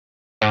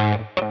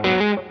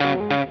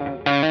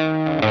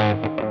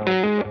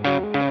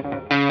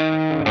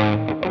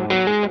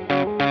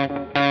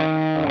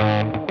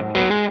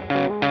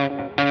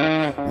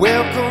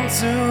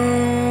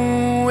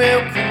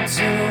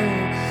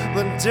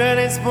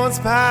Sports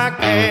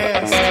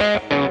Podcast.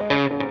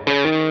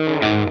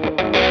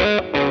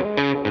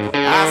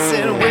 I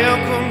said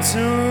welcome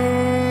to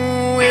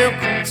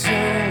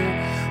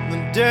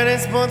the Dirty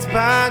Sports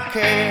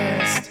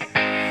Podcast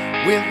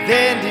with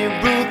Andy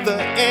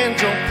Ruther and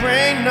Joe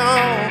Prano.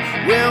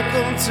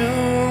 Welcome to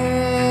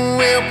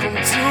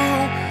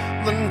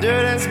the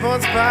Dirty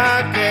Sports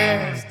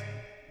Podcast.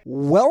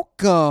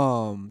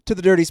 Welcome to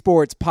the Dirty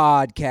Sports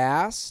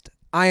Podcast.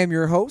 I am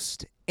your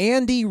host,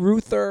 Andy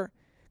Ruther,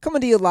 coming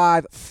to you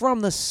live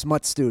from the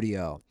Smut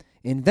Studio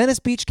in Venice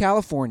Beach,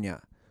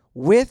 California,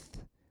 with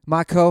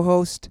my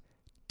co-host,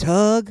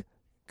 Tug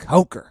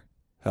Coker.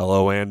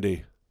 Hello,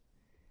 Andy.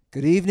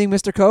 Good evening,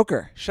 Mr.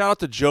 Coker. Shout out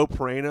to Joe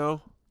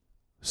Prano,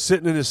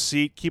 sitting in his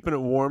seat, keeping it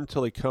warm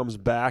till he comes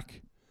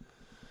back.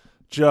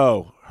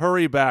 Joe,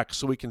 hurry back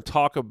so we can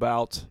talk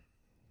about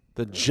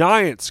the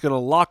Giants going to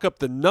lock up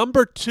the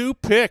number 2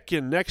 pick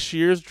in next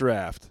year's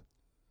draft.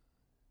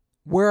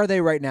 Where are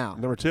they right now?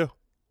 Number 2.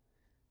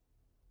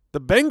 The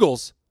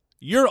Bengals,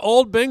 your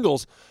old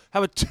Bengals,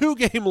 have a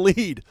 2-game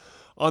lead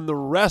on the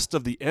rest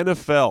of the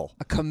NFL.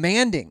 A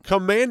commanding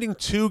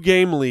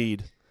 2-game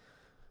lead.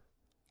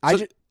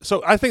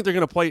 So I think they're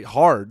going to play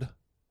hard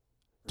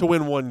to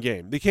win one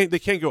game. They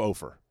can't go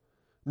over,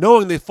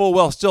 knowing they full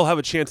well still have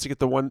a chance to get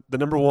the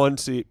number 1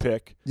 seed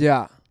pick.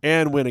 Yeah.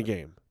 And win a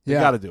game. They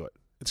got to do it.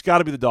 It's got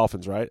to be the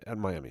Dolphins, right? And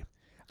Miami.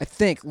 I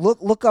think.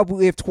 Look up.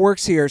 We have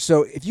Twerks here.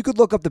 So if you could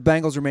look up the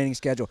Bengals' remaining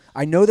schedule.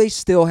 I know they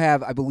still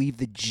have, I believe,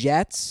 the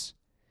Jets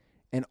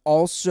and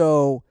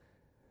also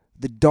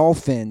the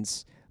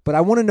Dolphins. But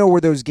I want to know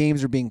where those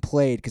games are being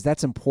played because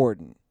that's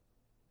important.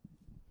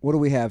 What do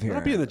we have here? They're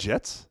not being the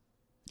Jets.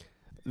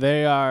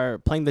 They are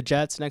playing the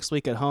Jets next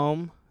week at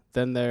home.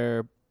 Then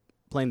they're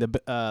playing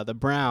the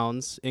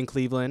Browns in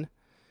Cleveland.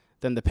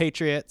 Then the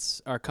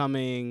Patriots are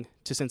coming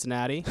to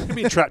Cincinnati. It could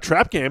be a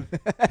trap game.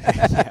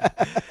 Yeah.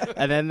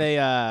 And then they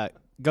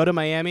go to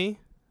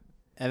Miami,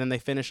 and then they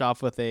finish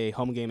off with a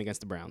home game against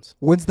the Browns.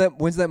 When's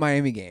that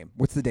Miami game?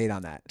 What's the date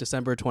on that?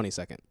 December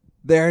 22nd.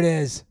 There it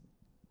is.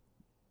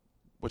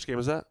 Which game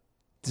is that?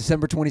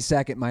 December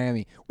 22nd,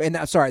 Miami. And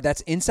sorry,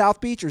 that's in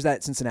South Beach or is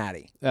that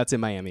Cincinnati? That's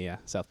in Miami, yeah,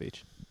 South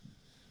Beach.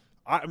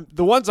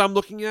 The ones I'm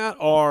looking at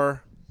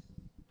are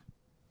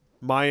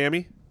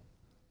Miami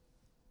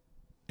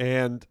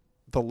and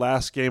the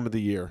last game of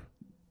the year.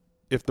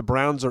 If the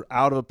Browns are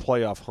out of a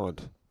playoff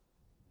hunt.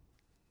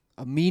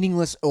 A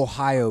meaningless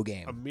Ohio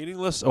game. A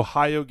meaningless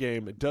Ohio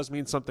game. It does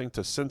mean something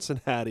to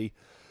Cincinnati.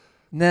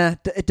 Nah,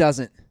 it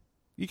doesn't.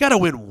 You got to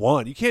win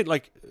one. You can't,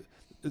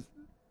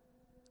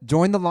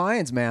 Join the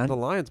Lions, man. the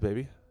Lions,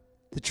 baby.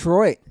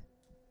 Detroit.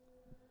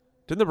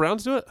 Didn't the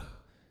Browns do it?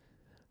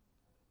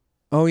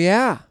 Oh,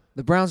 yeah.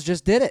 The Browns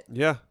just did it.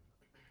 Yeah.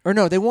 Or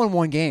no, they won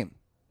one game.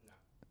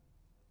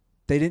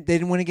 They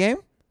didn't win a game?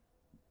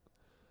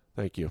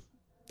 Thank you.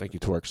 Thank you,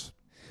 Twerks.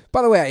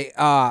 By the way,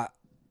 I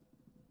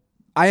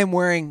am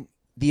wearing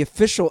the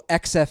official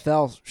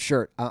XFL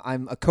shirt.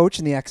 I'm a coach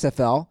in the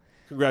XFL.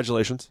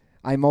 Congratulations.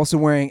 I'm also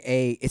wearing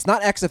it's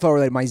not XFL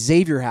related, my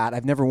Xavier hat.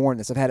 I've never worn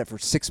this. I've had it for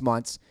 6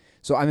 months.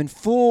 So I'm in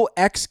full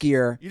X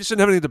gear. You just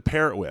didn't have anything to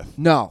pair it with.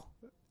 No.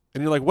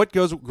 And you're like, what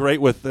goes great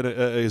with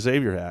a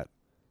Xavier hat?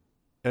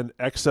 An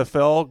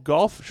XFL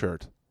golf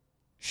shirt.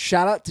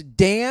 Shout out to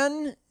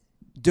Dan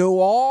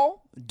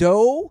Doe.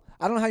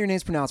 I don't know how your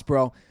name's pronounced,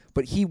 bro.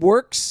 But he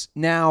works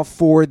now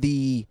for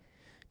the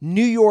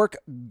New York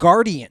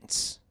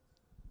Guardians.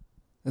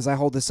 As I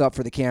hold this up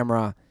for the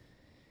camera,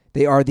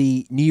 they are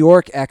the New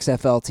York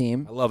XFL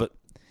team. I love it.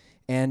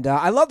 And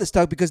I love this,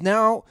 Doug, because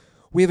now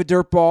we have a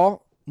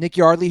dirtball, Nick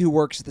Yardley, who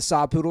works at the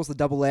Sod Poodles,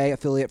 the AA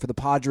affiliate for the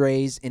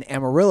Padres in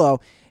Amarillo.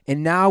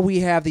 And now we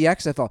have the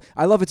XFL.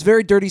 I love it's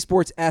very Dirty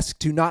Sports-esque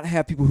to not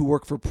have people who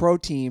work for pro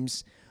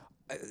teams,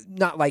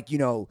 not like,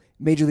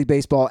 Major League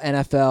Baseball,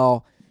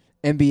 NFL,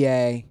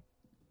 NBA.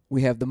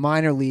 We have the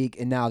minor league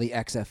and now the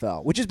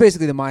XFL, which is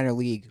basically the minor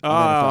league.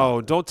 Oh,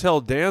 don't tell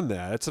Dan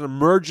that. It's an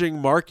emerging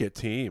market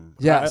team.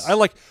 Yes. I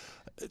like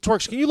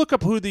Twerks, can you look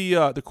up who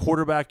the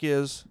quarterback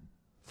is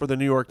for the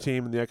New York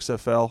team in the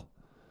XFL?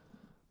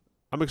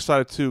 I'm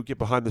excited to get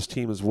behind this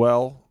team as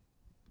well.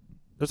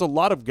 There's a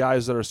lot of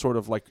guys that are sort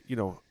of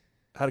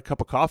had a cup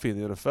of coffee in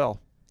the NFL.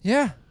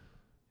 Yeah,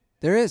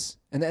 there is.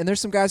 And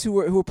there's some guys who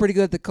are pretty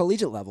good at the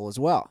collegiate level as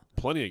well.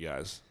 Plenty of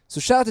guys. So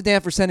shout out to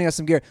Dan for sending us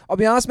some gear. I'll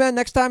be honest, man.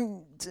 Next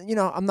time,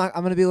 I'm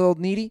going to be a little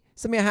needy.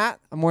 Send me a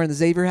hat. I'm wearing the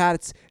Xavier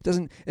hat.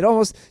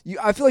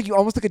 I feel like you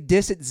almost took a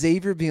diss at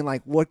Xavier, being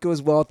like, "What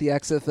goes well at the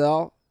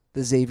XFL?"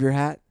 The Xavier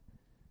hat.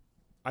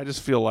 I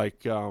just feel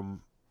like the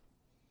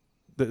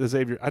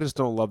Xavier. I just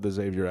don't love the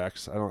Xavier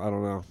X. I don't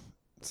know.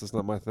 It's just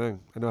not my thing.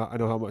 I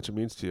know how much it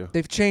means to you.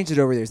 They've changed it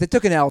over the years. They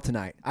took an L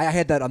tonight. I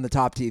had that on the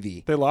top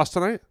TV. They lost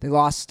tonight? They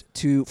lost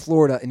to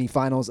Florida in the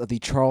finals of the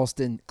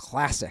Charleston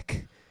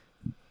Classic.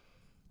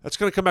 That's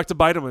going to come back to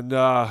bite him in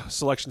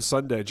Selection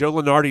Sunday. Joe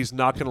Lunardi's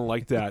not going to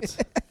like that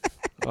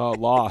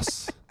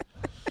loss.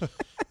 You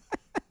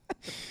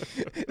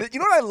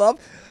know what I love?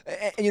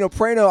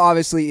 Prano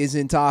obviously is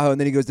in Tahoe, and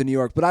then he goes to New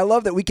York. But I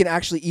love that we can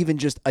actually even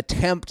just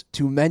attempt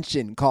to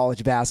mention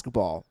college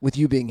basketball with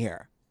you being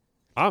here.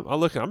 I'm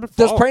looking. I'm Does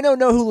following. Prano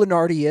know who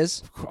Lenardi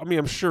is? I mean,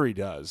 I'm sure he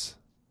does.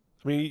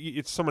 I mean,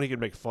 it's someone he can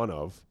make fun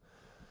of.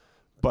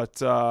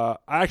 But I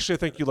actually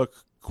think you look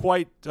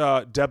quite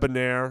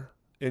debonair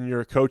in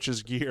your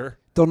coach's gear.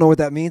 Don't know what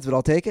that means, but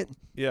I'll take it.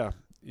 Yeah,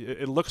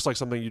 it looks like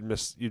something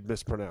you'd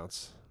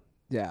mispronounce.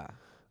 Yeah.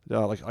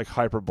 Like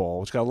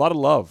hyperbole, which got a lot of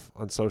love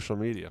on social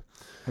media.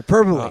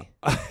 Hyperbole.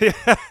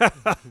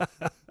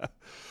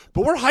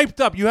 But we're hyped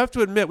up. You have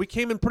to admit, we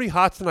came in pretty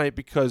hot tonight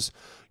because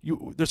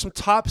there's some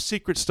top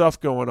secret stuff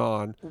going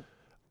on.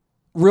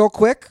 Real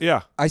quick,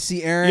 Yeah. I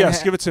see Aaron.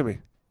 Yes, give it to me.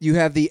 You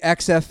have the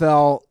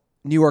XFL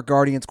New York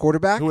Guardians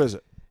quarterback. Who is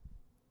it?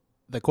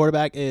 The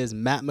quarterback is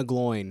Matt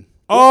McGloin.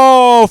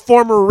 Oh,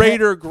 former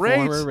Raider. Great.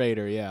 Former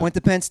Raider, yeah. Went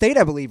to Penn State,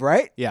 I believe,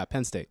 right? Yeah,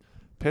 Penn State.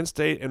 Penn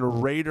State and a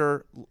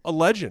Raider, a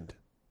legend.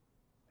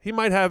 He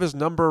might have his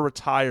number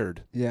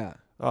retired Yeah.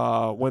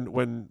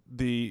 when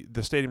the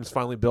stadium's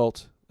finally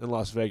built in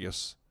Las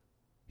Vegas.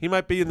 He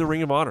might be in the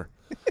Ring of Honor.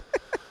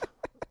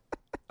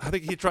 I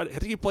think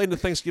he played in the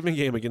Thanksgiving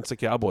game against the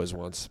Cowboys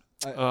once.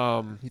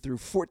 He threw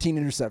 14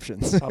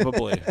 interceptions.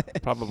 Probably.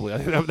 I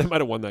think they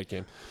might have won that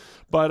game.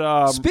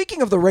 But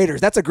Speaking of the Raiders,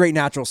 that's a great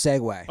natural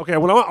segue. okay,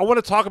 well, I want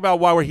to talk about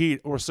why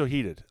we're so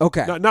heated.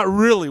 Okay. Not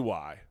really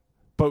why,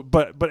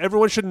 but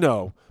everyone should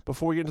know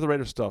before we get into the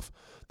Raiders stuff.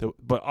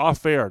 But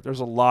off air, there's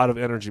a lot of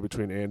energy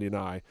between Andy and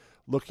I,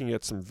 looking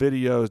at some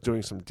videos,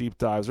 doing some deep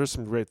dives. There's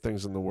some great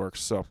things in the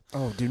works. So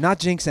Oh, do not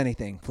jinx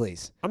anything,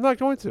 please. I'm not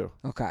going to.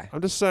 Okay.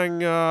 I'm just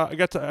saying I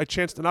got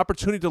an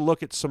opportunity to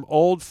look at some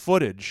old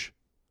footage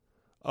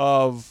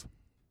of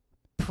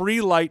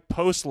pre-light,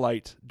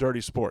 post-light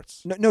Dirty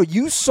Sports. No,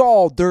 you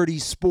saw Dirty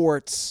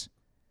Sports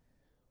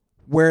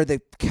where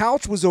the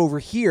couch was over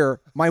here.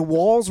 My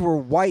walls were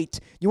white.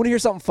 You want to hear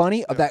something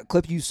funny of that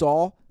clip you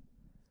saw?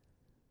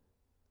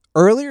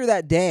 Earlier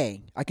that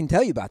day, I can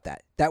tell you about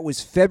that. That was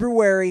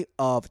February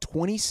of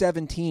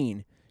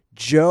 2017.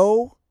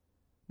 Joe,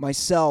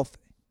 myself,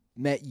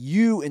 met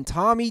you and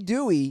Tommy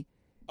Dewey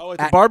Oh, at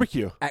the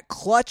barbecue. at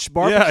Clutch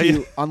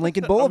Barbecue Yeah. on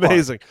Lincoln Boulevard.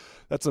 Amazing.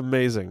 That's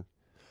amazing.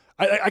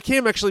 I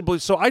can't actually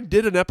believe. So I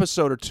did an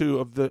episode or two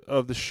of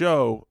the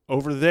show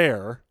over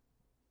there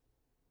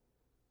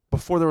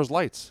before there was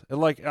lights,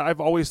 and like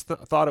I've always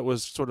thought it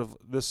was sort of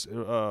this.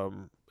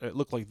 It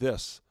looked like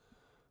this,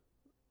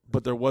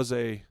 but there was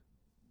a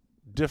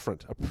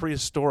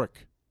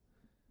prehistoric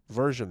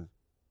version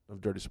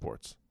of Dirty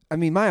Sports. I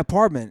mean, my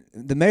apartment,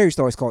 the mayor used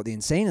to always call it the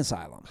insane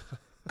asylum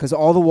because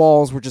all the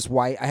walls were just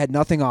white. I had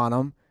nothing on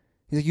them.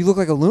 He's like, you look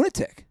like a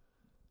lunatic.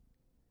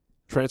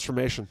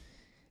 Transformation.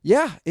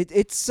 Yeah,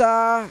 it's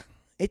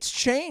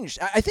changed.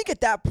 I think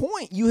at that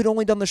point you had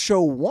only done the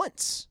show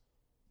once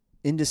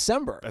in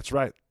December. That's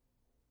right.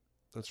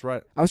 That's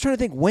right. I was trying to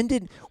think when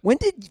did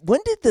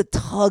the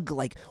tug,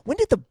 like when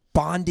did the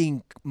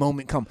bonding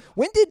moment come?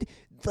 When did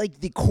like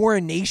the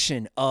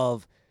coronation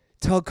of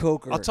Tug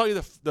Coker? I'll tell you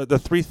the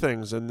three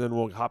things, and then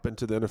we'll hop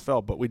into the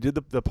NFL. But we did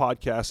the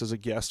podcast as a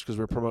guest because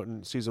we were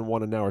promoting season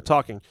 1, and now we're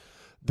talking.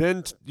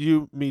 Then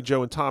you, me,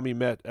 Joe, and Tommy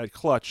met at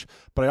Clutch.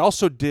 But I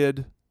also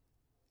did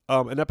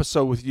an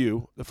episode with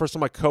you. The first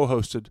time I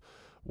co-hosted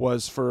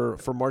was for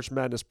March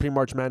Madness,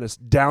 pre-March Madness,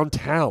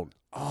 downtown.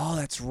 Oh,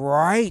 that's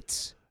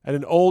right. At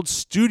an old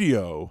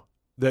studio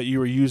that you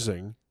were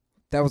using.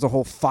 That was a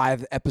whole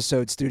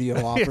 5-episode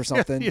studio off or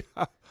something.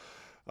 Yeah,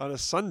 on a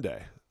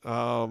Sunday.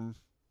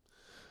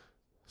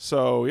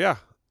 So yeah,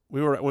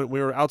 we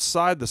were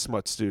outside the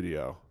Smut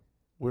studio.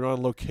 We were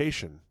on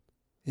location,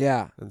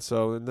 Yeah. and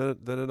so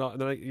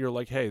then you're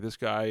like, hey, this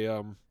guy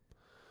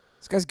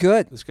This guy's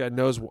good. This guy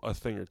knows a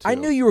thing or two. I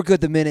knew you were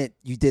good the minute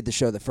you did the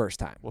show the first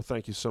time. Well,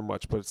 thank you so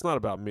much. But it's not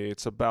about me.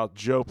 It's about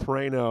Joe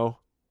Prano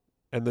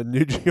and the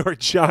New York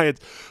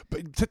Giants.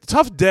 But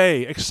tough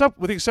day,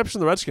 with the exception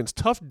of the Redskins,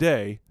 tough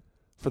day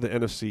for the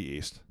NFC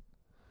East.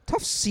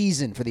 Tough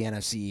season for the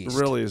NFC East. It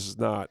really is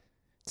not.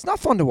 It's not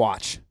fun to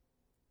watch.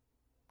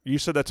 You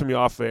said that to me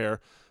off air.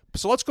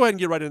 So let's go ahead and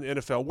get right into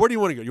the NFL. Where do you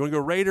want to go? You want to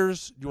go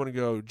Raiders? Do you want to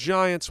go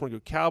Giants? You want to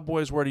go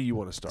Cowboys? Where do you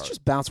want to start? Let's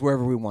just bounce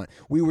wherever we want.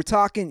 You're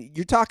talking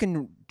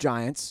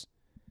Giants.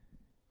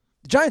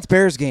 The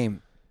Giants-Bears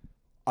game,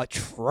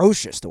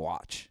 atrocious to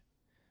watch.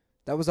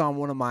 That was on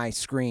one of my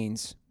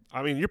screens.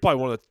 I mean, you're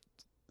probably one of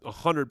the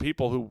 100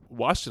 people who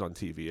watched it on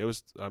TV. It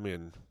was,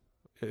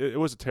 it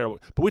was a terrible.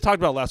 But we talked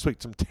about last week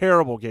some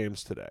terrible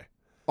games today.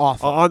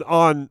 Awful.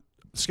 On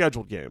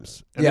scheduled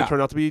games, and Yeah. they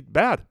turned out to be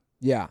bad.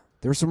 Yeah,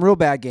 there were some real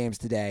bad games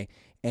today,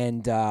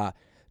 and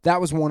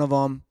that was one of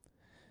them.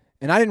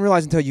 And I didn't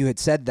realize until you had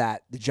said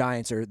that the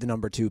Giants are the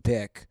number 2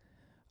 pick.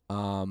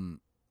 At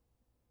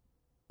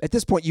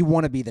this point, you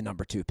want to be the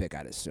number 2 pick,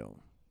 I'd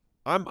assume.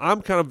 I'm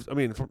kind of. I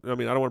don't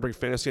want to bring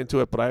fantasy into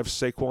it, but I have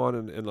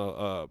Saquon in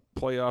a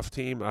playoff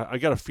team. I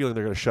got a feeling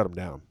they're going to shut him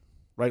down,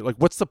 right? Like,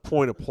 what's the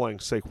point of playing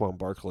Saquon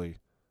Barkley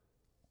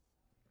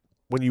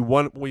when you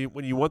want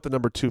the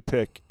number 2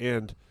 pick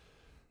and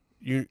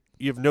you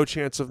have no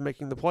chance of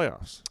making the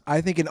playoffs? I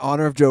think in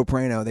honor of Joe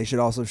Prano, they should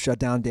also shut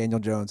down Daniel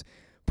Jones,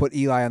 put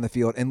Eli on the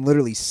field and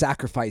literally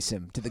sacrifice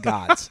him to the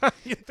gods.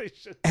 Yeah, they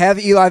should. Have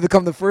Eli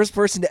become the first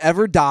person to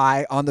ever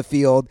die on the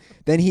field.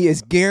 Then he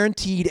is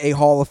guaranteed a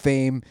Hall of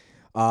Fame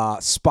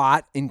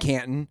spot in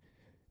Canton.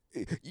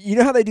 You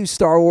know how they do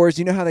Star Wars?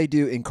 You know how they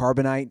do in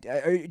Carbonite?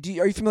 Are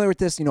you familiar with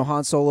this? You know,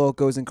 Han Solo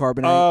goes in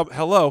Carbonite.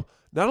 Hello.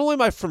 Not only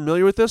am I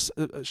familiar with this,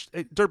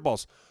 hey,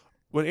 Dirtballs,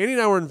 when Andy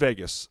and I were in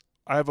Vegas,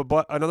 I have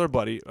another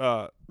buddy,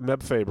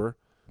 Meb Faber,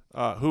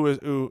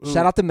 who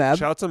Shout out to Meb.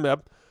 Shout out to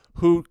Meb,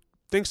 who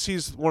thinks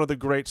he's one of the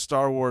great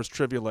Star Wars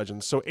trivia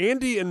legends. So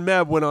Andy and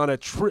Meb went on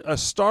a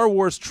Star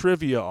Wars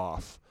trivia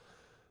off,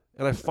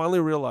 and I finally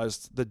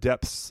realized the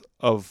depths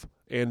of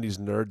Andy's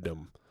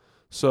nerddom.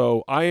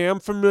 So I am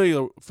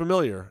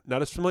familiar,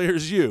 not as familiar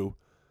as you.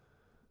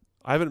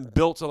 I haven't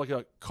built like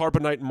a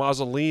Carbonite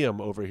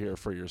mausoleum over here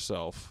for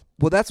yourself.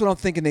 Well, that's what I'm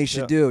thinking they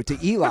should do to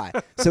Eli.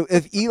 So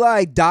if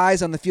Eli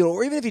dies on the field,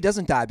 or even if he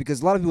doesn't die,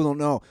 because a lot of people don't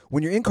know,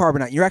 when you're in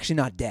Carbonite, you're actually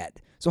not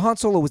dead. So Han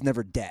Solo was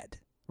never dead,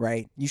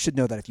 right? You should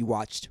know that if you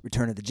watched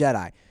Return of the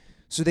Jedi.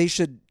 So they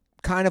should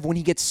kind of, when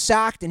he gets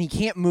sacked and he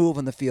can't move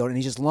on the field and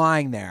he's just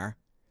lying there,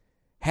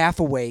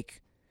 half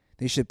awake,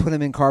 they should put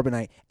him in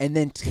Carbonite and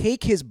then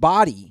take his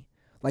body,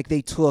 like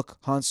they took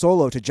Han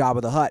Solo to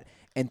Jabba the Hutt,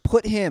 and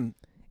put him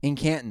in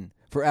Canton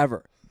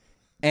forever.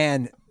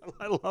 And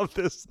I love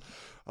this.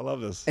 I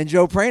love this. And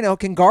Joe Prano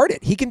can guard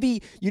it. He can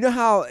be, you know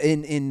how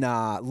in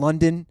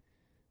London,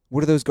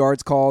 what are those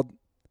guards called?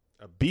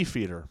 A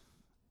beefeater.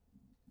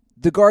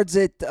 The guards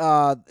at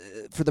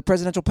for the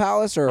presidential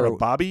palace, or a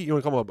bobby? You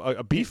want to call them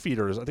a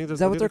beefeaters? I think is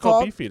that what they're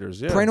called?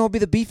 Beefeaters. Yeah. Prano will be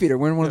the beefeater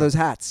wearing one of those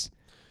hats,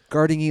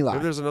 guarding Eli.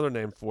 Maybe there's another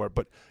name for it,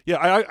 but yeah,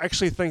 I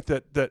actually think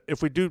that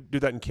if we do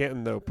that in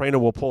Canton, though, Prano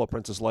will pull a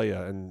Princess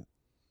Leia and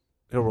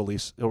he'll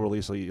release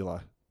Eli.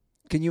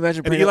 Can you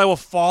imagine? And Eli will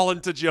fall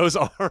into Joe's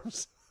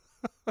arms.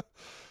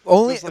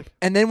 Only,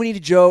 and then we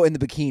need Joe in the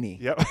bikini.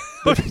 Yep.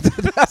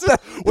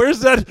 Where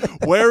is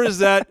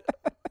that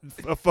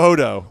a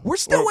photo? We're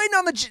still waiting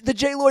on the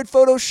J. Lloyd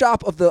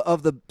Photoshop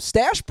of the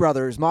Stash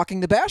Brothers mocking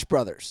the Bash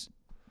Brothers.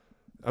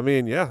 I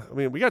mean, yeah. I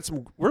mean, we got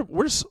some.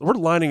 We're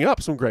lining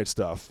up some great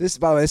stuff. This,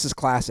 by the way, this is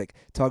classic.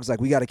 Tug's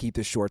like, we got to keep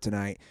this short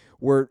tonight.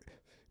 We're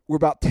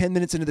about 10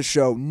 minutes into the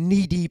show,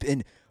 knee deep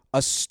in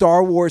a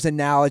Star Wars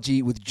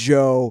analogy with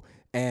Joe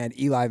and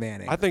Eli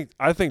Manning. I think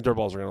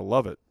Dirtballs are going to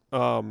love it.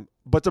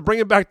 But to bring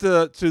it back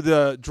to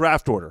the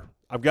draft order,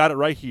 I've got it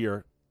right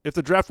here. If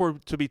the draft were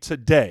to be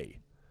today,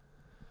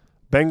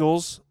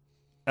 Bengals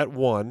at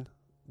 1,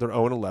 they're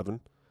 0-11.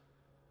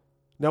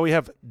 Now we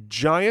have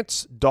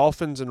Giants,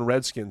 Dolphins, and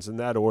Redskins in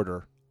that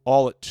order,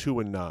 all at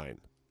 2-9.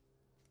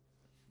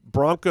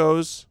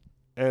 Broncos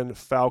and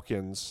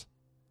Falcons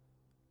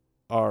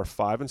are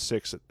 5 and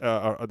 6,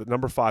 are the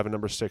number 5 and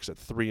number 6 at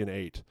 3 and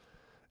 8.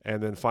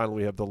 And then finally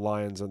we have the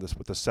Lions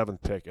with the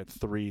 7th pick at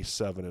 3,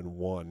 7, and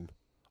 1.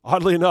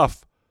 Oddly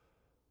enough,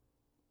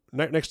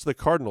 next to the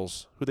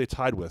Cardinals, who they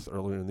tied with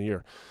earlier in the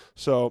year.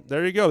 So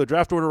there you go. The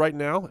draft order right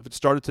now, if it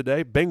started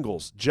today,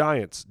 Bengals,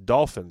 Giants,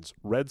 Dolphins,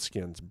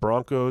 Redskins,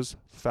 Broncos,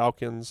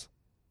 Falcons,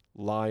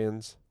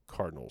 Lions,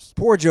 Cardinals.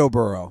 Poor Joe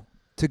Burrow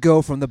to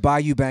go from the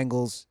Bayou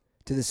Bengals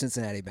to the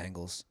Cincinnati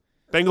Bengals.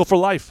 Bengal for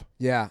life.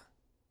 Yeah.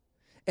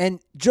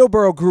 And Joe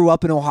Burrow grew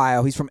up in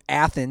Ohio. He's from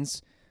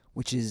Athens,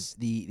 which is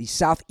the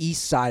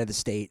southeast side of the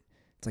state.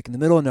 It's like in the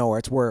middle of nowhere.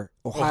 It's where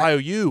Ohio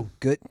U.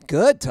 Good,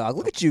 Tug.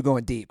 Look at you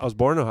going deep. I was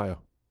born in Ohio.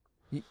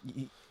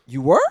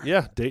 You were?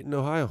 Yeah, Dayton,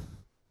 Ohio.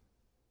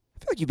 I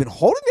feel like you've been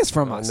holding this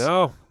from us.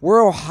 No.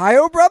 We're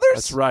Ohio brothers?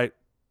 That's right.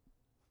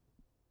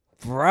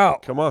 Bro.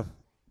 Come on.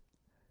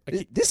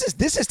 This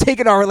is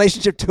taking our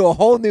relationship to a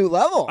whole new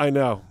level. I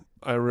know.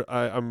 I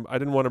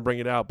didn't want to bring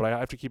it out, but I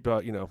have to keep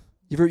You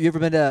ever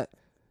been to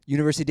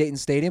University of Dayton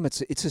Stadium?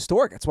 It's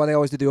historic. That's why they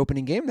always do the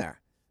opening game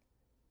there.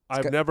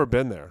 I've never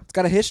been there. It's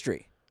got a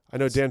history. I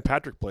know Dan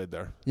Patrick played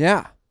there.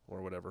 Yeah.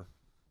 Or whatever.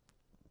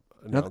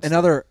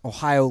 Another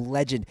Ohio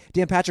legend.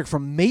 Dan Patrick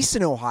from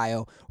Mason,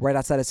 Ohio, right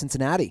outside of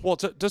Cincinnati. Well,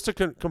 just to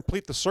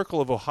complete the circle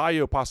of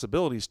Ohio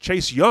possibilities,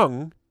 Chase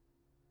Young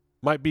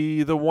might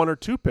be the 1 or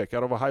 2 pick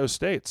out of Ohio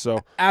State. So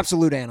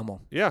absolute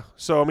animal. Yeah.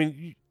 So, I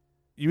mean,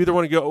 you either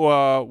want to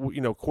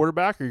go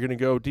quarterback or you're going to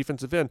go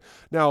defensive end.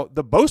 Now,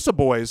 the Bosa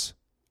boys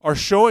are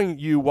showing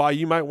you why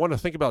you might want to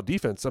think about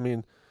defense. I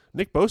mean,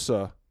 Nick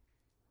Bosa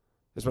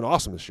has been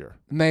awesome this year.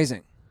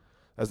 Amazing.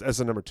 As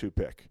the number 2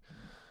 pick.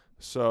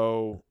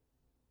 So,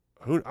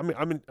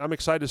 I'm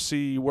excited to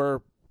see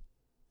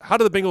how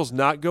do the Bengals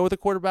not go with a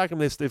quarterback? I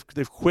mean,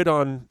 they've quit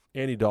on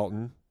Andy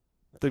Dalton.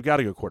 They've got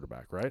to go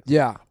quarterback, right?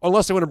 Yeah.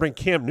 Unless they want to bring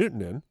Cam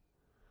Newton in.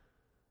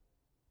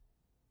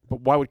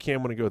 But why would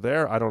Cam want to go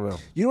there? I don't know.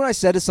 You know what I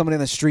said to somebody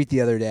on the street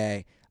the other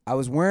day? I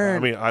was wearing. I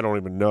mean, I don't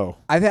even know.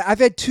 I've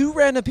had 2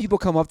 random people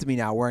come up to me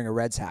now wearing a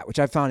Reds hat, which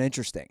I found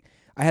interesting.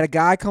 I had a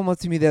guy come up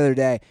to me the other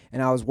day,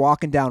 and I was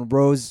walking down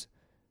Rose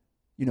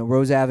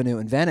Avenue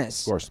in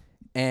Venice. Of course.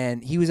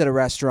 And he was at a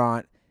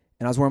restaurant,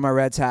 and I was wearing my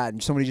Reds hat,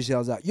 and somebody just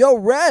yells out, "Yo,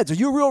 Reds, are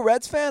you a real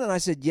Reds fan?" And I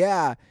said,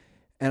 "Yeah."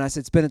 And I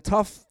said, "It's been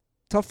tough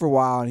for a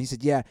while." And he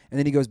said, "Yeah." And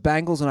then he goes,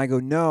 "Bengals?" And I go,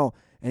 "No."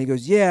 And he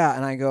goes, yeah.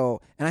 And I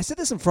go, and I said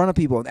this in front of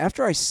people. And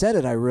after I said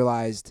it, I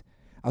realized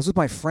I was with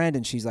my friend,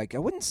 and she's like, I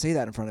wouldn't say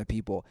that in front of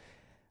people.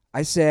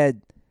 I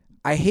said,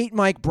 I hate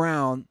Mike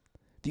Brown.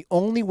 The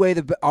only way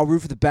that I'll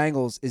root for the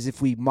Bengals is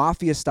if we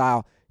mafia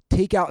style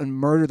take out and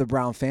murder the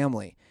Brown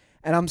family.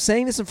 And I'm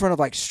saying this in front of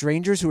like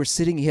strangers who are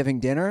sitting having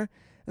dinner. And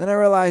then I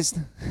realized,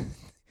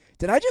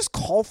 did I just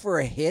call for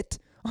a hit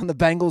on the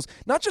Bengals?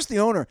 Not just the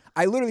owner.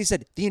 I literally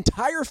said the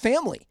entire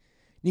family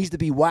needs to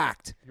be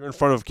whacked. You're in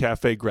front of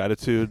Cafe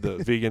Gratitude, the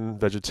vegan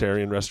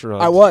vegetarian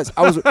restaurant. I was.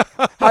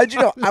 How'd you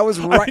know? I was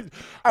right.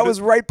 I was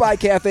right by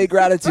Cafe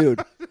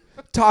Gratitude,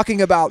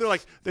 talking about. They're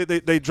like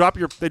they drop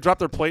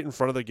their plate in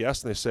front of the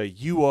guest and they say,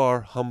 "You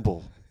are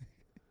humble,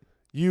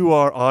 you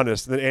are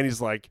honest." And then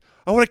Andy's like,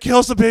 "I want to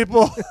kill some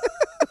people."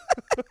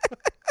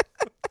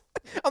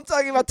 I'm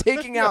talking about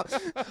taking out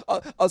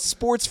a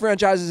sports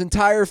franchise's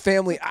entire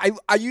family.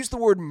 I used the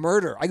word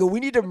murder. I go,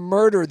 we need to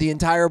murder the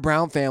entire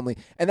Brown family.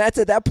 And that's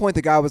at that point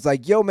the guy was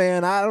like, yo,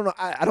 man, I don't know.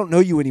 I don't know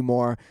you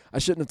anymore. I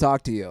shouldn't have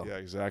talked to you. Yeah,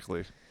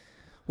 exactly.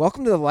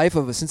 Welcome to the life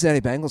of a Cincinnati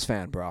Bengals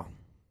fan, bro.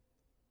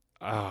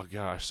 Oh,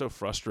 gosh, so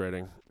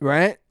frustrating.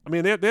 Right? I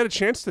mean, they had a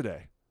chance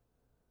today.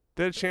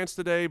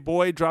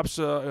 Boyd drops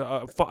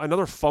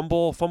another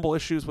fumble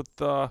issues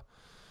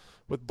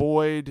with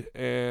Boyd,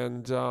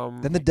 and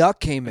then the duck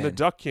came in. The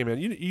duck came in.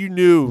 You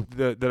knew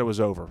that it was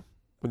over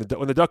when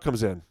the duck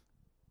comes in.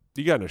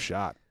 You got no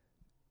shot.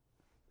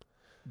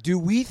 Do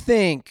we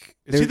think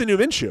is he the new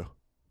Minshew?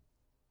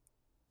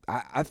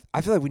 I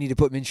feel like we need to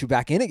put Minshew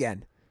back in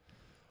again.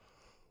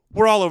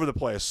 We're all over the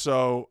place.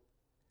 So,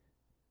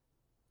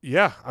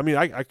 yeah, I mean,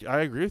 I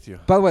agree with you.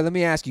 By the way, let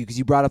me ask you, because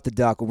you brought up the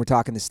duck when we're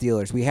talking the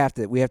Steelers. We have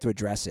to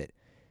address it.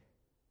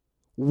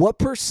 What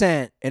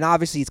percent, and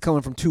obviously it's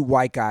coming from two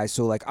white guys,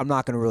 so like I'm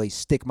not going to really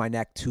stick my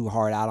neck too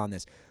hard out on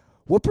this.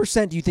 What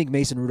percent do you think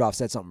Mason Rudolph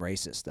said something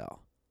racist, though?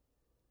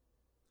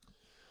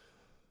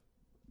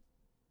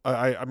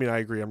 I mean, I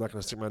agree. I'm not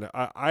going to stick my neck.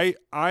 I'm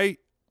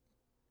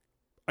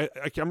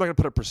not going to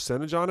put a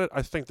percentage on it.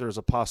 I think there's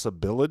a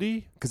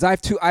possibility. Because I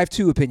have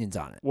two opinions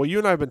on it. Well, you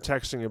and I have been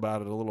texting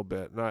about it a little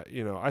bit,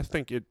 and I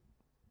think it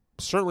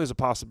certainly is a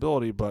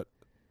possibility, but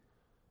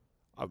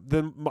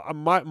then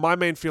my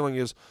main feeling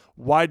is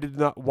why did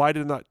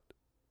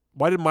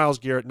Myles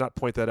Garrett not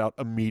point that out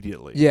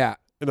immediately? Yeah,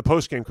 in the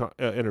post game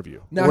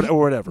interview or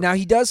whatever. Now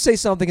he does say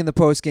something in the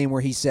post game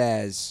where he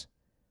says,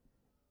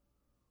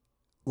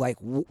 like,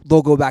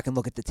 they'll go back and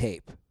look at the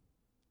tape.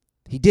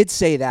 He did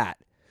say that.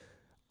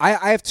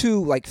 I have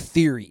two like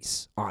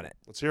theories on it.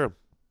 Let's hear them.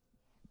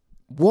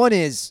 One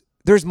is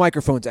there's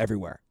microphones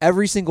everywhere.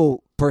 Every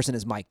single person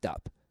is mic'd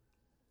up.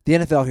 The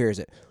NFL hears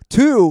it.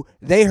 Two,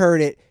 they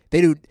heard it.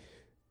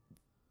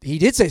 He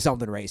did say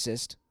something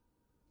racist,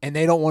 and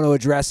they don't want to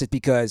address it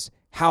because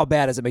how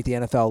bad does it make the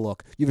NFL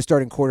look? You have a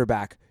starting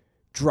quarterback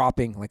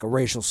dropping like a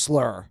racial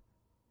slur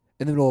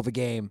in the middle of a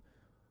game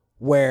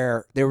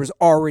where there was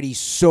already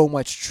so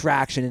much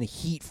traction and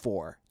heat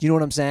for. Do you know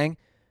what I'm saying?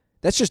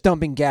 That's just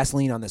dumping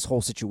gasoline on this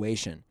whole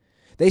situation.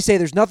 They say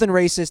there's nothing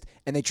racist,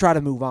 and they try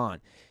to move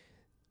on.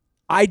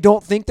 I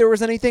don't think there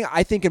was anything.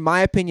 I think, in my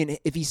opinion,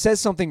 if he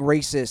says something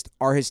racist,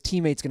 are his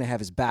teammates going to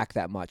have his back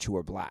that much who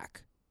are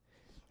black?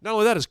 Not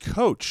only that, as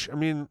coach, I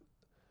mean,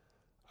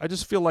 I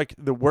just feel like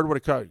the word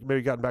would have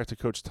maybe gotten back to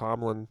Coach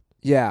Tomlin.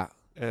 Yeah.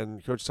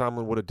 And Coach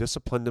Tomlin would have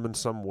disciplined him in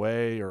some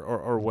way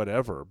or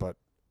whatever. But,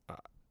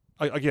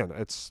 again,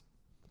 it's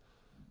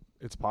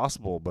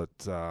possible. But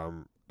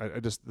I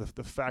just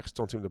the facts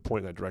don't seem to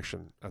point in that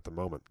direction at the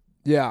moment.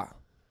 Yeah.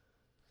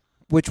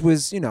 Which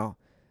was,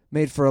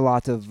 made for a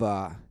lot of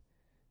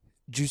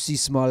Juicy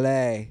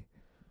Smollett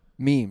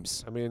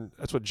memes. I mean,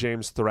 that's what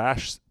James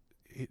Thrash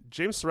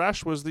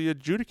was the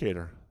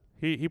adjudicator.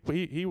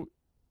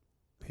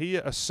 He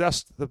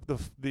assessed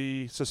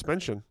the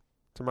suspension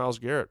to Myles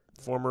Garrett,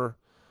 former.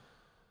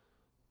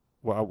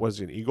 Well, was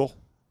he an Eagle?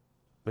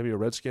 Maybe a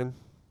Redskin?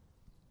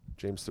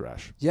 James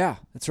Thrash. Yeah,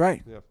 that's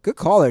right. Yeah. Good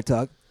call there,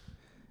 Tug.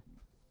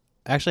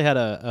 I actually had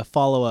a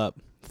follow-up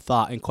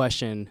thought and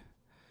question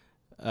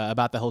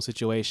about the whole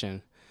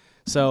situation.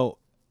 So,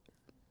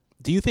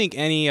 do you think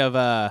any of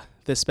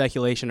this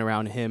speculation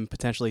around him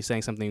potentially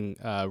saying something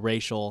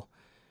racial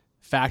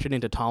factored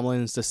into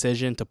Tomlin's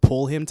decision to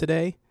pull him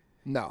today?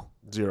 No.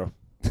 0.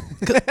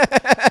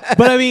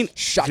 But I mean,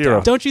 Shut 0.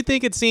 down. don't you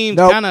think it seemed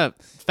Nope. kind of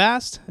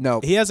fast?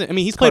 No. He hasn't. I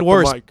mean, he's Cut played the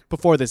worse mic.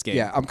 before this game.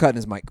 Yeah, I'm cutting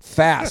his mic.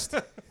 Fast.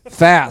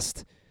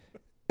 Fast.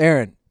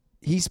 Aaron,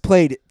 he's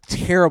played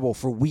terrible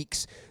for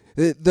weeks.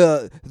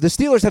 The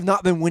Steelers have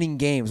not been winning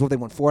games. What, they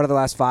won 4 out of the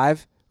last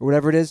 5 or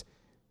whatever it is?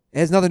 It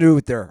has nothing to do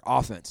with their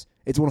offense.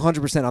 It's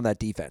 100% on that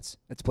defense.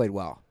 It's played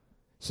well.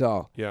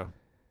 So, Yeah.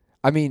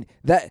 I mean,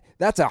 that's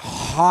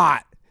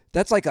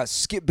like a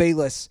Skip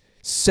Bayless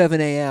 7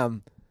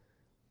 a.m.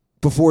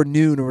 before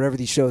noon or whatever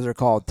these shows are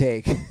called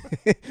take.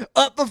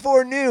 Up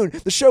before noon.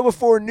 The show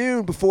before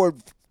noon before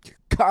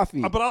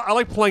coffee. But I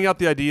like playing out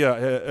the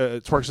idea,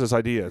 Twerks'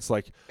 idea. It's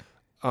like,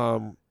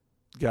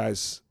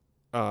 guys,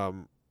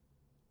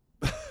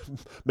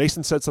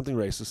 Mason said something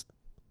racist.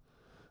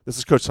 This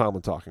is Coach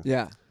Tomlin talking.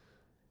 Yeah.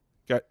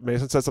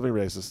 Mason said something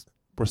racist.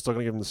 We're still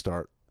going to give him the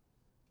start.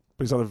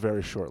 But he's on a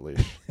very short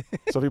leash.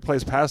 So if he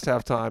plays past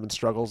halftime and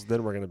struggles,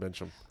 then we're going to bench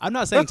him. I'm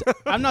not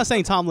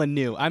saying Tomlin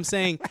knew. I'm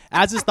saying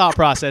as his thought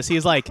process,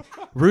 he's like,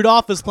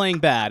 Rudolph is playing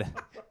bad.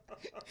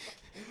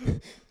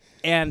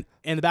 And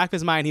in the back of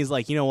his mind, he's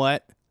like, you know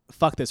what?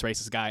 Fuck this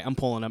racist guy. I'm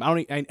pulling him.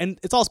 And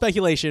it's all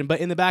speculation, but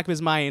in the back of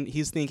his mind,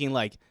 he's thinking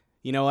like,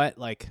 you know what?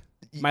 Like,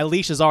 my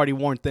leash is already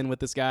worn thin with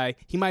this guy.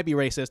 He might be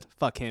racist.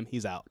 Fuck him.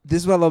 He's out.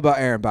 This is what I love about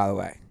Aaron, by the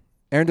way.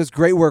 Aaron does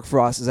great work for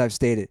us, as I've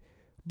stated.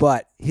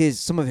 But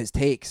some of his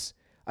takes,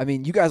 I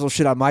mean, you guys will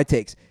shit on my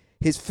takes.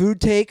 His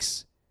food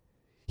takes,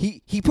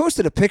 he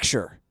posted a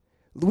picture.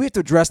 We have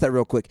to address that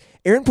real quick.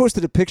 Aaron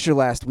posted a picture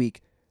last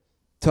week,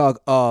 Tug,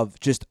 of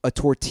just a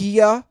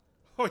tortilla.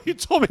 Oh, you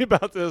told me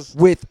about this.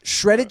 With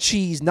shredded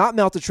cheese, not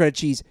melted shredded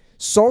cheese,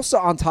 salsa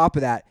on top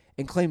of that,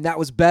 and claimed that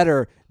was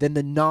better than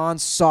the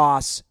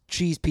non-sauce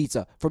cheese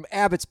pizza from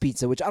Abbott's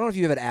Pizza, which I don't know if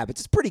you've had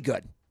Abbott's. It's pretty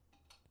good.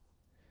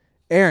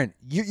 Aaron,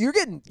 you're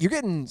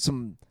getting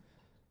some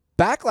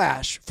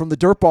backlash from the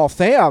Dirtball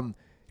fam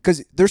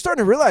because they're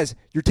starting to realize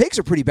your takes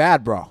are pretty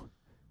bad, bro.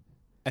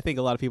 I think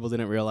a lot of people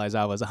didn't realize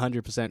I was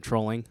 100%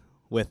 trolling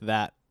with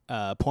that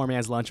poor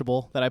man's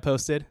Lunchable that I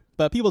posted,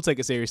 but people took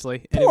it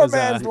seriously. And Poor it was,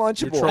 man's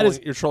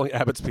Lunchable. You're trolling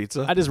Abbott's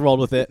Pizza. I just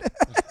rolled with it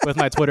with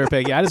my Twitter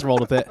page. Yeah, I just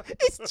rolled with it.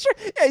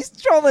 He's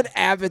trolling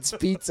Abbott's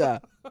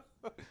Pizza.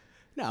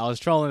 No, I was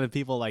trolling and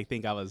people like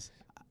think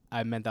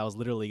I meant I was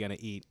literally going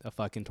to eat a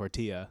fucking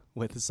tortilla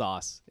with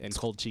sauce and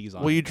cold cheese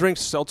on it. Well, you drink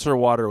seltzer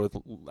water with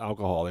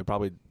alcohol. They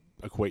probably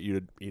equate you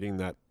to eating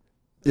that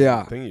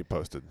thing you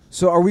posted.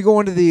 So are we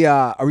going to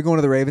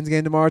the Ravens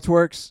game tomorrow,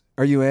 Twerks?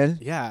 Are you in?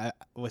 Yeah.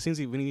 Well, since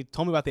when you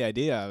told me about the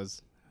idea,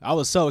 I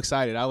was so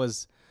excited. I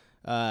was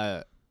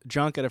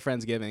drunk at a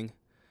Friendsgiving,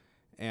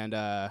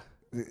 and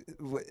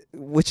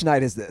which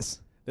night is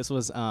this? This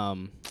was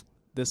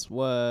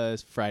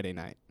Friday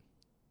night.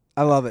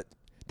 I love it.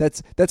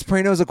 That's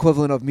Prano's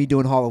equivalent of me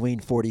doing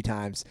Halloween 40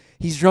 times.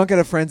 He's drunk at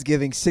a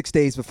Friendsgiving 6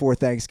 days before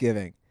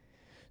Thanksgiving.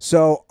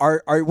 So,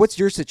 what's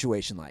your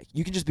situation like?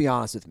 You can just be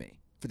honest with me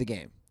for the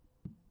game.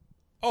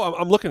 Oh,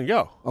 I'm looking to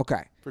go.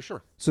 Okay. For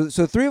sure. So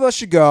 3 of us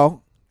should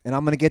go, and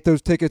I'm going to get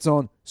those tickets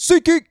on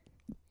SeatGeek,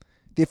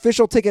 the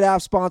official ticket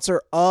app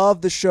sponsor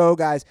of the show,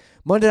 guys.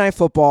 Monday Night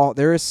Football,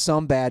 there is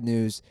some bad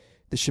news.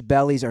 The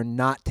Shabellis are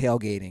not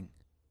tailgating,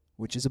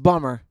 which is a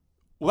bummer.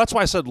 Well, that's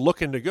why I said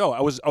looking to go. I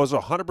was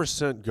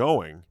 100%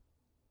 going,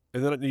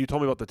 and then you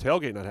told me about the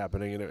tailgate not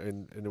happening,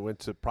 and it went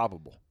to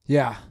probable.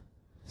 Yeah.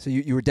 So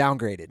you were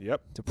downgraded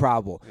to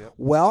probable. Yep.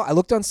 Well, I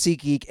looked on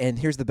SeatGeek, and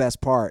here's the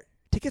best part.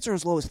 Tickets are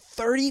as low as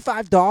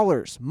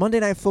 $35. Monday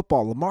Night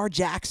Football, Lamar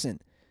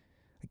Jackson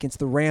against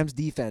the Rams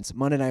defense,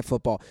 Monday Night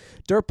Football.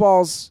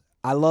 Dirtballs,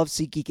 I love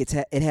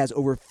SeatGeek. It has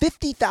over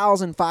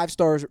 50,000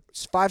 five-star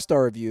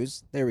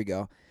reviews. There we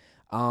go.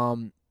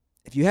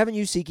 If you haven't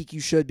used SeatGeek, you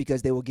should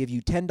because they will give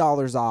you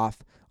 $10 off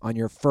on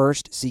your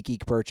first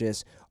SeatGeek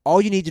purchase.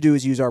 All you need to do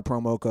is use our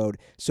promo code.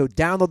 So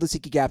download the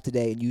SeatGeek app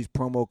today and use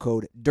promo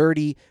code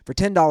DIRTY for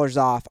 $10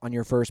 off on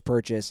your first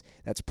purchase.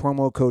 That's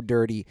promo code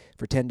DIRTY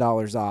for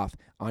 $10 off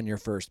on your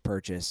first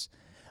purchase.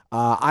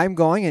 I'm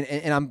going,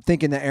 and I'm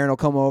thinking that Aaron will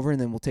come over,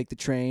 and then we'll take the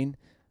train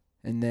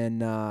and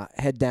then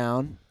head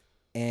down.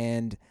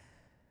 And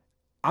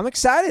I'm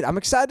excited. I'm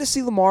excited to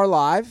see Lamar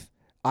live.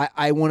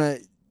 I want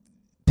to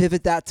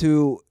pivot that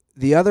to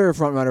the other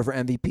frontrunner for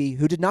MVP,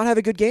 who did not have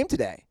a good game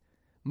today.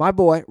 My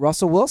boy,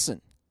 Russell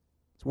Wilson.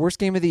 Worst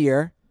game of the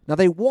year. Now,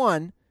 they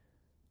won,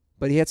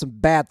 but he had some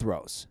bad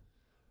throws.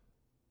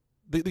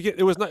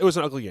 It was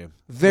an ugly game.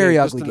 Very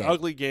ugly game. Just an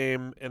ugly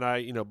game, and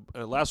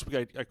last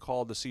week I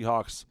called the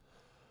Seahawks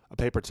a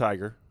paper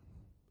tiger,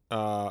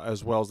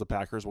 as well as the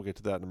Packers. We'll get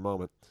to that in a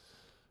moment.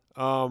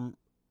 And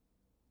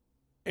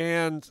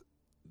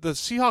the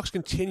Seahawks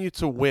continue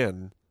to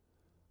win,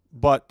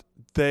 but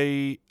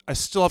I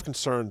still have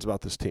concerns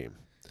about this team.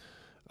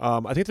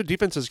 I think their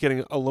defense is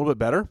getting a little bit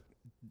better.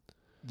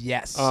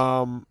 Yes.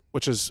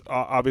 Which is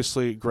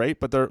obviously great,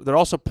 but they're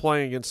also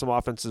playing against some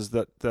offenses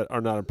that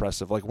are not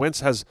impressive. Like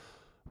Wentz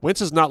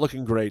is not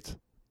looking great.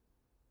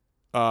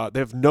 They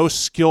have no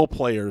skill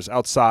players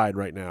outside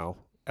right now.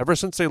 Ever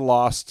since they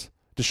lost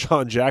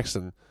Deshaun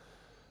Jackson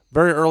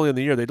very early in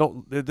the year, they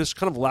just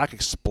kind of lack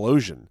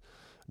explosion.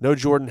 No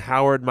Jordan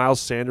Howard,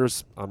 Miles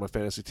Sanders on my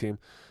fantasy team,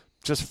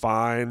 just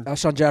fine.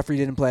 Alshon Jeffrey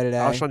didn't play today.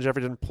 Alshon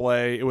Jeffrey didn't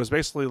play. It was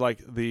basically like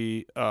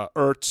the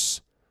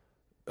Ertz,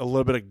 a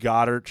little bit of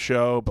Goddard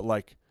show, but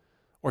like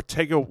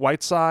Ortega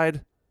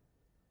Whiteside,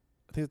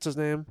 I think that's his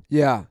name.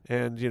 Yeah.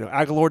 And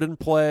Aguilar didn't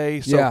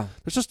play. So yeah.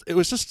 It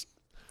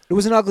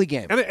was an ugly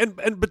game.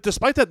 But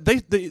despite that,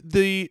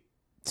 the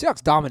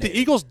Seahawks dominated. The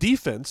Eagles'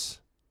 defense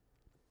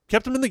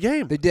kept them in the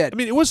game. They did. I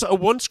mean, it was a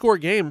one-score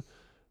game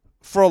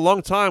for a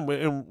long time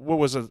in what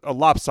was a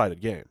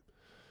lopsided game.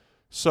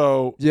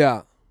 So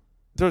yeah,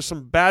 there's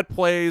some bad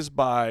plays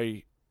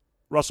by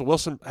Russell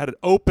Wilson. Had an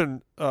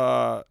open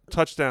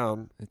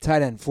touchdown. The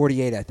tight end,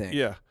 48, I think.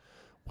 Yeah.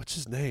 What's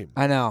his name?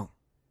 I know.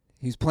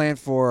 He's playing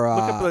for.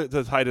 Look up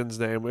the tight end's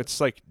name. It's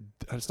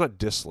not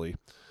Disley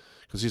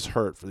because he's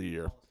hurt for the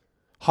year.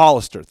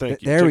 Hollister,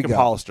 thank you. There we Jacob go.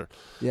 Hollister.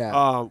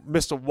 Yeah.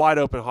 Missed a wide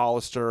open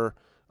Hollister.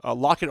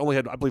 Lockett only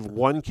had, I believe,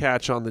 one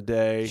catch on the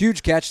day.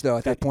 Huge catch, though,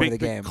 at that point of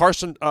the Big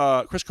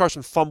game. Chris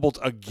Carson fumbled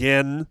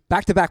again.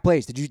 Back-to-back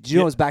plays. Did you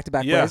know it was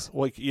back-to-back Yeah, plays?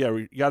 well, yeah,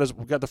 we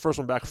got the first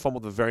one back,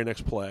 fumbled the very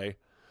next play.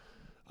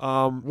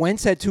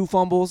 Wentz had 2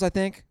 fumbles, I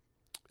think.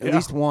 At Yeah.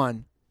 least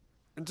one.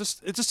 And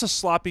it's just a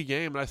sloppy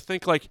game. And I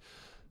think,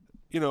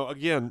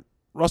 again,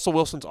 Russell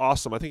Wilson's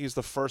awesome. I think he's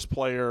the first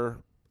player.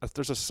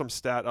 There's some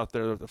stat out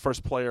there. The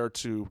first player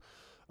to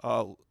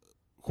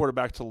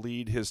quarterback to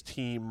lead his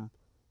team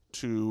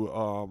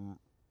to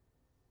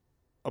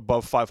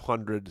above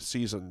 500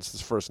 seasons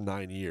his first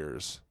 9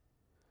 years.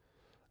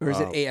 Or is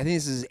it 8? I think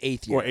this is his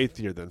 8th year. Or 8th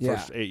year then. Yeah.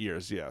 First 8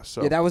 years, yeah.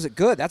 So Yeah, that was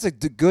good. That's a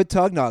good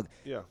tug nug.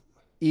 yeah.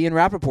 Ian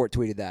Rappaport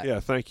tweeted that. Yeah,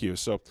 thank you.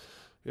 So,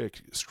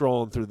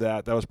 scrolling through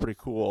that was pretty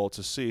cool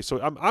to see. So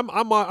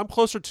I'm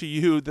closer to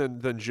you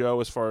than Joe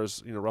as far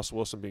as Russell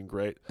Wilson being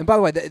great. And by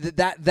the way,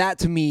 that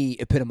to me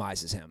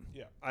epitomizes him.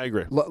 Yeah, I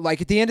agree.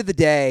 Like at the end of the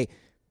day,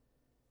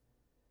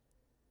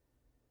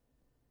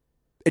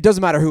 it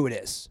doesn't matter who it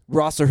is,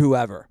 Russ or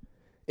whoever.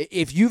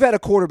 If you've had a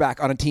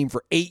quarterback on a team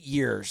for 8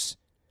 years,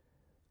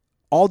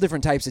 all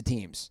different types of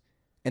teams,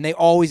 and they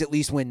always at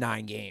least win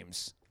 9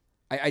 games,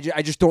 I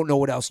just don't know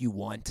what else you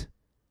want.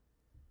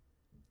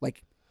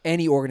 Like,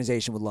 any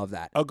organization would love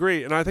that.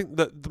 Agree, and I think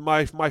that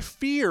my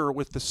fear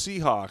with the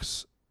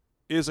Seahawks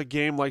is a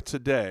game like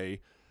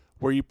today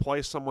where you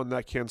play someone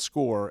that can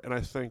score, and I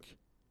think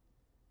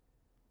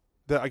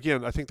that,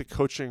 again, I think the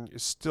coaching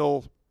is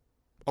still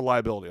a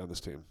liability on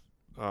this team.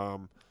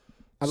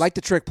 I like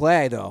the trick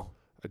play, though.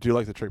 I do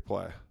like the trick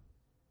play.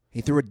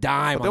 He threw a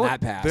dime on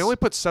that pass. They only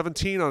put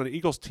 17 on an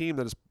Eagles team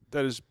that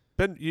has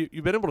been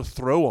you've been able to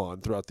throw on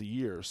throughout the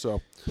year.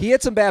 So he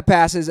had some bad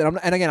passes, and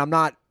again, I'm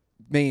not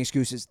making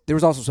excuses. There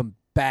was also some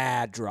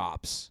bad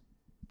drops.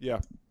 yeah,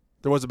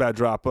 there was a bad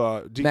drop.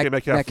 DK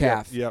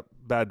Metcalf. Yep,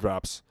 bad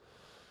drops.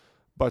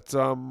 But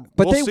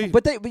we'll see.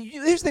 But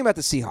here's the thing about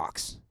the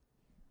Seahawks.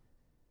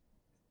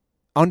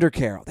 Under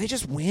Carroll, they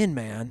just win,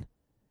 man.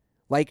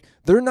 Like,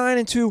 they're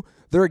 9-2.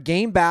 They're a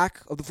game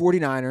back of the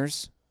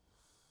 49ers.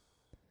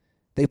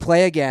 They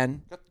play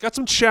again. Got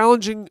some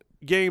challenging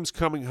games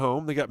coming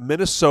home. They got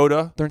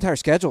Minnesota Their entire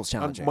schedule is on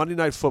challenging. Monday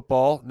Night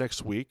Football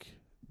next week.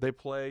 They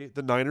play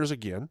the Niners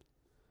again.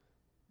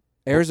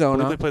 I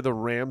Arizona, believe they play the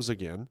Rams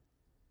again.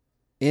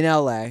 in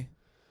L.A.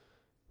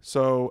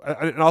 So,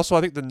 and also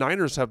I think the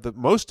Niners have the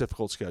most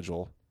difficult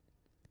schedule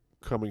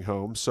coming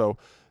home. So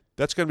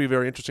that's going to be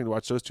very interesting to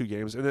watch those 2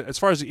 games. And then as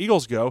far as the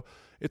Eagles go,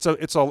 it's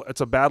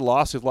a bad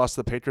loss. They've lost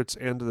to the Patriots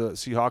and to the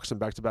Seahawks in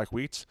back-to-back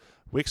weeks.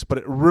 But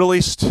it really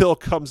still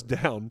comes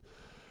down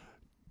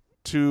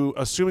to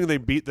assuming they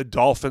beat the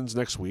Dolphins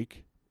next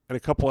week and a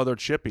couple other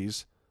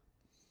chippies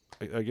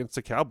against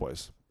the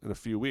Cowboys in a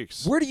few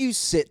weeks. Where do you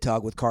sit,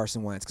 Tug, with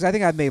Carson Wentz? Because I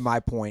think I've made my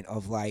point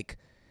of, like,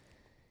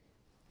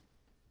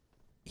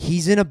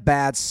 he's in a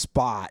bad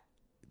spot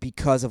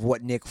because of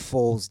what Nick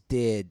Foles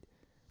did,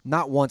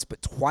 not once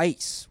but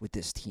twice with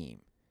this team,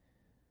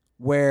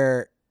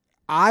 where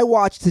I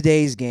watched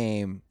today's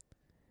game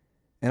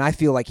and I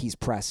feel like he's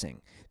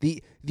pressing.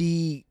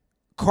 The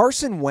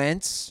Carson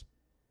Wentz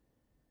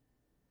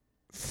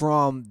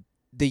from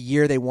the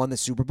year they won the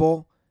Super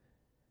Bowl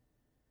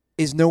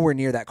is nowhere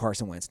near that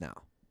Carson Wentz now.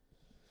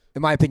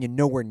 In my opinion,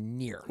 nowhere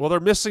near. Well, they're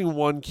missing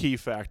one key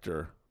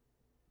factor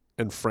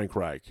in Frank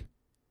Reich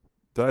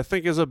that I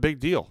think is a big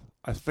deal.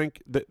 I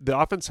think that the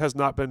offense has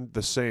not been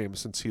the same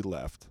since he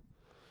left.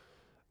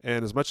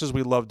 And as much as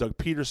we love Doug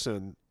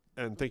Peterson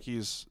and think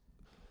he's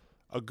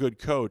a good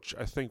coach,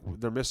 I think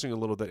they're missing a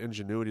little of that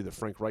ingenuity that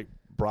Frank Reich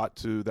brought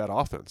to that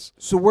offense.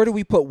 So where do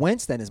we put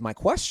Wentz then is my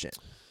question.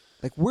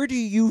 Like, where do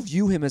you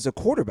view him as a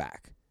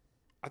quarterback?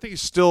 I think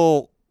he's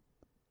still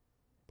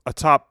a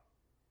top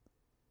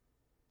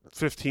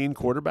 15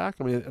 quarterback.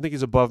 I mean, I think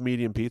he's above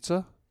medium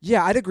pizza.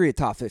 Yeah, I'd agree at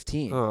top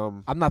 15.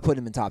 No, I'm not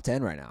putting him in top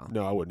 10 right now.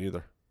 I wouldn't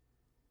either.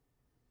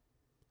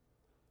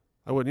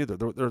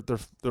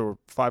 They're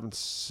 5 and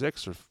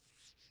 6 or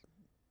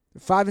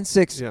 5 and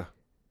 6. yeah.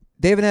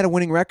 They haven't had a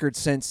winning record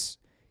since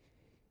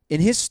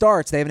in his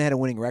starts. They haven't had a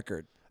winning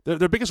record.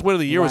 Their biggest win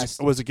of the year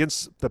Last- was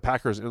against the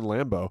Packers in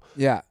Lambeau,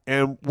 Yeah,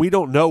 and we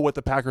don't know what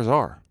the Packers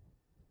are.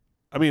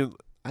 I mean,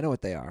 I know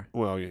what they are.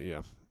 well,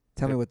 yeah,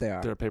 Tell me what they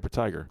are. they're a paper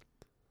tiger.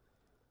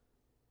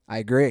 I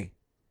agree.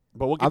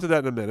 But we'll get to that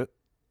in a minute.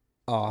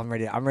 Oh, I'm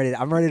ready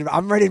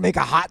to make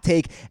a hot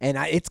take, and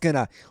it's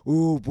gonna.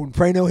 Ooh, when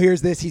Prano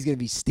hears this, he's gonna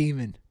be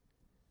steaming. Do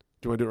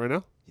you want to do it right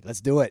now?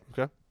 Let's do it.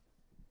 Okay.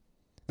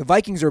 The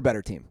Vikings are a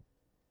better team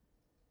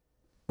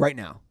right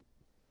now.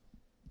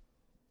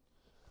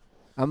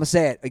 I'm gonna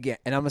say it again,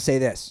 and I'm gonna say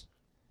this: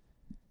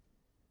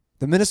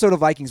 the Minnesota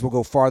Vikings will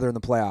go farther in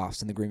the playoffs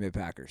than the Green Bay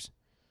Packers.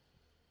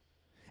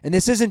 And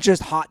this isn't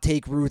just hot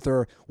take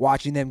Ruther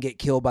watching them get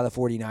killed by the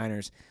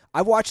 49ers.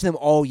 I've watched them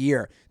all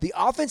year. The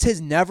offense has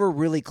never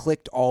really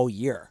clicked all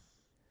year.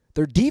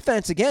 Their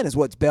defense, again, is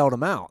what's bailed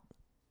them out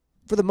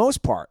for the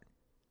most part.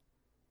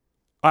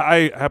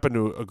 I happen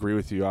to agree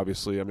with you,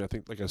 obviously. I mean, I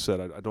think, like I said,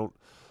 I don't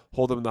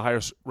hold them in the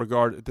highest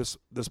regard at this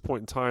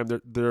point in time.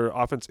 Their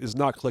offense is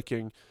not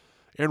clicking.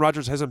 Aaron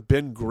Rodgers hasn't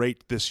been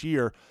great this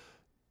year.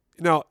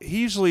 Now, he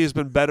usually has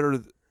been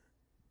better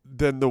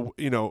than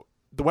the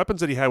weapons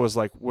that he had was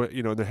like,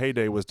 in the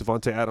heyday was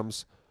Devontae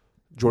Adams,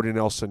 Jordy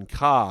Nelson,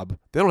 Cobb.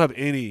 They don't have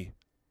any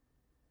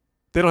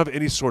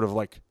sort of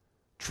like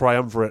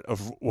triumvirate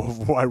of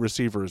wide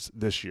receivers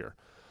this year.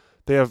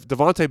 They have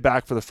Devontae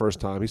back for the first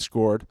time. He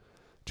scored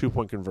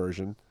 2-point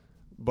conversion,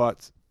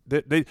 but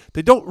they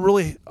don't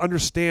really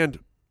understand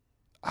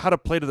how to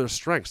play to their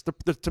strengths.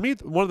 To me,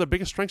 one of the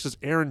biggest strengths is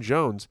Aaron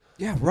Jones.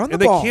 Yeah, run the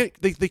and ball.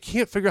 They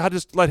can't figure out how to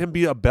just let him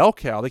be a bell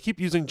cow. They keep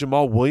using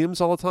Jamal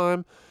Williams all the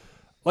time.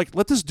 Like,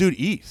 let this dude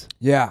eat.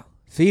 Yeah,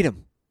 feed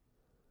him.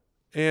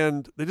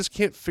 And they just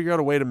can't figure out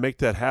a way to make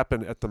that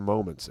happen at the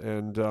moment.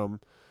 And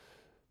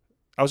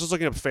I was just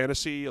looking up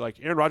fantasy. Like,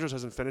 Aaron Rodgers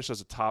hasn't finished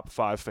as a top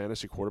 5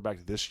 fantasy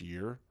quarterback this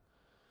year.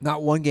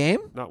 Not one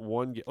game? Not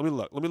one game. Let me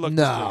look. Let me look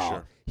No. just to make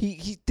sure.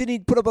 He didn't he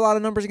put up a lot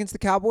of numbers against the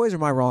Cowboys, or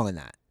am I wrong in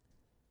that?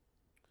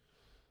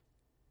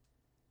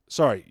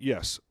 Sorry,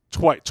 yes.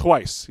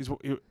 Twice.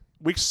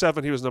 Week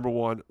 7, he was number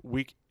 1.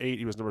 Week 8,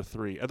 he was number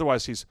 3.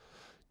 Otherwise,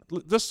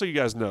 just so you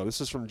guys know,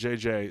 this is from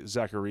J.J.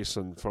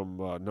 Zacharyson from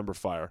Number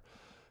Fire.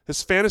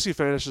 His fantasy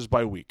finishes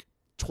by week: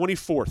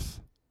 24th,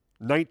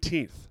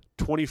 19th,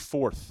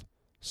 24th,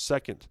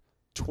 2nd,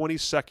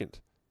 22nd,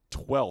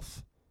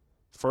 12th,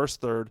 1st,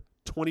 3rd,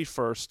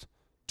 21st,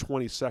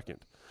 22nd.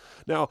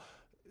 Now,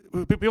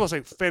 people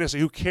say fantasy,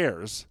 who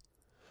cares?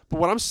 But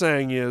what I'm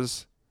saying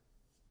is,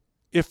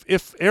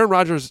 if Aaron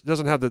Rodgers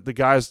doesn't have the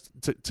guys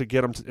to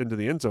get him into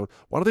the end zone,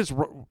 why don't they just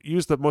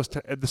use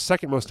the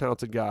second most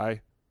talented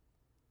guy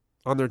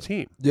on their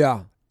team?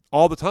 Yeah.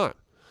 All the time.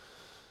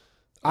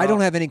 I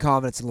don't have any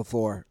confidence in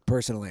LaFleur,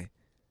 personally.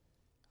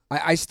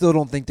 I still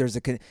don't think there's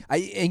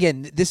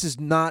again, this is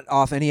not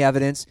off any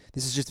evidence.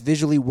 This is just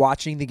visually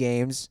watching the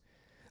games.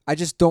 I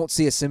just don't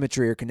see a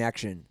symmetry or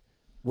connection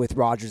with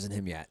Rodgers and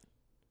him yet.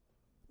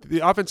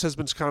 The offense has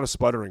been kind of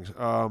sputtering,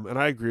 and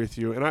I agree with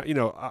you. And I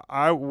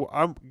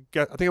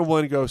think I'm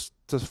willing to go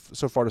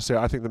so far to say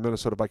I think the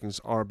Minnesota Vikings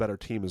are a better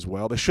team as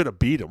well. They should have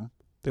beat them.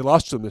 They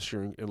lost to them this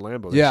year in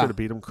Lambeau. They should have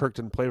beat them. Kirk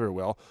didn't play very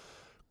well.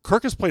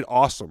 Kirk has played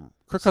awesome.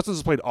 Kirk Cousins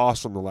has played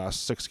awesome the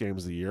last 6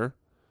 games of the year.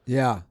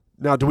 Yeah.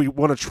 Now, do we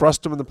want to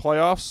trust him in the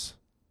playoffs?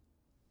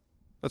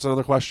 That's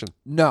another question.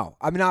 No.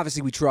 I mean,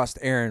 obviously, we trust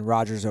Aaron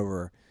Rodgers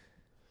over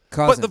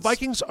Cousins. But the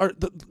Vikings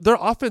their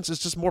offense is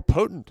just more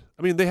potent.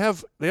 I mean, they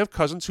have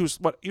Cousins who's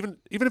even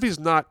if he's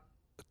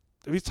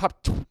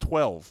top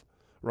 12,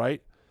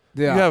 right?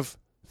 Yeah. You have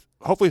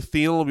hopefully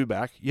Thielen will be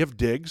back. You have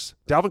Diggs.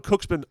 Dalvin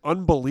Cook's been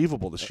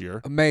unbelievable this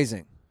year.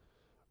 Amazing.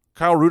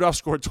 Kyle Rudolph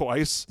scored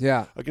twice.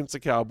 Yeah. Against the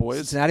Cowboys.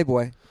 Cincinnati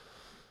boy.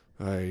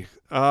 Hey.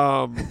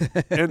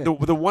 And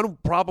the one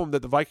problem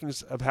that the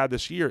Vikings have had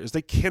this year is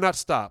they cannot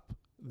stop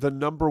the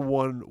number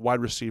 1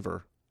 wide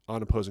receiver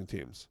on opposing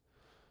teams.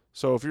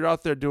 So if you're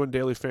out there doing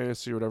daily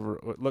fantasy or whatever,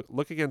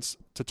 look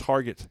to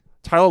target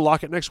Tyler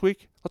Lockett next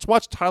week. Let's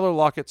watch Tyler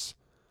Lockett's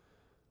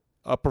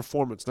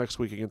performance next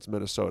week against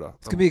Minnesota.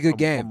 It's gonna be a good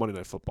game on Monday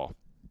Night Football.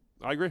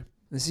 I agree.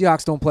 The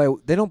Seahawks don't play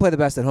the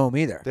best at home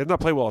either. They have not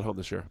played well at home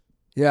this year.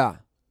 Yeah.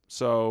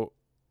 So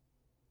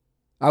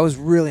I was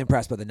really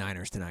impressed by the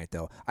Niners tonight,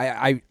 though.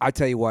 I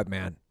tell you what,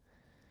 man.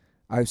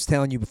 I was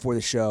telling you before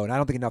the show, and I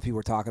don't think enough people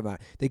were talking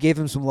about it. They gave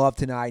him some love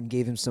tonight and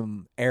gave him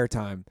some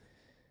airtime.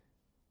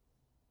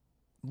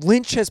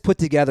 Lynch has put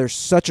together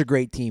such a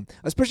great team,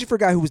 especially for a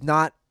guy who was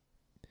not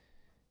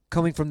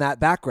coming from that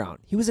background.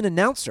 He was an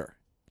announcer.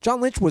 John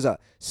Lynch was a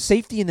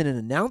safety and then an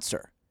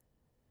announcer.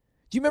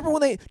 Do you remember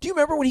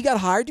when he got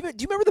hired? Do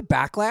you remember the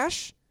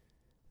backlash?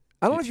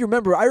 I don't know if you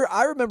remember.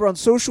 I remember on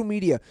social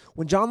media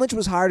when John Lynch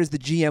was hired as the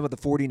GM of the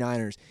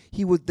 49ers,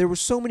 there were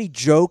so many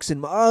jokes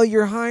and, oh,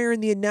 you're hiring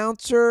the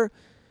announcer,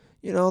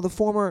 the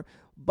former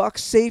Bucs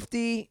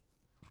safety.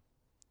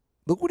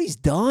 Look what he's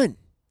done.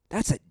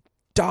 That's a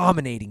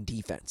dominating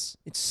defense.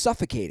 It's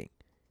suffocating.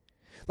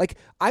 Like,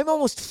 I'm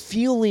almost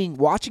feeling,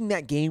 watching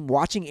that game,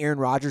 watching Aaron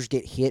Rodgers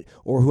get hit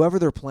or whoever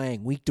they're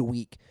playing week to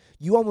week,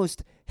 you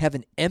almost have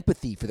an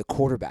empathy for the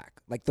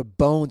quarterback. Like, the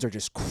bones are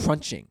just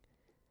crunching.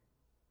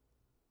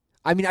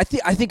 I mean, I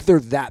think they're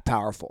that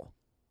powerful.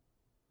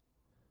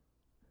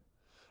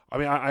 I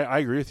mean, I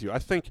agree with you. I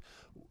think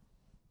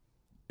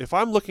if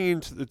I'm looking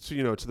into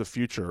the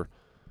future,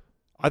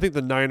 I think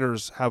the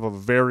Niners have a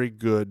very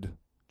good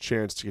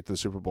chance to get to the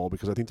Super Bowl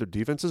because I think their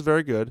defense is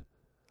very good.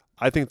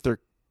 I think their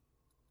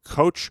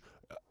coach,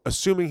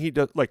 assuming he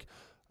does,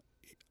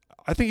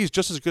 I think he's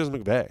just as good as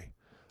McVay.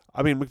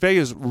 I mean, McVay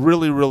is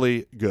really,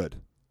 really good.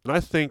 And I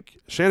think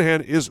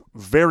Shanahan is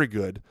very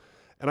good.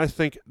 And I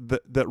think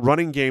that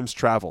running games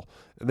travel.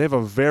 And they have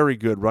a very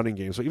good running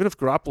game. So even if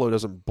Garoppolo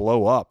doesn't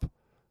blow up,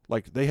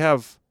 they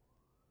have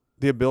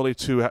the ability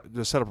to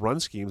set up run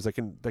schemes that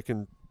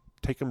can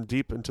take them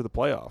deep into the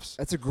playoffs.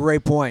 That's a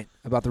great point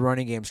about the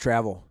running game's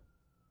travel.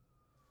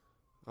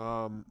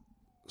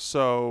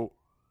 So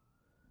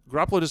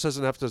Garoppolo just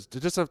doesn't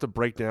have to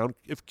break down.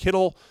 If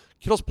Kittle's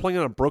playing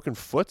on a broken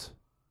foot,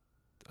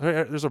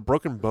 There's a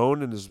broken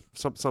bone in his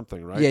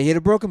something, right? Yeah, he had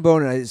a broken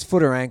bone in his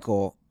foot or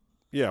ankle.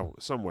 Yeah,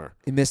 somewhere.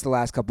 He missed the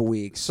last couple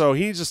weeks. So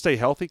he needs to stay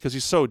healthy because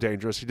he's so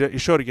dangerous. He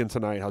showed again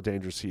tonight how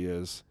dangerous he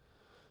is.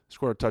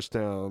 Scored a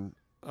touchdown.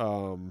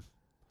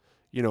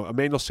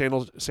 Emmanuel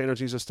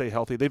Sanders needs to stay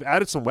healthy. They've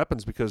added some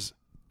weapons because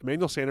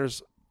Emmanuel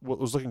Sanders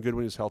was looking good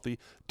when he was healthy.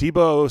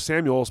 Deebo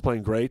Samuel is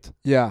playing great.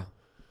 Yeah.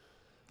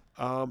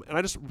 And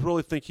I just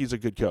really think he's a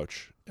good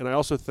coach. And I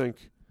also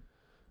think,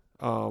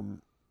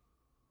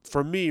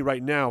 for me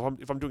right now,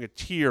 if I'm doing a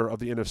tier of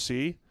the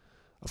NFC,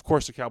 of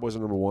course the Cowboys are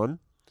number one.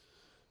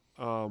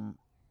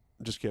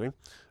 Just kidding.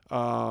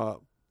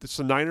 It's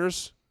the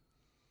Niners,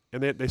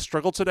 and they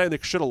struggled today. They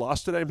should have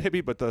lost today,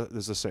 maybe, but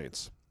there's the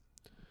Saints.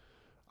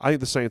 I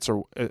think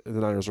the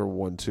Niners are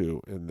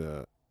 1-2 in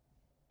the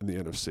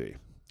NFC.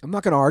 I'm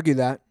not going to argue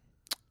that.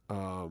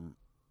 So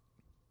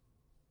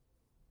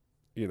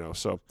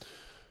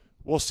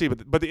we'll see.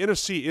 But the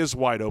NFC is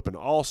wide open.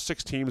 All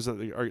 6 teams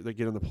that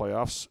get in the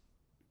playoffs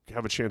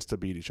have a chance to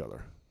beat each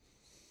other.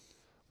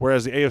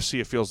 Whereas the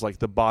AFC, it feels like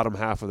the bottom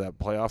half of that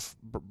playoff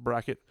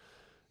bracket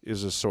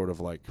is just sort of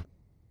like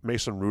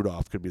Mason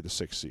Rudolph could be the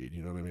 6th seed.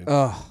 You know what I mean?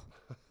 Oh,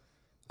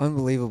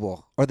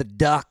 unbelievable. Or the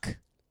Duck.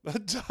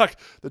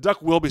 The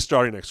Duck will be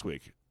starting next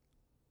week.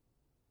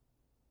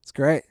 It's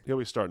great. He'll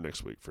be starting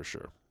next week for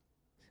sure.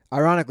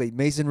 Ironically,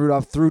 Mason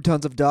Rudolph threw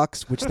tons of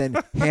ducks, which then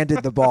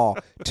handed the ball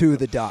to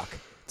the Duck.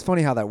 It's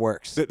funny how that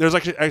works. There's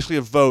actually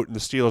a vote in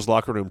the Steelers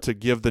locker room to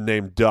give the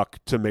name Duck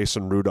to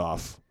Mason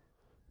Rudolph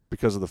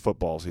because of the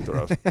footballs he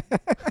throws.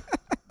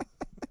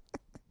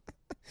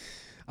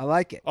 I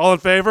like it. All in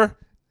favor?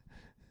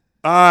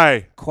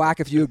 Aye. Quack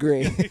if you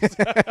agree.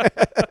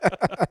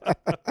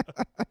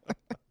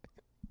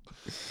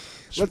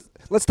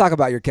 Let's talk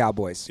about your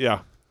Cowboys. Yeah.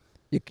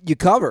 You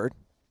covered.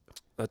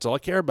 That's all I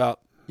care about.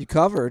 You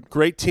covered,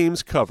 Great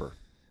teams cover.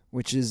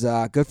 which is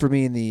good for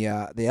me in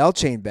the L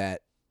chain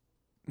bet.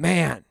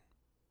 Man,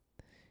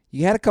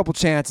 you had a couple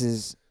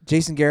chances.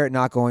 Jason Garrett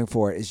not going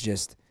for it is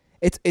just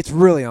it's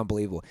really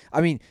unbelievable.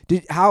 I mean,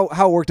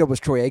 how worked up was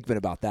Troy Aikman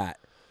about that?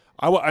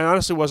 I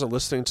honestly wasn't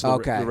listening to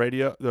the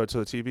radio, to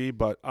the TV,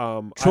 but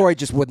Troy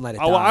just wouldn't let it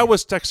die. I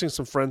was texting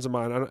some friends of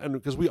mine, and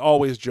because we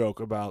always joke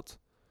about,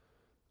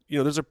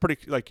 there's a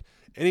pretty like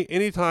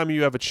anytime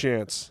you have a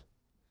chance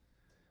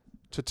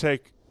to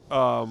take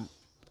to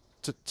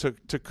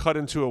cut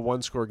into a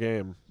 1-score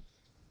game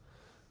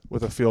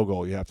with a field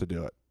goal, you have to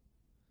do it.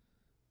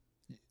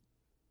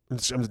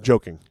 I'm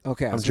joking.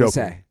 Okay, I was I'm gonna joking.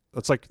 say.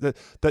 It's like the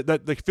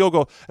field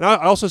goal, and I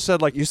also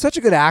said like You're such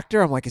a good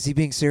actor. I'm like, is he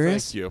being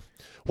serious? Thank you.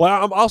 Well,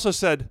 I also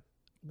said,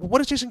 what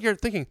is Jason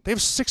Garrett thinking? They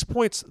have 6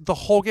 points the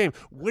whole game.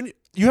 When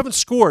you haven't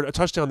scored a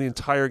touchdown the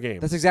entire game.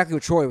 That's exactly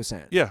what Troy was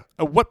saying. Yeah.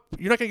 You're not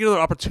going to get another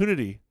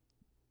opportunity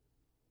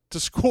to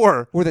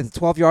score. Were they at the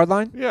 12-yard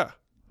line? Yeah.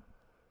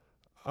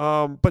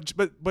 But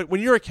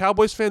when you're a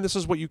Cowboys fan, this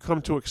is what you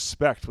come to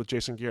expect with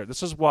Jason Garrett.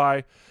 This is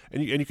why,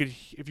 and you could,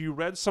 if you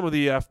read some of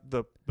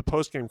the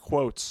post game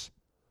quotes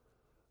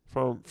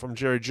from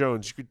Jerry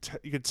Jones,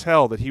 you could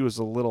tell that he was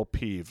a little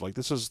peeved. Like,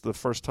 this is the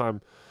first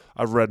time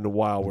I've read in a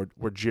while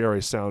where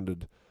Jerry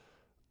sounded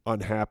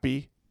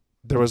unhappy.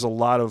 There was a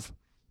lot of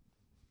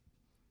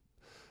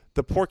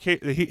the poor case.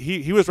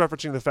 He was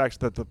referencing the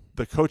fact that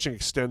the coaching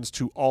extends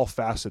to all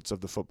facets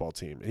of the football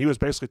team, and he was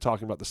basically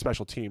talking about the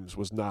special teams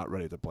was not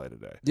ready to play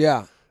today.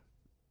 Yeah.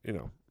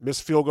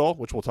 Missed field goal,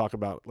 which we'll talk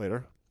about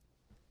later.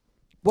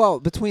 Well,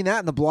 between that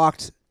and the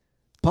blocked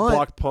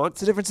punt,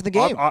 It's the difference in the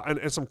game.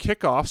 And some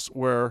kickoffs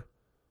where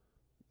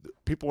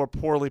people are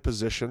poorly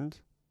positioned.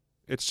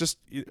 It's just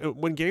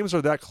when games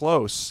are that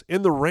close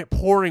in the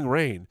pouring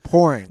rain.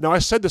 Now, I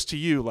said this to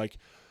you, like,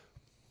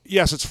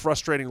 yes, it's a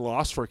frustrating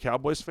loss for a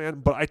Cowboys fan,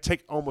 but I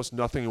take almost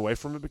nothing away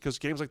from it because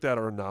games like that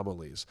are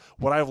anomalies.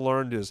 What I've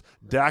learned is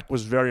Dak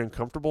was very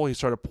uncomfortable. He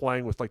started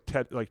playing with like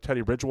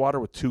Teddy Bridgewater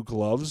with 2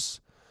 gloves,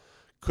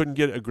 couldn't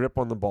get a grip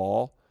on the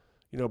ball.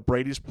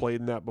 Brady's played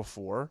in that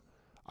before.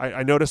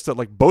 I noticed that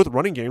like both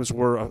running games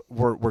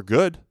were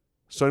good.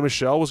 Sonny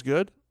Michel was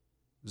good.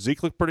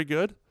 Zeke looked pretty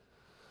good.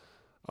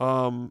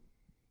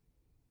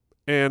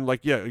 And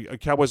like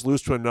Cowboys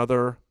lose to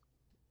another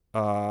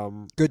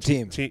Good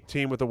team.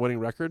 Team with a winning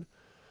record.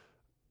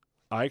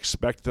 I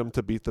expect them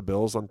to beat the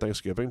Bills on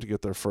Thanksgiving to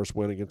get their first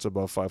win against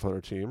above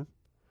 500 team.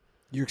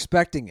 You're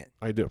expecting it.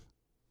 I do.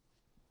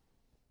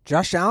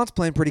 Josh Allen's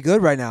playing pretty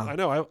good right now. I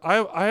know.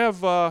 I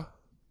have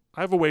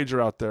a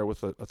wager out there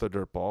with a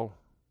dirt ball.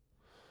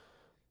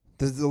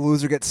 Does the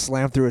loser get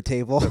slammed through a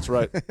table? That's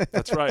right.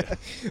 That's right.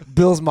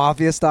 Bills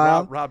Mafia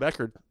style. Rob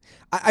Eckerd.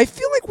 I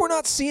feel like we're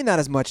not seeing that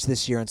as much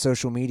this year on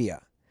social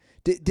media.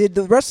 Did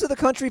the rest of the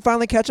country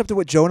finally catch up to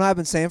what Joe and I have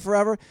been saying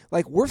forever?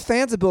 Like, we're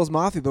fans of Bills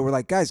Mafia, but we're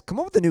like, guys, come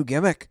up with a new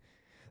gimmick.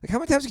 Like, how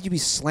many times can you be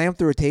slammed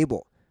through a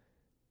table?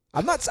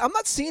 I'm not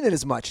seeing it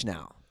as much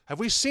now. Have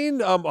we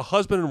seen a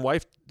husband and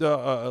wife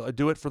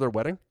do it for their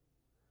wedding?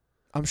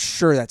 I'm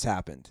sure that's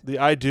happened. The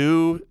I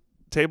do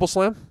table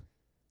slam?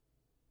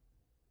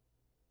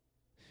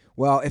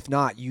 Well, if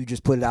not, you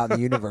just put it out in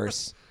the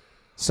universe.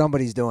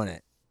 Somebody's doing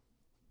it.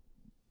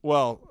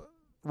 Well,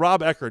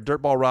 Rob Eckert,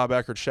 Dirtball Rob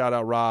Eckert. Shout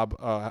out Rob.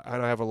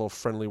 And I have a little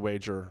friendly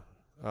wager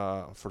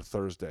for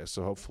Thursday.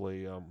 So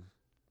hopefully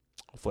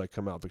I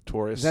come out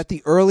victorious. Is that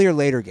the early or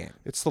later game?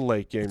 It's the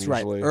late game That's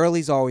usually. right.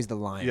 Early's always the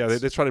Lions. Yeah,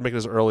 they try to make it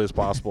as early as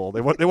possible.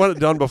 They want it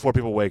done before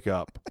people wake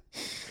up.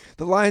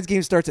 The Lions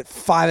game starts at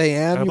 5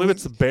 a.m. I believe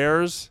it's the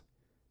Bears.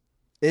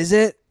 Is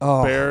it?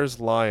 Oh. Bears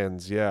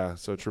Lions. Yeah.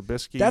 So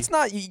Trubisky. That's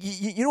not.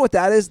 You know what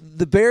that is?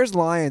 The Bears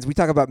Lions. We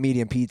talk about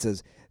medium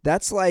pizzas.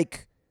 That's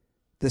like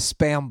the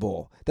Spam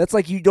Bowl. That's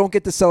like you don't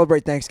get to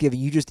celebrate Thanksgiving.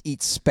 You just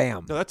eat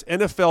Spam. No, that's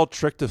NFL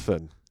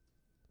tryptophan.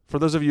 For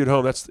those of you at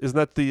home, isn't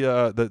that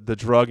the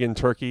drug in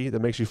turkey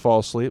that makes you fall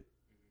asleep?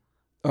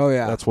 Oh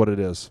yeah. That's what it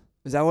is.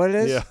 Is that what it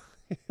is?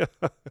 Yeah.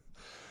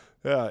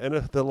 Yeah. And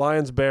the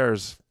Lions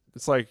Bears.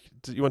 It's like,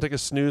 you want to take a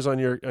snooze on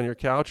your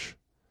couch?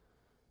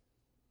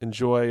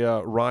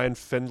 Enjoy Ryan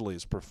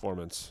Findley's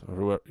performance,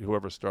 or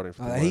whoever's starting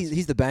for the Lions.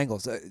 He's the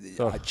Bengals.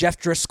 Jeff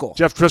Driscoll.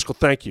 Jeff Driscoll,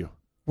 thank you.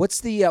 What's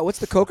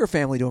the Coker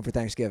family doing for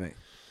Thanksgiving?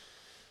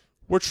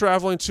 We're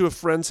traveling to a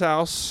friend's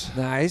house.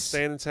 Nice.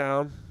 Staying in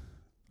town.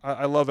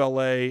 I love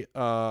L.A.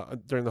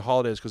 During the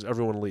holidays because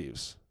everyone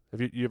leaves. Have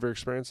you ever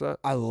experienced that?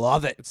 I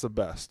love it. It's the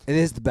best. It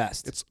is the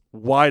best. It's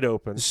wide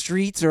open. The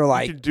streets are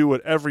like. You can do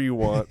whatever you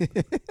want.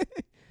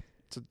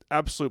 It's an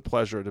absolute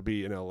pleasure to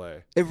be in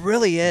L.A. It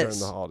really during is.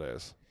 the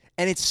holidays.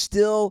 And it's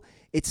still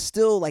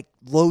like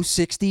low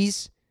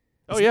 60s.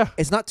 Oh, yeah.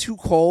 It's not too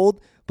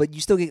cold, but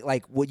you still get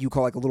like what you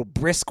call like a little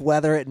brisk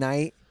weather at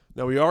night.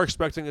 Now, we are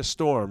expecting a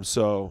storm,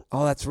 so.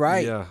 Oh, that's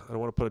right. Yeah, I don't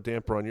want to put a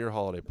damper on your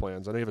holiday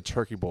plans. I know you have a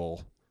turkey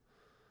bowl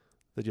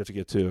that you have to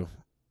get to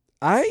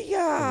on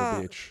the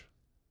beach.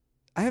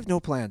 I have no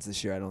plans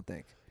this year, I don't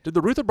think. Did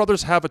the Ruther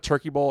brothers have a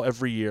turkey bowl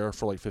every year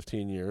for like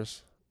 15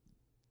 years?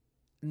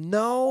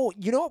 No,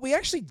 you know what? We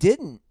actually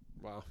didn't.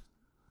 Wow.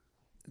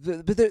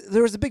 But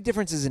there was the big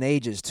differences in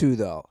ages too,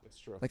 though. That's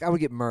true. Like I would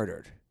get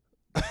murdered.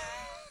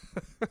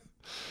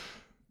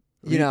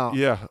 You know.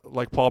 Yeah,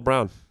 like Paul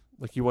Brown.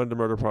 Like you wanted to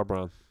murder Paul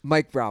Brown.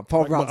 Mike Brown.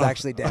 Paul Brown's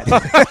actually dead.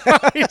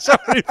 He's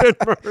already been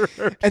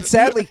murdered. And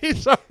sadly,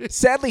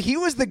 he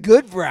was the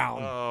good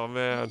Brown. Oh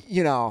man.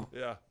 You know.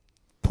 Yeah.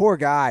 Poor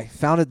guy.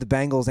 Founded the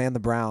Bengals and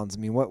the Browns. I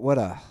mean, what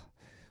a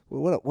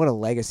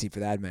legacy for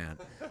that man.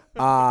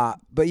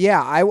 But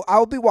yeah,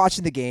 I'll be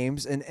watching the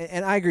games, and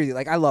I agree with you.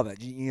 Like I love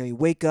it. You know, you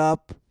wake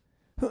up.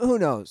 Who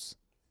knows?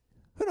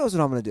 Who knows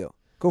what I'm gonna do?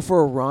 Go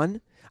for a run.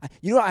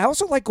 You know, I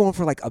also like going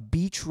for like a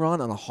beach run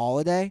on a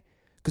holiday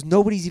because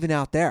nobody's even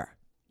out there.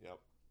 Yep.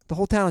 The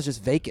whole town is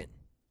just vacant.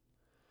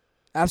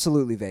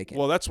 Absolutely vacant.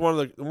 Well, that's one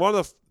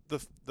of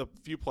the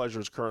few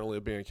pleasures currently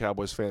of being a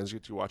Cowboys fan is you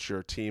get to watch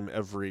your team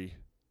every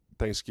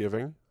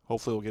Thanksgiving.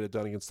 Hopefully, we'll get it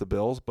done against the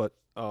Bills, but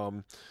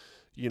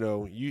you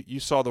know, you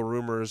saw the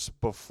rumors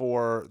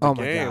before the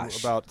game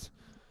about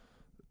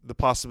the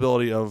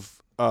possibility of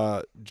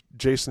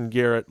Jason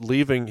Garrett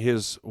leaving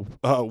his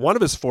one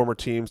of his former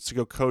teams to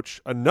go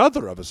coach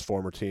another of his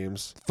former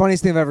teams.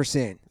 Funniest thing I've ever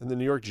seen. In the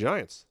New York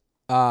Giants.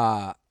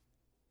 According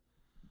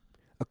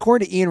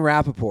to Ian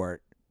Rappaport,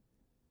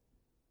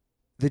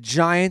 the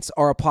Giants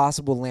are a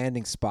possible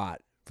landing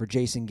spot for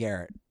Jason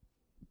Garrett.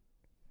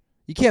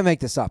 You can't make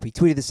this up. He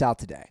tweeted this out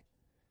today.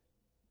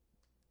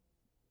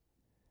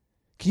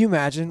 Can you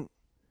imagine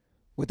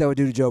what that would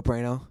do to Joe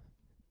Prano?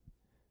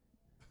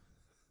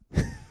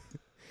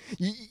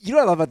 You know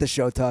what I love about the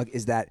show, Tug,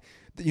 is that,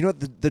 you know,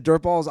 the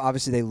Dirtballs,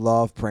 obviously they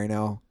love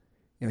Prano.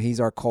 You know, he's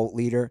our cult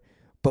leader.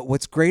 But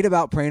what's great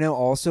about Prano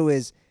also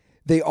is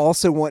they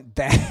also want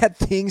bad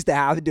things to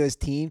happen to his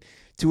team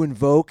to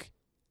invoke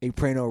a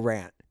Prano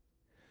rant.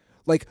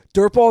 Like,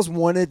 Dirtballs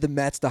wanted the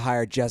Mets to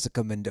hire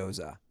Jessica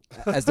Mendoza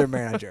as their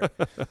manager.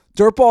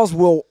 Dirtballs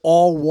will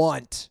all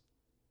want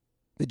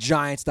the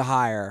Giants to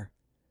hire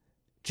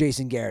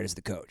Jason Garrett as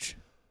the coach.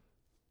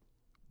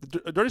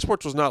 Dirty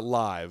Sports was not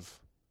live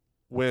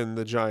when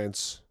the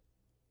Giants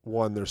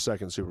won their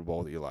second Super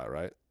Bowl with Eli,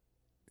 right?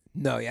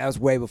 No, yeah, that was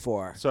way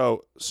before.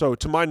 So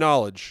to my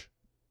knowledge,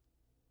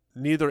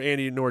 neither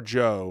Andy nor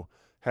Joe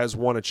has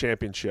won a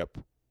championship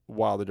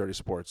while the Dirty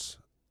Sports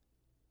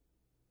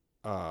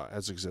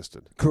has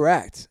existed.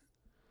 Correct.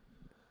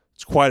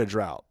 It's quite a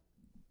drought.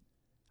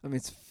 I mean,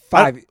 it's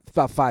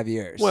about 5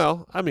 years.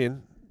 Well, I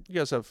mean, you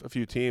guys have a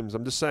few teams.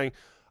 I'm just saying,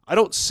 I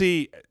don't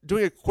see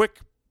doing a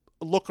quick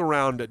look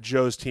around at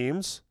Joe's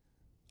teams.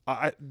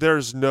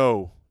 There's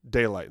no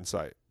daylight in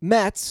sight.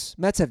 Mets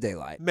have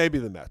daylight. Maybe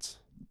the Mets.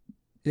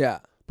 Yeah.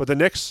 But the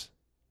Knicks,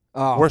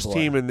 worst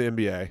team in the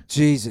NBA.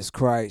 Jesus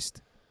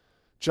Christ.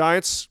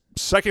 Giants,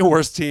 second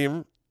worst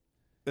team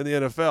in the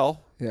NFL.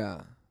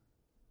 Yeah.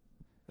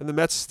 And the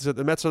Mets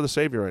are the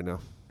savior right now.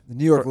 The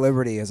New York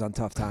Liberty is on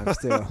tough times,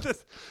 too.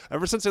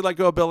 Ever since they let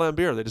go of Bill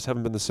Laimbeer, they just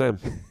haven't been the same.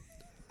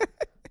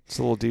 It's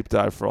a little deep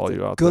dive for all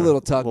you out there. Good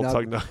little tug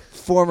nug.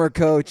 Former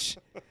coach.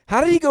 How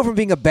did he go from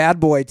being a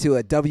bad boy to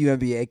a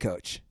WNBA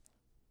coach?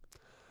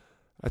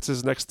 That's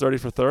his next 30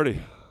 for 30.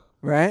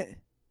 Right?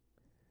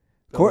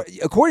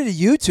 According to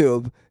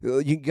YouTube,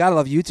 you gotta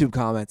love YouTube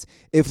comments.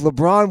 If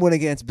LeBron went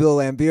against Bill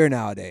Laimbeer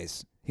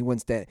nowadays, he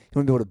wouldn't be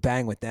able to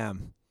bang with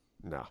them.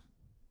 No.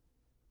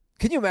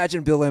 Can you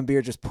imagine Bill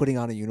Laimbeer just putting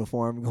on a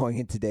uniform going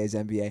in today's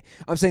NBA?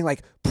 I'm saying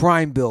like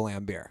prime Bill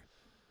Laimbeer.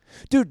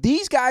 Dude,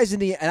 these guys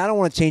and I don't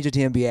want to change it to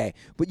NBA,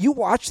 but you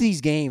watch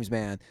these games,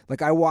 man.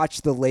 Like I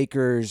watched the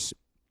Lakers,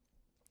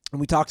 and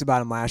we talked about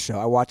them last show.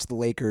 I watched the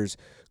Lakers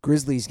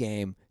Grizzlies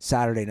game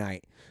Saturday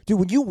night. Dude,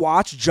 when you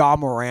watch Ja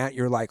Morant,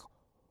 you're like,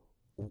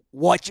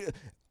 what?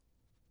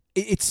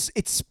 It's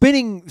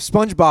spinning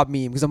SpongeBob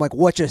meme because I'm like,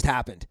 what just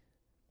happened?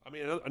 I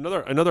mean,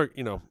 another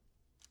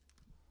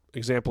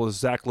example is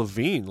Zach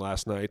LaVine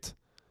last night.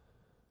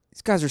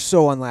 These guys are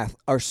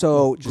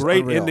so just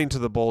great unreal. ending to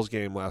the Bulls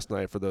game last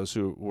night for those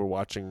who were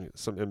watching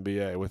some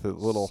NBA with a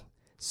little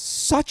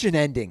such an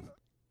ending.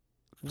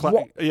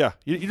 Yeah,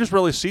 you just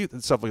rarely see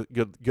stuff like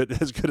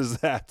good as good as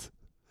that.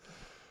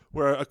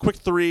 Where a quick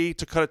three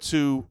to cut it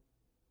to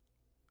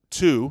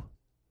 2,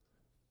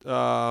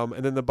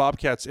 and then the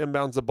Bobcats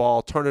inbounds the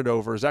ball, turn it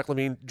over. Zach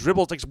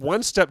LaVine takes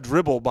one step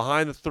dribble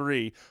behind the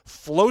 3,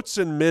 floats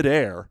in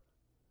midair,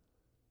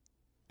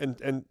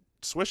 and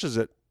swishes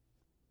it.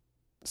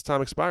 Its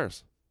time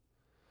expires.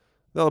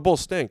 Now the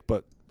Bulls stink,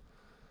 but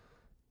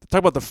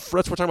we're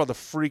talking about the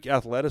freak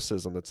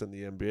athleticism that's in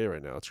the NBA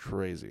right now. It's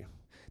crazy.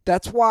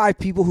 That's why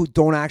people who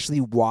don't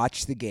actually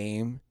watch the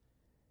game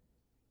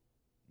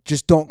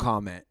just don't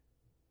comment.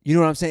 You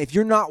know what I'm saying? If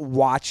you're not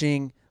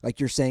watching, like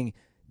you're saying,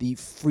 the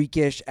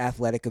freakish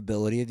athletic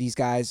ability of these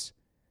guys,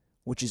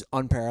 which is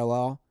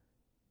unparalleled,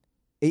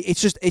 it's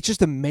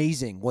just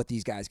amazing what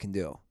these guys can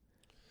do.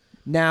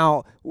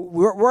 Now,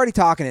 we're already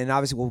talking, and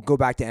obviously we'll go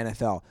back to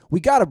NFL.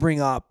 We got to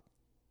bring up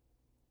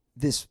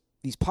these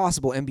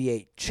possible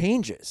NBA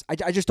changes.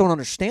 I just don't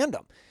understand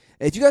them.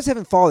 If you guys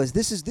haven't followed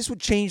this would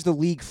change the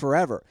league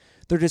forever.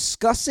 They're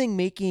discussing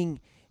making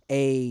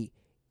a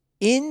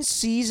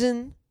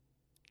in-season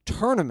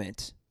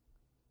tournament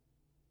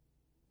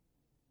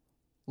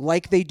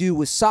like they do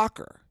with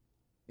soccer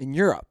in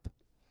Europe.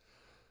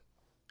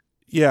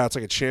 Yeah, it's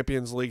like a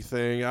Champions League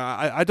thing.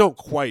 I don't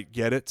quite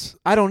get it.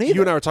 I don't either.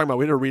 You and I were talking about.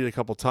 We had to read it a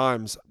couple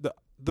times.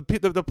 The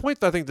point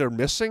that I think they're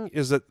missing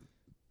is that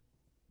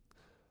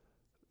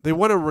they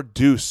want to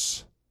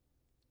reduce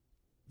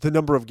the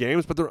number of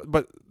games, but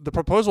the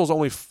proposal is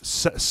only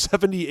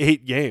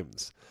 78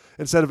 games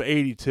instead of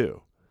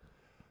 82.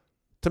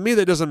 To me,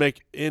 that doesn't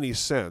make any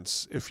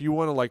sense. If you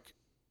want to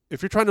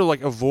if you're trying to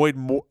avoid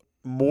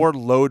more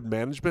load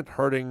management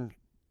hurting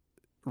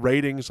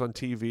ratings on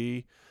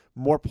TV.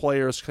 More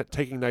players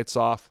taking nights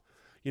off,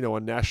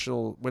 on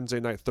national Wednesday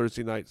night,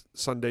 Thursday night,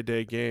 Sunday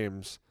day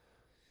games.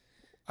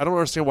 I don't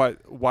understand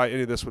why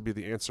any of this would be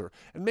the answer.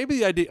 And maybe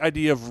the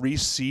idea of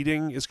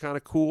reseeding is kind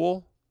of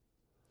cool.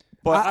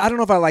 But I don't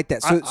know if I like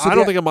that. So I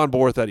don't think I'm on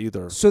board with that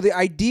either. So the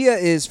idea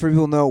is for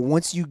people to know,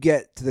 once you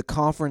get to the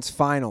conference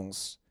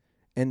finals,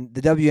 and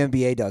the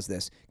WNBA does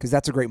this, because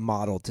that's a great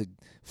model to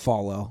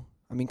follow.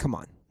 I mean, come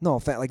on. No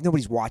offense.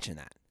 Nobody's watching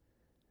that.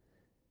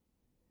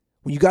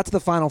 When you got to the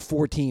final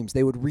 4 teams,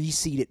 they would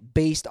reseed it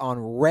based on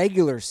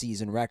regular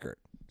season record.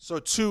 So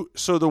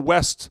the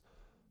West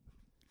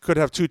could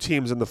have 2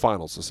 teams in the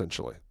finals,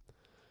 essentially.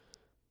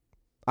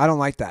 I don't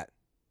like that.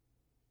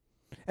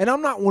 And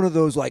I'm not one of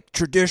those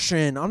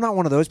tradition. I'm not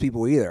one of those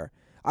people either.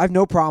 I have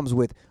no problems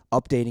with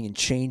updating and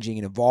changing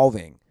and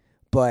evolving.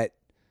 But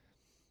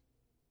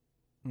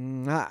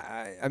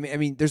I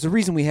mean, there's a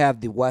reason we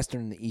have the Western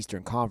and the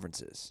Eastern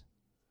conferences.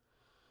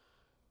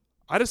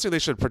 I just think they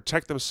should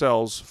protect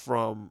themselves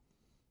from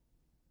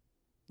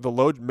the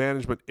load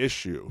management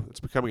issue. It's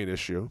becoming an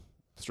issue,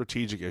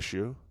 strategic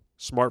issue,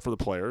 smart for the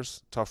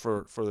players, tough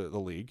for the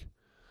league,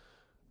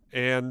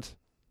 and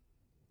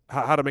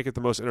how to make it the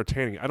most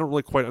entertaining. I don't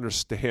really quite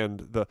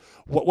understand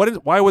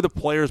why would the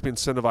players be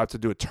incentivized to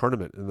do a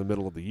tournament in the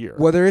middle of the year?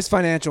 Well, there is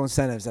financial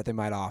incentives that they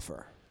might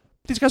offer.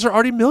 These guys are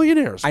already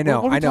millionaires. I know.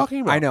 What are we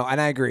talking about? I know,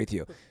 and I agree with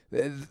you.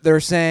 They're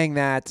saying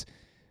that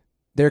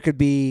there could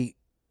be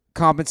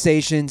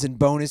compensations and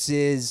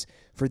bonuses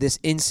for this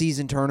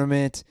in-season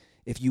tournament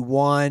if you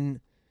won.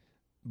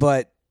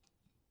 But,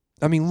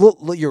 I mean, look,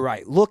 you're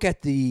right. Look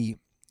at the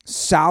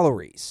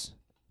salaries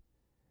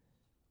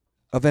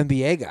of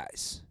NBA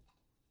guys.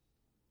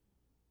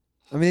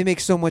 I mean, they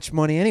make so much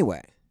money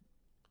anyway.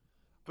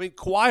 I mean,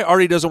 Kawhi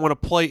already doesn't want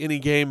to play any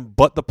game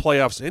but the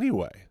playoffs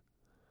anyway.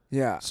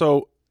 Yeah.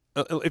 So,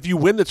 if you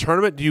win the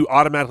tournament, do you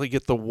automatically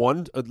get the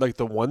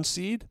one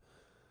seed?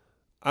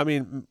 I mean,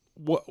 in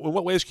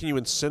what ways can you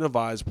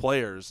incentivize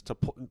players to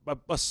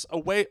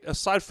away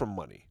aside from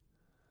money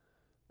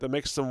that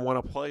makes them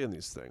want to play in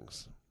these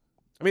things?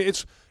 I mean,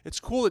 it's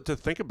cool to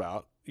think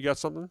about. You got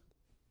something?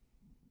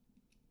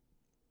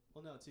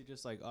 Well, no, to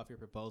just off your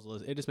proposal,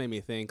 it just made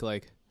me think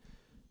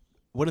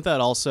wouldn't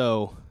that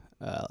also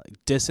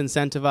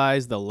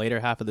disincentivize the later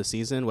half of the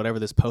season, whatever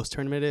this post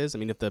tournament is? I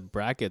mean, if the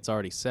bracket's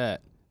already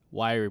set,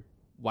 why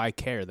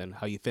care then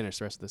how you finish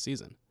the rest of the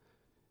season?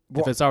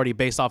 If it's already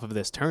based off of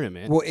this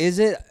tournament. Well, is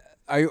it?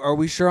 Are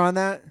we sure on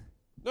that?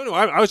 No.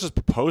 I was just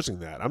proposing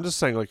that. I'm just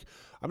saying,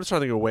 I'm just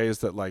trying to think of ways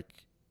that,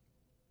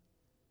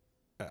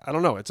 I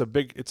don't know. It's a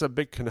big. It's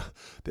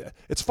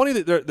funny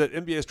that that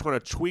NBA is trying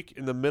to tweak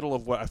in the middle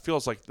of what I feel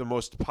is like the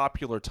most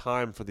popular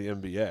time for the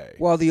NBA.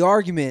 Well, the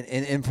argument,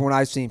 and from what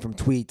I've seen from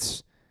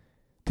tweets,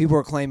 people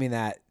are claiming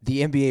that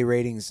the NBA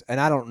ratings, and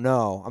I don't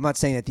know, I'm not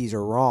saying that these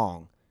are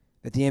wrong,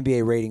 that the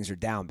NBA ratings are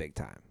down big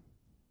time.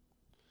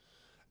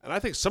 And I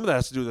think some of that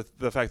has to do with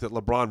the fact that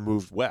LeBron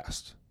moved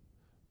west,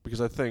 because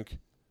I think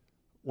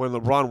when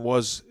LeBron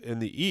was in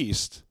the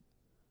East,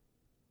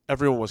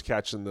 everyone was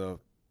catching the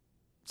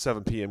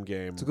 7 p.m.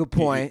 game. It's a good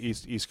point.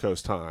 East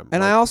Coast time.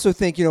 And I also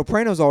think,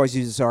 Prano's always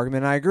used this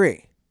argument, and I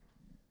agree.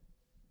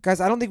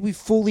 Guys, I don't think we've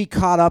fully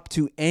caught up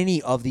to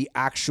any of the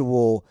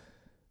actual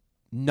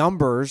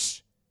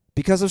numbers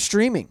because of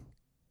streaming.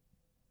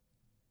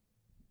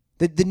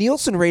 The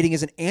Nielsen rating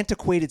is an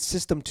antiquated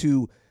system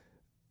to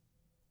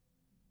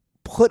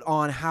put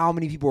on how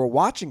many people are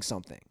watching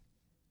something.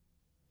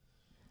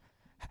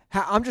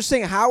 I'm just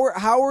saying,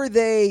 how are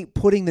they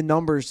putting the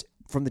numbers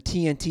from the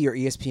TNT or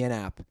ESPN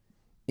app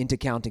into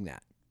counting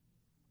that?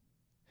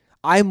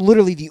 I'm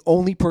literally the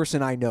only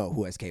person I know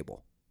who has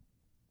cable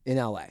in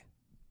LA.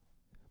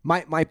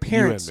 My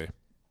parents. You and me.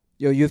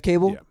 Yo, you have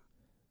cable? Yeah.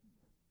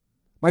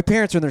 My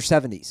parents are in their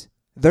 70s.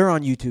 They're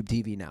on YouTube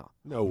TV now.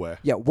 No way.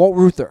 Yeah, Walt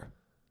Ruther.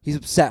 He's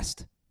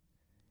obsessed.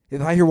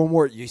 If I hear one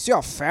more, you see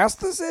how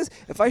fast this is?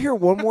 If I hear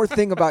one more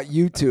thing about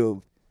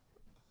YouTube,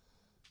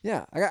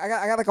 yeah, I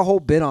got like a whole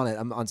bit on it.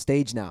 I'm on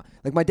stage now.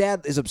 Like my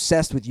dad is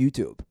obsessed with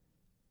YouTube.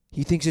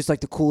 He thinks it's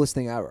like the coolest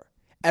thing ever.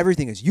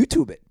 Everything is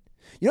YouTube it.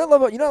 You know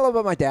what I love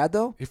about my dad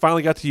though? He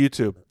finally got to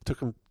YouTube.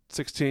 Took him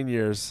 16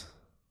 years.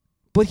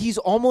 But he's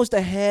almost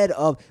ahead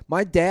of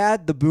my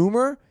dad, the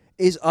boomer,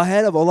 is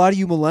ahead of a lot of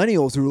you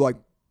millennials who are like,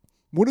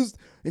 what is,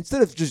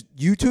 instead of just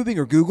YouTubing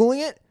or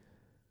Googling it,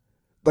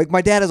 like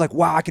my dad is like,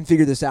 wow, I can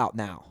figure this out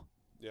now.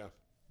 Yeah.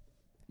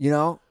 You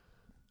know?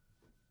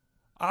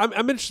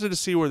 I'm interested to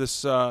see where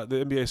this the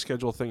NBA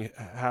schedule thing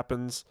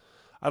happens.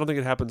 I don't think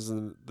it happens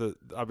in the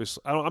obvious.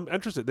 I'm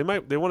interested. They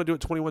want to do it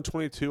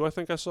 21-22. I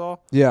think I saw.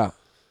 Yeah.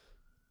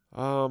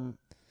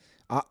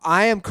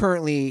 I am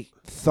currently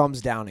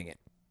thumbs downing it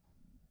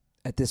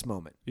at this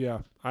moment.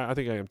 Yeah, I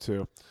think I am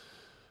too.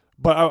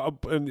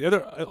 But and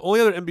the only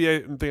other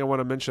NBA thing I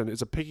want to mention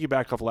is a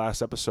piggyback of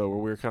last episode where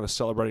we were kind of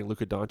celebrating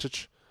Luka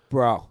Doncic.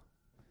 Bro.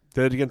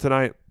 Did it again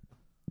tonight.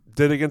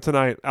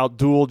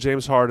 Outdueled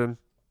James Harden.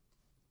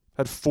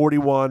 Had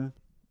 41,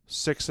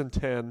 6 and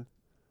 10.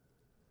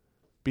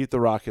 Beat the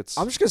Rockets.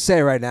 I'm just going to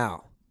say right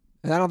now,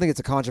 and I don't think it's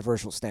a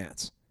controversial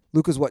stance.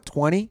 Luka's what,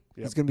 20? Yep.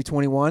 He's going to be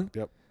 21?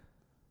 Yep.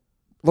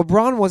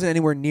 LeBron wasn't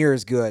anywhere near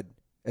as good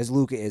as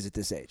Luka is at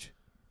this age.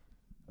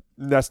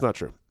 That's not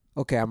true.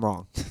 Okay, I'm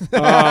wrong.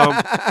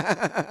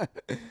 I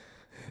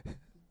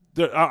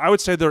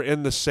would say they're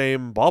in the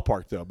same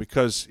ballpark, though,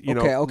 because, you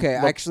know. Okay.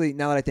 Actually,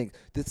 now that I think,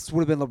 this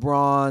would have been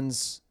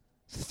LeBron's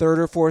third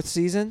or fourth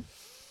season?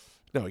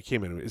 No, he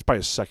came in. It's probably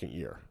his second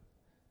year.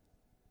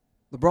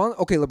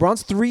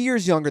 LeBron's 3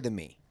 years younger than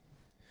me.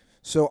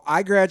 So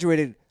I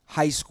graduated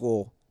high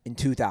school in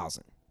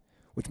 2000,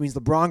 which means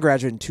LeBron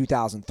graduated in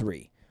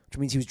 2003, which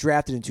means he was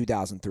drafted in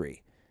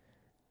 2003.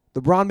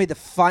 LeBron made the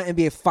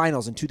NBA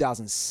Finals in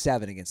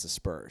 2007 against the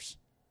Spurs.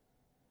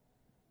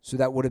 So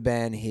that would have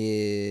been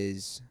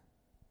his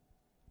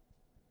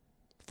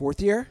fourth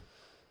year?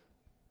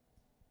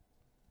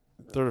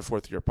 Third or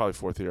fourth year, probably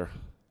fourth year.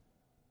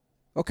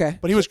 Okay.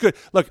 But he was good.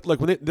 Look,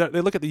 when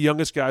they look at the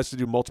youngest guys to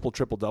do multiple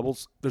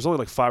triple-doubles, there's only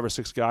like 5 or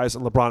 6 guys,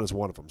 and LeBron is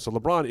one of them. So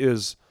LeBron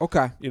is,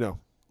 okay. You know,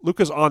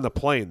 Luka's on the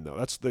plane, though.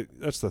 That's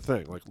the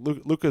thing. Like,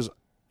 Luka's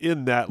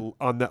on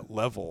that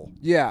level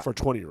for a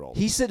 20-year-old.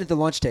 He's sitting at the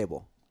lunch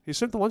table. He's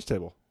sitting at the lunch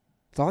table.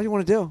 That's all you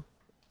want to do.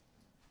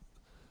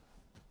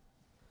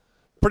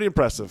 Pretty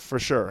impressive, for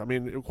sure. I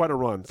mean, quite a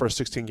run. First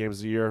 16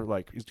 games a year.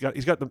 Like, he's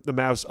got the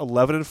Mavs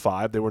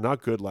 11-5. They were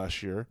not good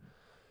last year.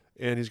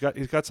 And he's got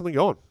something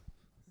going.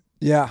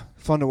 Yeah,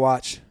 fun to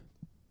watch.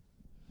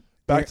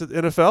 Back to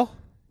the NFL?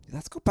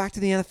 Let's go back to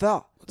the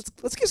NFL.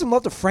 Let's give some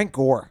love to Frank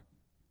Gore.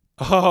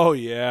 Oh,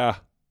 yeah.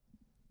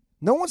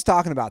 No one's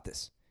talking about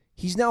this.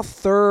 He's now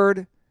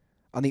third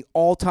on the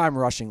all-time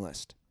rushing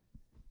list.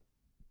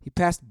 He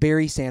passed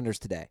Barry Sanders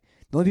today.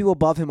 The only people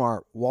above him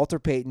are Walter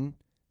Payton,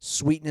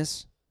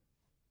 Sweetness.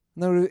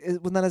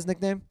 Wasn't that his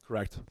nickname?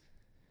 Correct.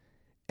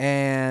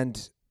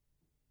 And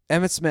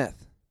Emmitt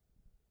Smith.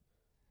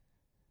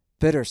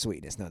 Bitter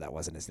Sweetness. No, that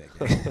wasn't his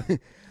nickname.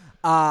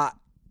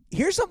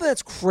 Here's something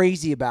that's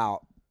crazy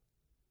about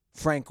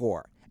Frank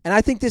Gore. And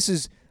I think this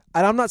is,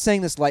 and I'm not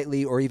saying this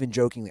lightly or even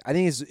jokingly, I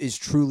think is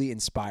truly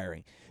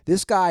inspiring.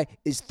 This guy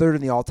is third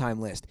on the all-time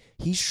list.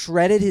 He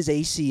shredded his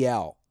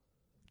ACL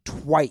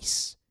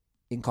twice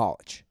in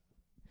college.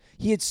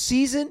 He had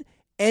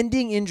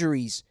season-ending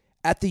injuries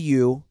at the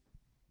U,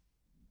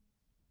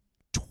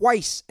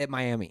 twice at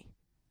Miami.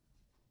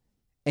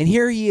 And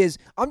here he is.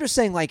 I'm just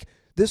saying, like,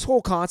 this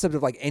whole concept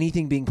of, like,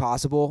 anything being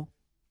possible,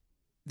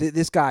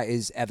 this guy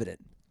is evident.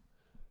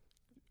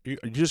 Are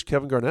you just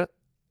Kevin Garnett?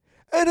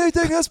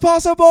 Anything is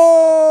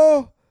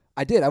possible!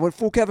 I did. I went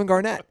full Kevin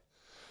Garnett.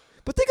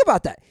 But think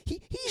about that. He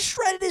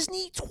shredded his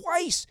knee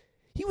twice.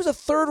 He was a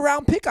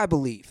 3rd-round pick, I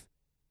believe.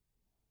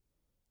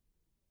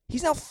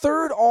 He's now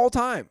 3rd all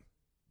time.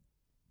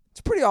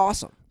 It's pretty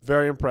awesome.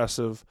 Very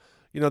impressive.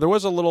 There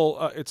was a little.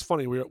 It's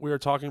funny. We were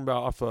talking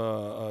about off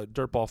a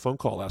dirtball phone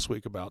call last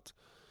week about,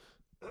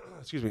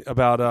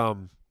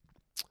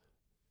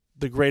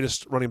 the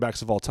greatest running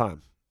backs of all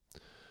time,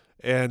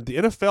 and the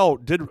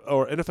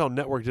NFL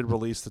Network did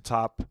release the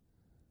top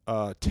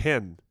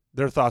 10.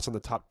 Their thoughts on the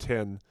top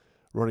 10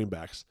 running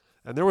backs,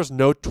 and there was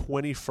no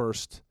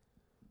 21st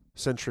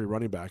century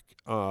running back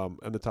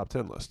in the top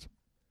 10 list.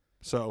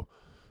 So,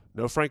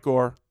 no Frank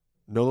Gore,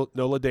 no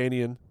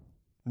LaDainian,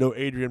 no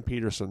Adrian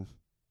Peterson.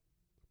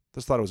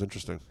 Just thought it was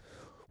interesting.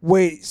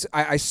 Wait, so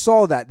I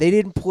saw that. They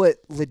didn't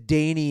put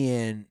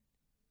LaDainian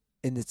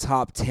in the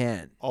top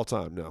 10. All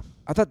time, no.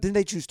 I thought, didn't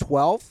they choose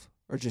 12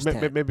 or just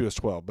 10? Maybe it was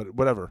 12, but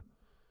whatever.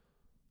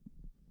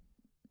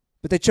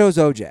 But they chose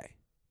OJ.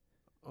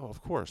 Oh,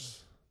 of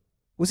course.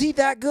 Was he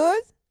that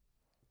good?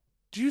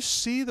 Do you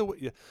see the way?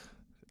 Yeah.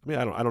 I mean,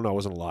 I don't know. I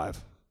wasn't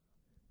alive.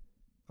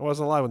 I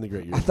wasn't alive when the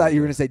great years. I thought you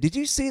were going to say, did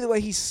you see the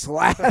way he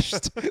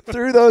slashed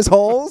through those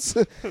holes?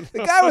 The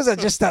guy was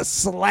just a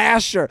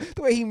slasher.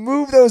 The way he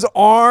moved those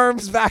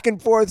arms back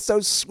and forth so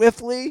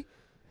swiftly.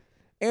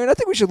 Aaron, I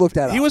think we should look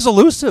that up. He was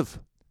elusive.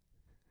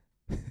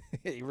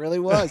 He really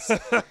was.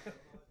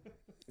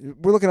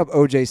 We're looking up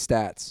OJ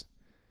stats.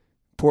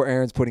 Poor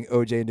Aaron's putting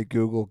OJ into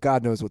Google.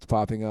 God knows what's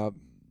popping up.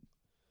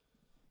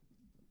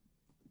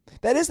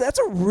 That's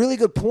a really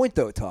good point,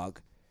 though,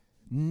 Tug.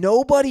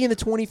 Nobody in the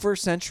 21st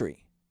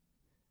century,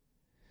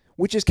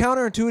 which is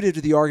counterintuitive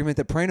to the argument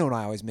that Prano and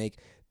I always make.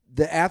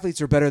 The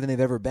athletes are better than they've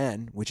ever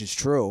been, which is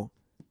true.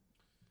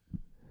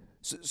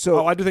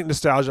 So I do think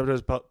nostalgia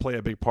does play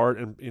a big part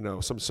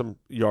in some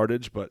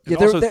yardage, but yeah,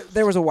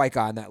 there was a white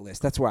guy on that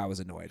list. That's where I was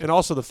annoyed. And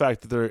also the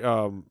fact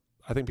that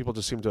I think people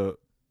just seem to.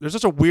 There's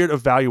just a weird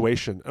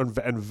evaluation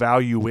and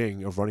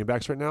valuing of running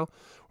backs right now,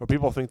 where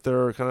people think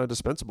they're kind of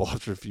dispensable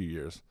after a few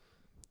years.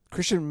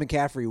 Christian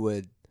McCaffrey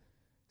would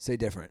say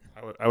different.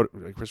 I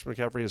would. Christian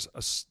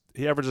McCaffrey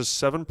he averages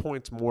 7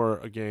 points more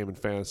a game in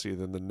fantasy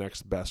than the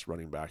next best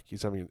running back.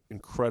 He's having an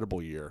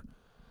incredible year.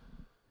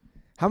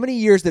 How many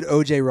years did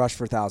OJ rush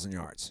for 1,000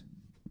 yards?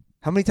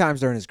 How many times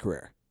during his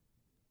career?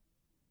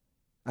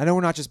 I know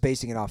we're not just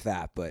basing it off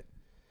that, but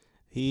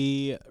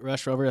He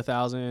rushed for over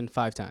 1,000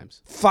 5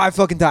 times. 5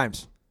 fucking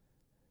times.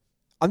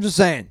 I'm just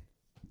saying.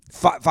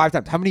 5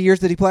 times. How many years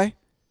did he play?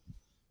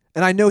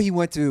 And I know he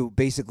went to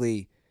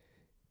basically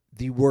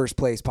the worst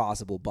place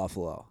possible,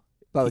 Buffalo.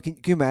 By the way, can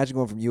you imagine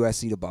going from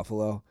USC to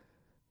Buffalo?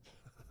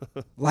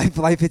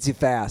 Life hits you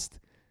fast,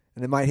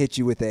 and it might hit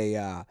you with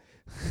a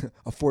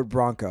Ford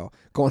Bronco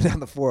going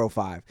down the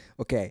 405.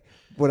 Okay,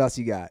 what else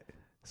you got?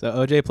 So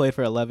OJ played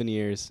for 11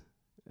 years,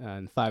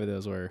 and 5 of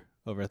those were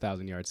over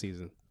 1,000-yard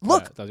season.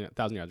 Look,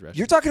 1,000 yards rushing.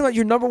 You're talking about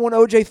your number one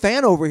OJ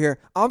fan over here.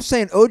 I'm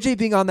saying OJ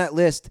being on that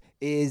list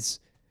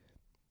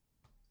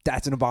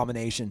that's an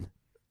abomination.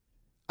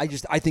 I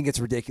think it's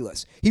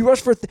ridiculous.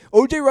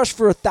 OJ rushed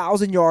for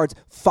 1,000 yards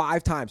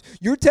 5 times.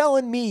 You're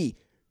telling me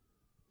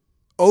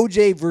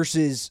OJ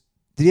versus,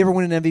 did he ever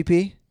win an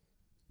MVP?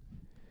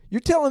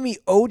 You're telling me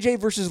OJ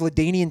versus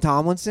LaDainian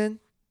Tomlinson?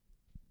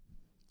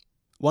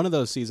 One of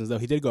those seasons, though,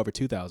 he did go over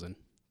 2,000.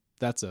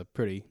 That's a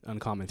pretty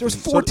uncommon There was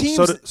feat. 4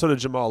 teams. So did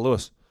Jamal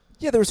Lewis.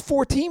 Yeah, there was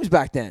 4 teams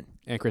back then.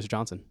 And Chris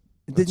Johnson.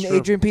 Didn't true.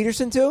 Adrian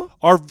Peterson too?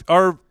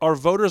 Are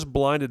voters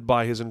blinded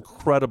by his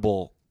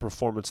incredible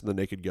performance in the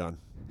Naked Gun?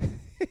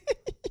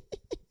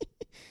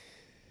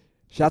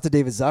 Shout out to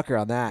David Zucker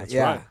on that. That's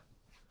yeah.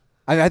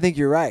 right. I think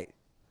you're right.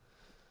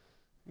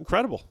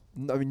 Incredible.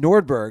 I mean,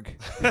 Nordberg.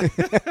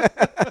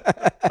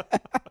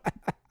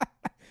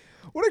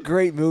 What a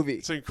great movie.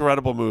 It's an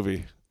incredible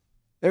movie.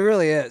 It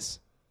really is.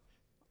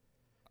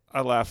 I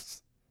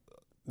laughed.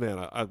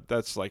 Man,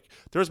 that's like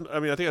I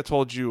think I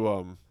told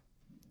you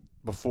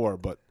before,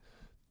 but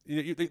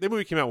the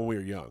movie came out when we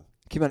were young.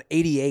 Came out in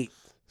 88.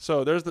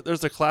 So there's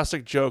the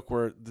classic joke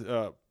where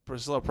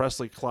Priscilla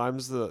Presley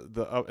climbs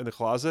the up in the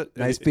closet.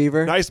 Nice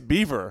beaver. Nice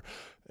beaver.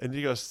 And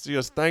she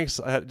goes, thanks.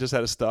 Just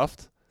had it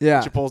stuffed.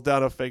 Yeah. She pulls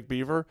down a fake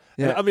beaver.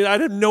 Yeah. And, I mean, I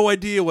had no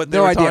idea what they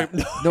No were idea.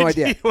 talking. No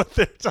idea what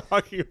they're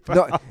talking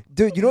about. No,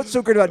 dude, you know what's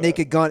so great about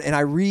Naked Gun? And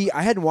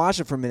I hadn't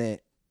watched it for a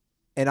minute,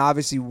 and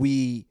obviously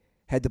we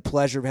had the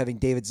pleasure of having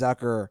David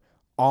Zucker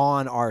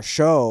on our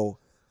show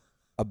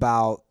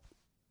about,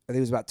 I think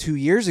it was about 2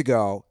 years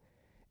ago,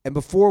 and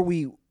before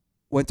we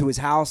went to his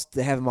house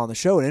to have him on the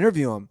show and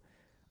interview him,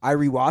 I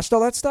rewatched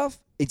all that stuff.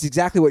 It's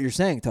exactly what you're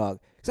saying, Tug.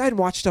 Because I hadn't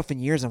watched stuff in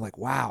years, and I'm like,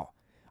 wow,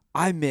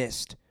 I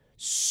missed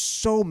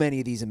so many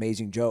of these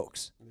amazing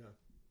jokes.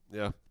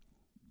 Yeah.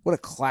 What a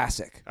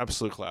classic.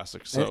 Absolute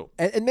classic. So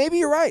And maybe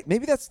you're right.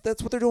 Maybe that's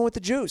what they're doing with the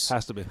juice.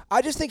 has to be.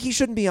 I just think he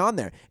shouldn't be on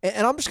there.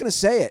 And I'm just going to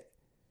say it.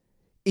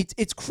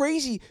 It's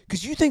crazy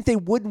because you think they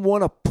wouldn't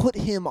want to put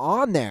him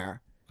on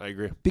there I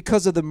agree.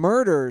 because of the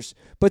murders,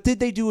 but did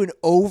they do an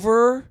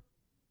over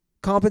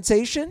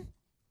compensation?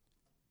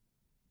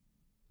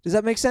 Does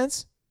that make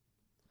sense?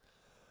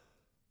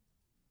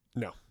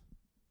 No.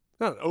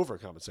 Not an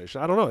overcompensation.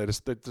 I don't know. It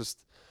just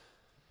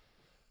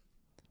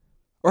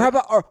Or how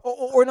about,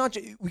 or not?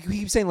 We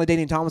keep saying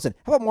LaDainian Tomlinson.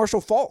 How about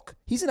Marshall Faulk?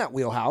 He's in that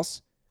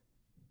wheelhouse.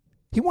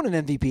 He won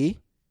an MVP.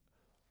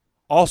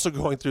 Also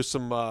going through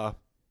some,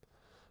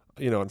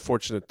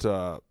 unfortunate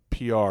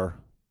PR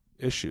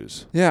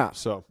issues. Yeah.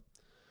 So,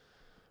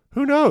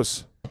 who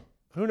knows?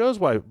 Who knows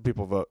why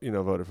people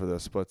voted for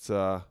this? But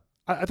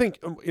I think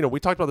we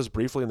talked about this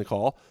briefly in the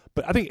call.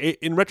 But I think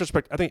in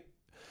retrospect, I think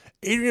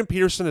Adrian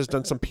Peterson has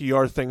done some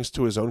PR things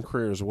to his own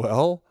career as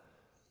well.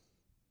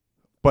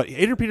 But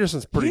Adrian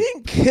Peterson's pretty. He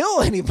didn't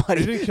kill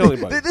anybody. He didn't kill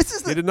anybody.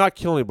 He did not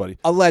kill anybody.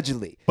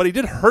 Allegedly. But he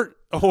did hurt.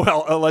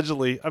 Well,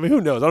 allegedly. I mean, who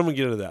knows? I don't even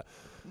get into that.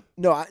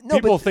 No,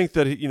 people think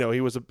that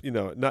he was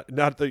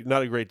not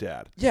a great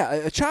dad. Yeah,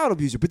 a child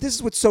abuser. But this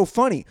is what's so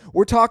funny.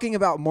 We're talking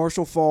about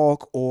Marshall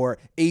Faulk or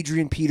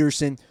Adrian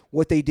Peterson,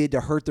 what they did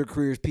to hurt their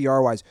careers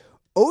PR-wise.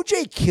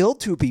 OJ killed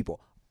 2 people,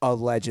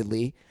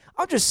 allegedly.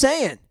 I'm just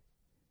saying,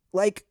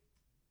 like,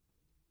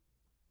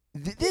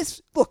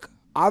 this. Look,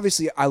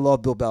 obviously, I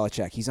love Bill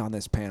Belichick. He's on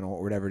this panel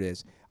or whatever it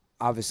is.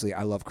 Obviously,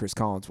 I love Chris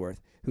Collinsworth,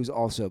 who's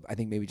also, I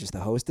think, maybe just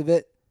the host of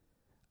it.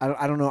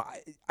 I don't know.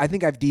 I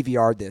think I've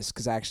DVR'd this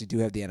because I actually do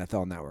have the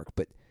NFL Network,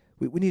 but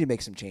we need to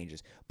make some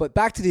changes. But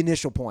back to the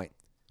initial point.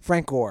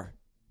 Frank Gore,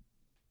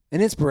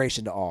 an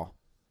inspiration to all.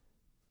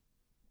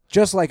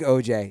 Just like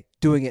OJ,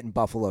 doing it in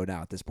Buffalo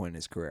now at this point in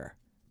his career.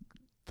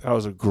 That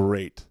was a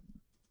great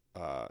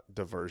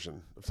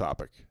diversion of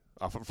topic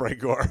off of Frank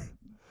Gore.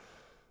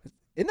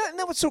 Isn't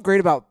that what's so great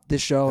about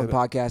this show and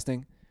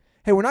podcasting?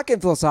 Hey, we're not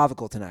getting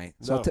philosophical tonight.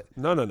 So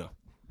No.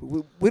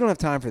 We don't have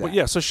time for that. Well,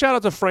 yeah, so shout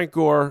out to Frank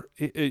Gore,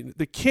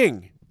 the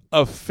king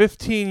of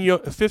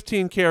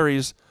 15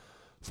 carries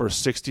for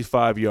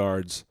 65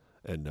 yards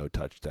and no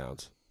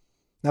touchdowns.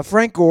 Now,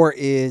 Frank Gore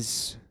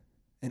is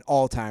an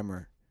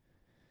all-timer.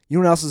 You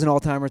know what else is an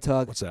all-timer,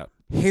 Tug? What's that?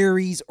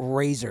 Harry's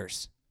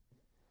Razors.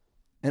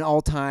 An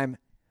all-time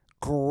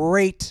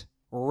great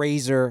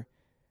razor.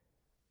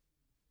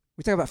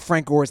 We talk about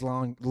Frank Gore's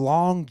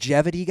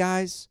longevity,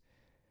 guys.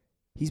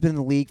 He's been in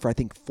the league for, I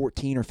think,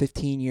 14 or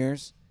 15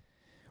 years.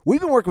 We've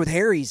been working with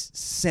Harry's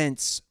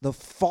since the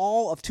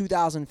fall of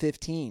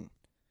 2015.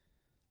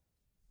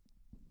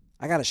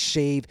 I got to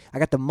shave. I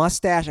got the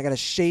mustache. I got to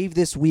shave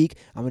this week.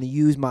 I'm going to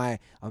use my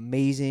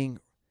amazing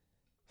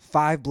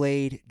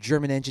 5-blade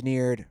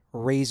German-engineered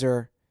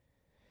razor.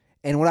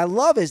 And what I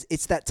love is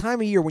it's that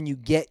time of year when you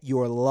get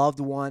your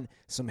loved one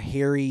some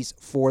Harry's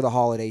for the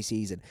holiday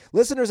season.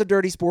 Listeners of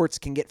Dirty Sports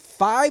can get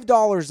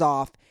 $5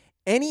 off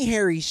any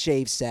Harry's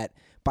shave set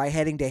by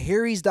heading to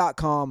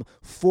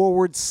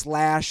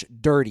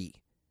harrys.com/dirty.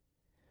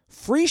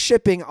 Free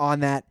shipping on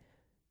that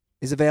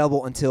is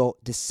available until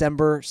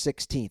December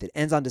 16th. It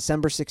ends on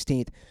December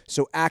 16th,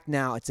 so act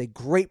now. It's a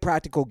great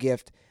practical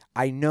gift.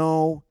 I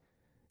know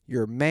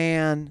your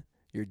man,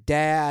 your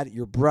dad,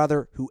 your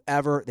brother,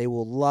 whoever, they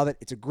will love it.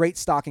 It's a great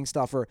stocking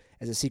stuffer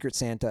as a Secret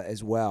Santa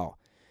as well.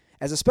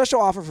 As a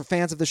special offer for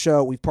fans of the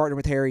show, we've partnered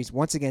with Harry's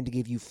once again to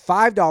give you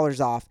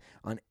 $5 off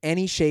on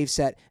any shave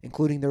set,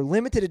 including their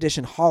limited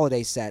edition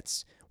holiday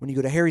sets when you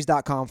go to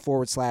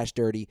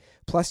harrys.com/dirty.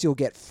 Plus, you'll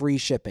get free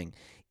shipping.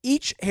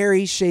 Each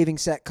Harry's shaving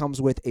set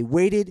comes with a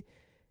weighted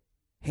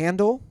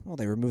handle. Well,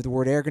 they removed the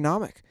word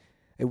ergonomic.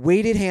 A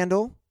weighted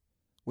handle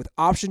with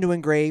option to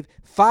engrave,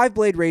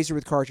 5-blade razor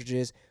with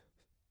cartridges,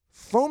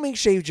 foaming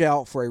shave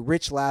gel for a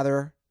rich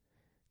lather,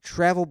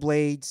 travel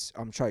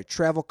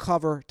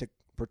cover to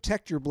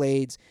protect your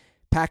blades,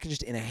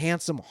 packaged in a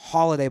handsome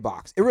holiday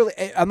box.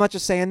 I'm not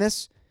just saying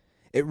this.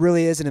 It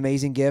really is an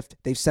amazing gift.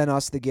 They've sent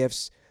us the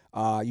gifts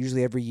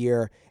usually every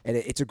year, and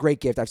it's a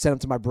great gift. I've sent them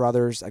to my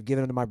brothers. I've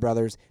given them to my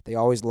brothers. They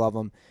always love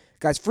them.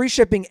 Guys, free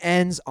shipping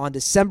ends on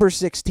December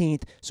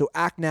 16th, so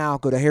act now.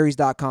 Go to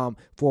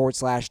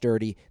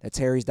harrys.com/dirty. That's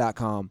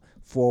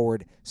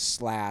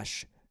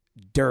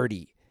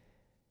harrys.com/dirty.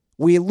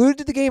 We alluded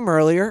to the game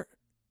earlier.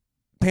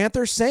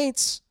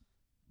 Panthers-Saints.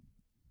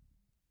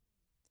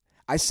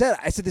 I said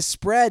this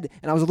spread,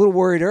 and I was a little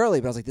worried early,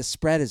 but I was like, this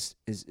spread is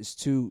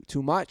too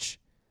much.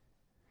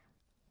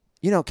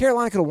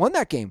 Carolina could have won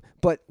that game,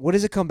 but what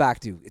does it come back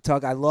to?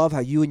 Tug, I love how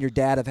you and your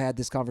dad have had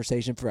this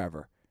conversation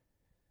forever.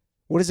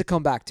 What does it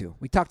come back to?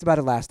 We talked about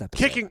it last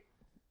episode. Kicking.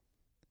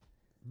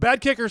 Bad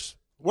kickers.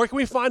 Where can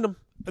we find them?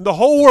 In the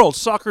whole world,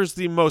 soccer is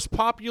the most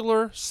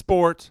popular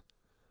sport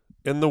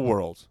in the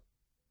world.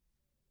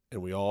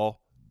 And we all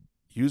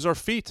use our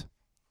feet.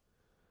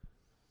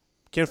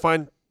 Can't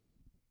find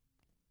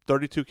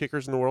 32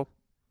 kickers in the world.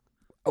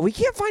 We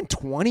can't find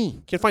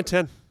 20. Can't find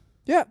 10.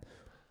 Yeah.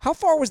 How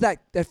far was that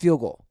field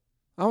goal?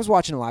 I was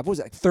watching it live. What was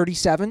it, like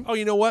 37? Oh,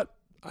 you know what?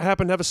 I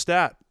happen to have a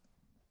stat.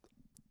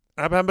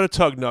 I happen to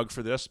tug nug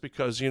for this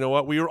because, you know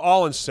what? We were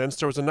all incensed.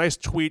 There was a nice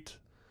tweet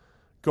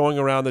going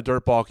around the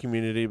dirtball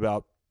community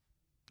about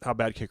how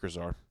bad kickers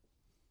are.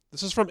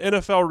 This is from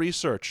NFL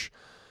research.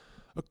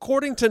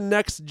 According to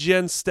Next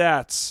Gen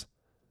Stats,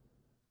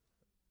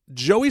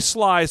 Joey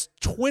Sly's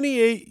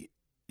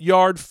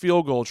 28-yard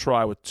field goal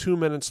try with 2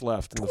 minutes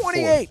left in the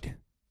 28. fourth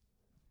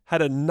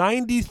had a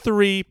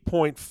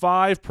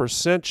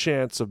 93.5%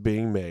 chance of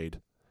being made.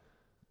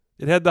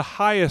 It had the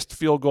highest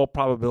field goal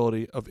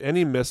probability of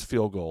any missed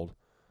field goal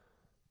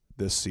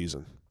this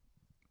season.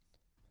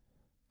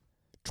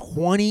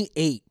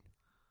 28.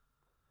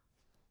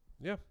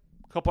 Yeah.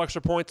 A couple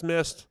extra points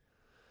missed.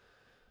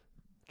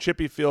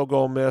 Chippy field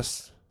goal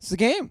missed. It's the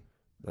game.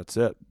 That's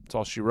it. That's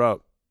all she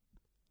wrote.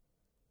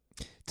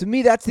 To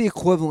me, that's the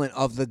equivalent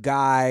of the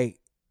guy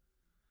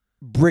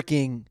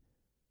bricking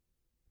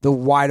the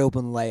wide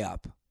open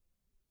layup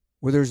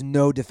where there's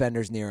no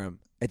defenders near him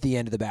at the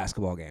end of the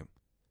basketball game.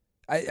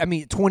 I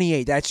mean,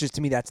 28, that's just,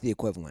 to me, that's the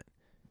equivalent.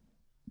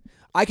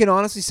 I can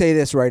honestly say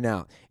this right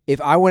now. If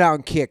I went out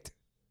and kicked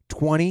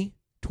 20,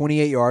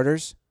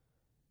 28-yarders,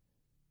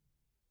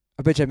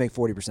 I bet you I'd make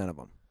 40% of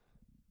them.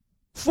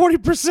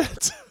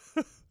 40%.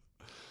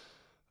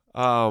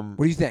 What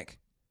do you think?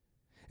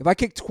 If I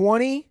kick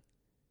 20,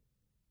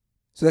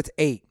 so that's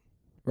 8,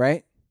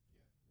 right?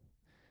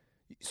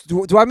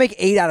 Do I make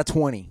 8 out of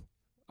 20?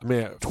 I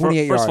mean,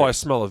 28 first of all, I yards.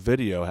 smell a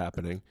video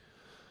happening.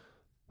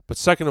 But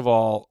second of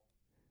all,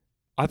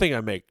 I think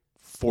I make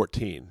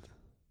 14.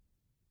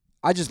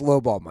 I just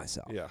lowballed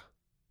myself. Yeah.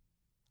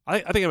 I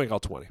think I make all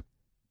 20.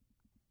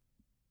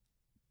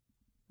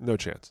 No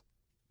chance.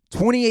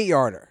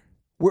 28-yarder.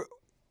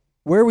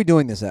 Where are we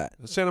doing this at?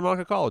 Santa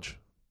Monica College.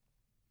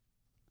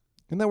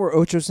 Isn't that where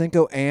Ocho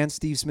Cinco and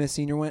Steve Smith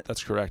Sr. went?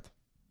 That's correct.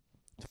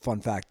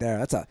 Fun fact there.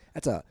 That's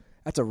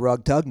a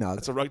rug tug nug.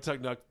 That's a rug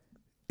tug nug.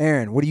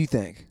 Aaron, what do you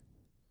think?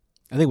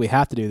 I think we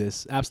have to do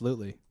this.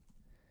 Absolutely.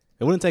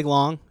 It wouldn't take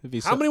long. If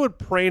you How many would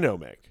Prano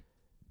make?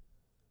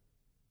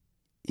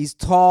 He's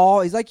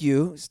tall. He's like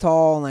you. He's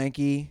tall,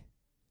 lanky.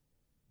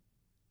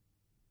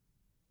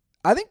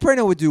 I think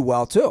Prano would do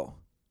well too.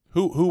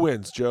 Who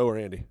wins, Joe or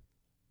Andy?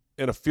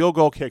 In a field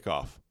goal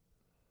kickoff.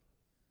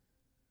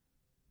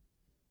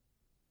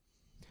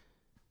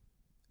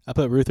 I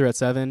put Ruther at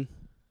 7.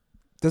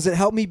 Does it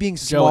help me being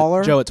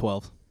smaller? Joe at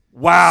 12.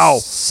 Wow.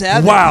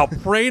 7. Wow.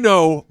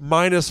 Prano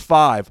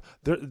 -5.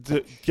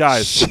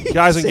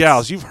 Guys and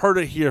gals, you've heard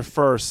it here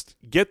first.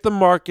 Get the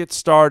market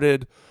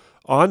started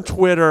on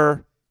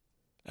Twitter,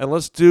 and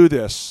let's do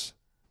this.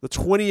 The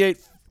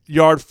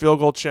 28-yard field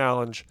goal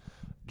challenge,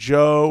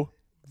 Joe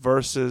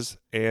versus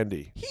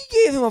Andy. He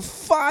gave him a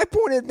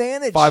 5-point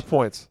advantage. 5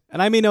 points. And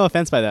I mean no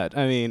offense by that.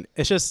 I mean,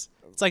 it's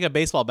like a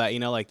baseball bat,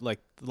 like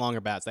the longer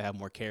bats that have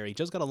more carry.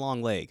 Joe's got a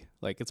long leg.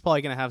 Like, it's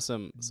probably going to have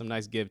some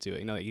nice give to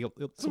it. He'll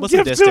put some give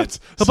to distance.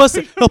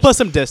 it. He'll put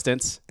some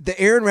distance. The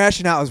Aaron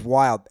rationale is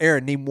wild.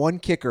 Aaron, name one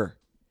kicker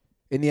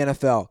in the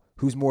NFL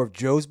who's more of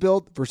Joe's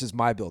build versus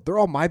my build. They're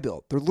all my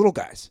build. They're little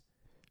guys.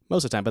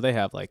 Most of the time, but they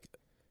have like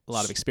a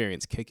lot of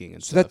experience kicking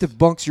and So stuff. that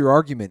debunks your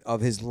argument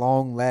of his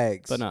long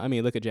legs. But no, I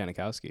mean, look at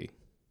Janikowski.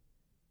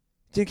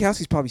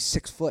 Janikowski's probably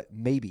 6 foot,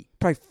 maybe.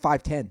 Probably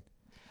 5'10".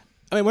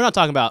 I mean, we're not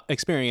talking about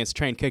experienced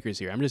trained kickers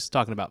here. I'm just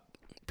talking about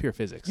pure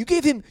physics. You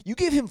gave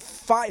him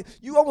 5.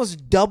 You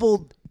almost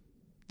doubled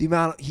the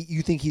amount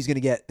you think he's going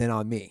to get than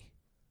on me.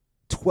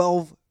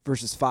 12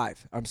 versus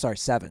 5. I'm sorry,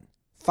 7.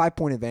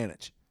 5-point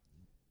advantage.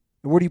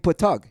 And where do you put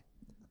Tug?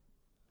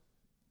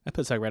 I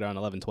put Tug right around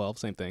 11, 12,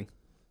 same thing.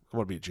 I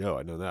want to beat Joe.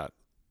 I know that.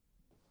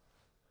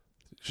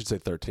 Should say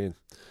 13.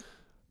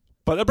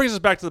 But that brings us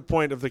back to the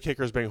point of the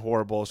kickers being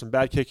horrible. Some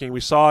bad kicking. We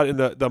saw it in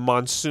the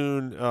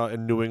monsoon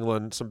in New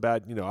England. Some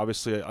bad,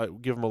 obviously I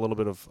give them a little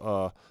bit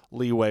of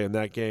leeway in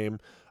that game.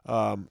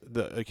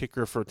 The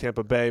kicker for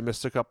Tampa Bay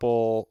missed a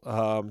couple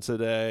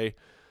today.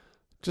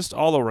 Just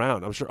all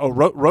around. I'm sure. Oh,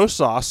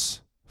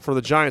 Rosas for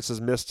the Giants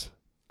has missed,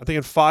 I think,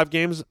 in 5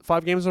 games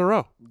in a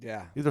row.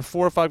 Yeah. Either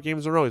 4 or 5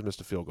 games in a row he's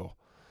missed a field goal.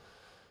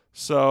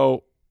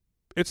 So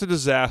it's a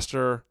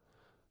disaster.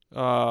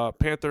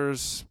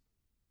 Panthers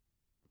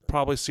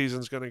probably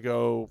season's going to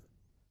go.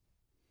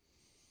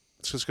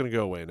 It's just going to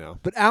go away now.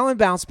 But Allen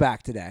bounced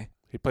back today.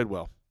 He played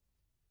well.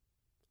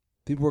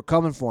 People were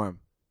coming for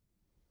him.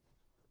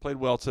 Played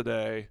well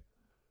today.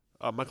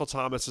 Michael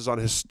Thomas is on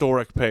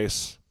historic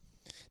pace.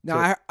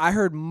 Now, I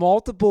heard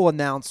multiple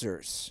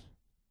announcers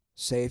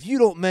say, if you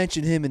don't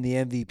mention him in the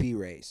MVP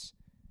race,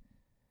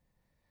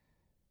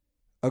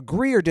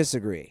 agree or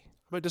disagree?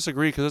 I might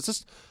disagree because it's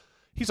just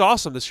he's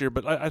awesome this year,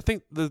 but I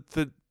think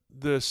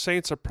the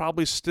Saints are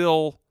probably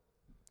still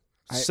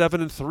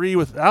 7-3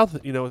 without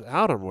him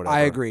or whatever.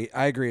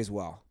 I agree as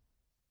well.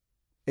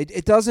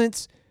 It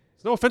doesn't.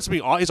 No offense to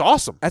me, he's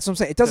awesome. That's what I'm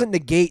saying. It doesn't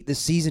negate the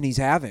season he's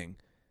having,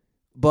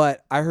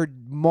 but I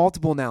heard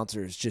multiple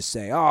announcers just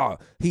say, "Oh,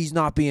 he's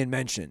not being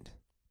mentioned."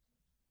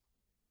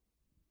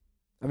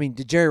 I mean,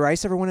 did Jerry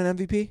Rice ever win an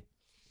MVP?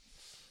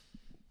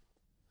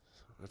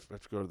 I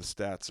have to go to the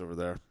stats over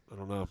there. I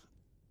don't know.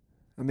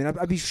 I mean,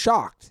 I'd be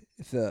shocked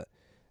if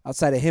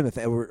outside of him, if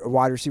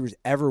wide receivers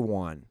ever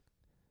won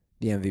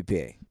the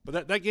MVP.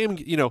 But that game,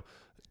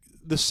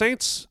 the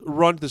Saints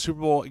run to the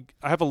Super Bowl.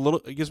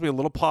 It gives me a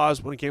little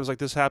pause when games like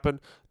this happen.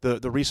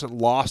 The recent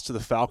loss to the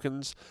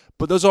Falcons,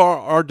 but those are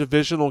our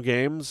divisional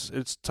games.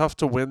 It's tough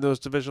to win those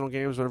divisional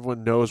games when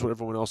everyone knows what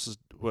everyone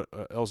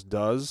else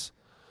does.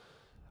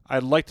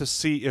 I'd like to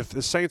see if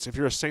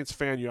you're a Saints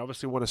fan, you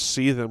obviously want to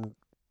see them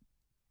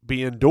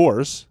be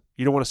indoors.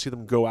 You don't want to see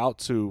them go out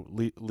to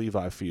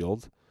Levi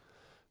Field,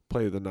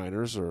 play the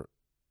Niners, or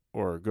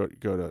go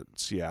to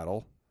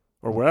Seattle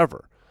or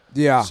wherever.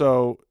 Yeah.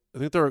 So I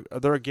think they're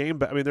a game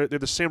back. I mean, they're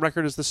the same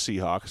record as the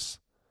Seahawks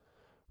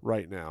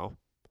right now.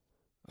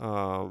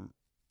 And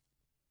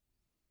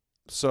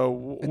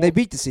they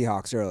beat the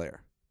Seahawks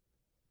earlier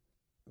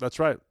That's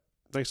right.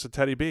 Thanks to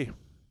Teddy B.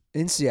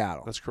 in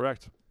Seattle. That's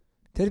correct.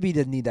 Teddy B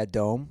doesn't need that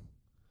dome.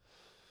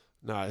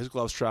 Nah, his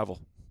gloves travel.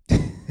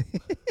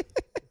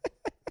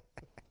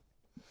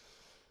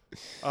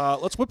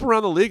 Let's whip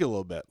around the league a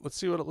little bit. Let's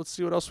see what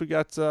else we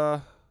got.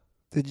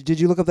 Did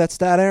you look up that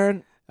stat,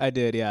 Aaron? I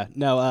did, yeah.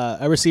 No,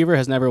 a receiver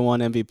has never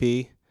won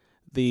MVP.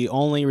 The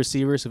only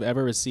receivers who've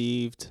ever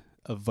received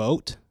a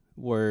vote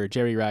were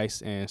Jerry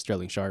Rice and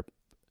Sterling Sharp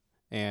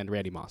and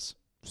Randy Moss.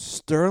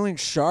 Sterling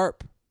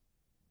Sharp,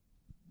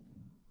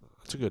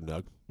 That's a good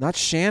nug. not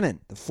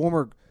Shannon, the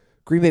former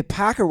Green Bay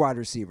Packer wide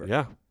receiver.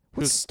 Yeah.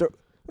 What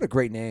a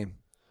great name.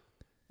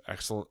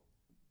 Excellent.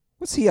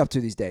 What's he up to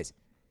these days?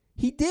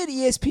 He did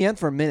ESPN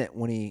for a minute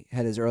when he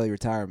had his early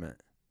retirement.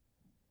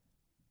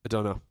 I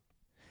don't know.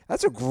 By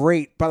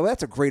the way,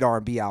 that's a great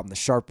R&B album, the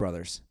Sharp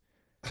Brothers.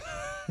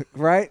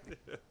 Right?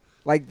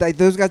 Like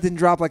those guys didn't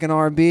drop like an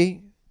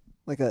R&B,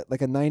 like a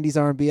 90s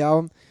R&B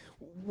album.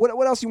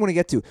 What else you want to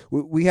get to?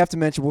 We have to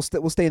mention we'll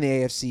stay in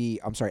the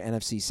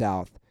NFC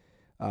South.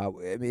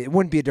 It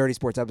wouldn't be a Dirty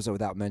Sports episode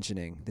without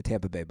mentioning the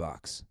Tampa Bay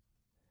Bucks.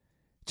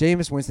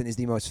 Jameis Winston is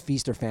the most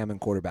feast or famine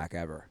quarterback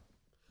ever.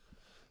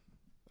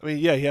 I mean,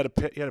 yeah, he had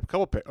a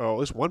couple picks. Oh, at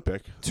least one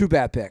pick. 2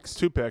 bad picks.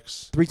 2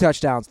 picks. 3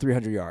 touchdowns,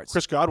 300 yards.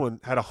 Chris Godwin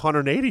had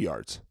 180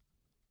 yards.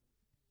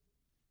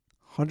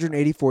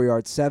 184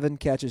 yards, 7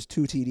 catches,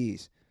 2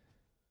 TDs.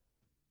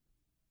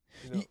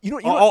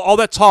 All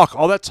that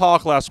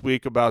talk last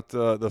week about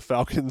the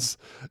Falcons'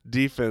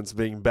 defense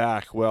being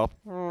back. Well,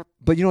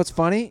 But you know what's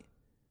funny?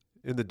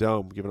 in the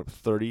dome, giving up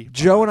 30.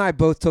 Joe and I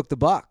both took the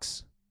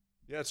Bucks.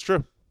 Yeah, it's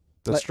true.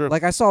 That's true.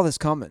 Like I saw this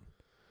coming.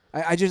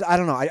 I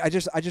don't know. I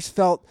just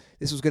felt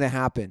this was going to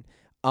happen.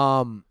 I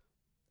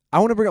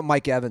want to bring up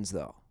Mike Evans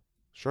though.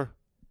 Sure.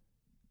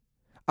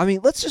 I mean,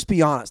 let's just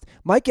be honest.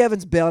 Mike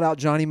Evans bailed out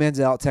Johnny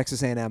Manziel at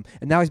Texas A&M,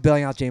 and now he's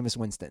bailing out Jameis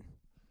Winston.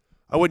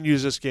 I wouldn't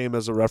use this game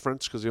as a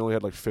reference because he only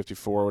had like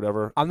 54 or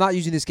whatever. I'm not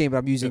using this game, but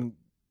I'm using,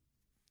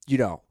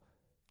 No,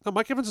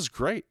 Mike Evans is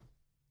great.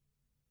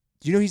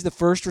 Do you know he's the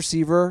first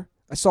receiver?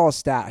 I saw a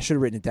stat. I should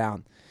have written it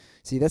down.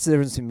 See, that's the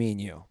difference between me and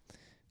you.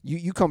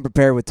 You come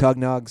prepared with tug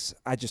nugs.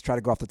 I just try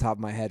to go off the top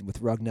of my head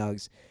with rug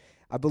nugs.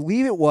 I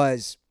believe it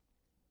was.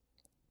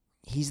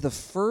 He's the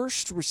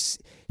first.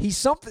 He's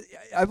something.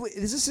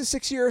 Is this his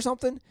 6th year or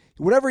something?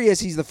 Whatever he is,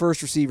 he's the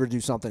first receiver to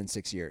do something in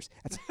 6 years.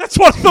 That's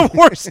one of the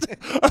worst.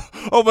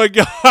 Oh my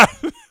god.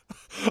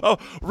 Oh,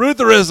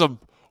 Rutherism.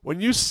 When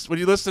you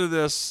listen to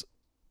this,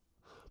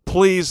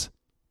 please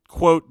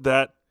quote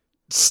that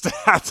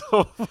stat.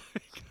 Oh my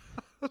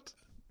god.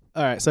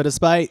 All right, so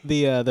despite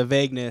the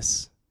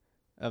vagueness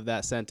of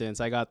that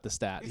sentence, I got the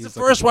stat. He's the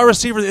first wide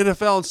receiver in the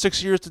NFL in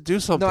 6 years to do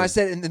something. No, I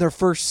said in their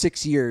first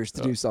 6 years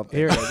to do something.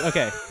 Here it is.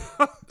 Okay.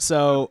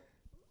 So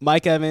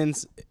Mike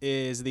Evans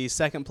is the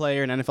second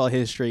player in NFL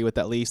history with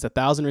at least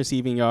 1,000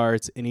 receiving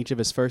yards in each of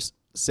his first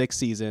 6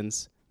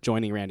 seasons,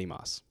 joining Randy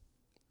Moss.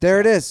 There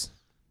it is.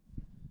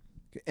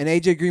 And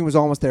A.J. Green was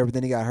almost there, but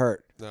then he got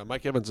hurt. No,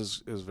 Mike Evans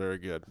is very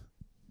good.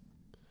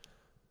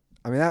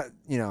 I mean, that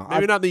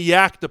Maybe not in the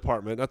yak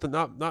department.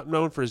 Not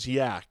known for his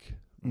yak.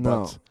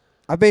 No. But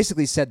I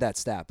basically said that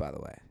stat, by the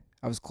way.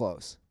 I was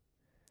close.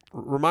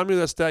 remind me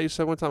of that stat you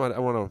said one time. I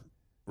want to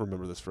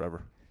remember this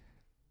forever.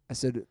 I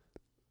said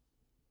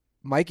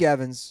Mike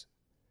Evans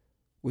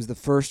was the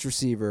first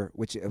receiver,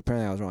 which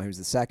apparently I was wrong. He was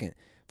the second.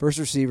 First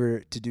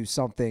receiver to do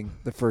something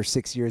the first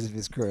 6 years of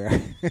his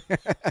career.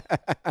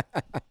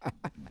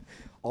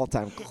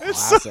 All-time classic.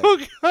 It's so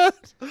good.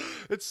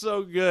 It's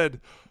so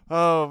good.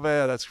 Oh,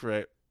 man, that's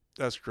great.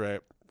 That's great.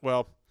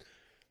 Well,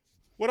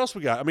 what else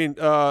we got? I mean,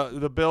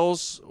 the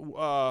Bills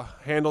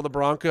handle the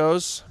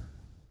Broncos,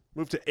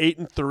 move to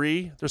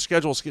 8-3. Their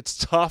schedule gets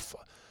tough.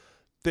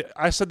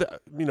 I said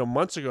that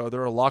months ago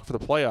they're a lock for the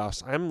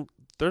playoffs.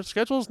 Their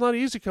schedule is not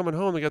easy coming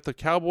home. They got the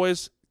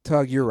Cowboys.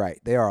 Tug, you're right.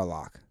 They are a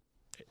lock.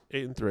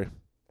 8-3.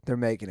 They're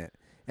making it.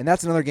 And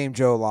that's another game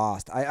Joe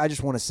lost. I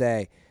just want to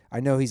say, I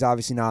know he's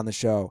obviously not on the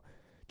show.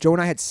 Joe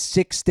and I had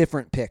 6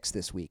 different picks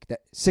this week.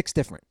 6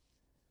 different.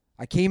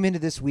 I came into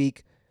this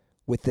week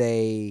with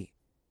a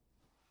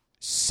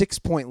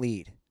 6-point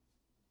lead.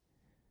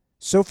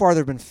 So far,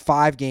 there have been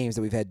 5 games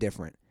that we've had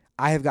different.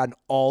 I have gotten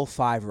all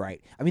 5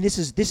 right. I mean, this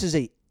is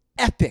a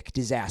epic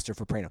disaster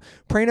for Prano.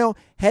 Prano,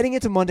 heading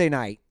into Monday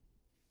night,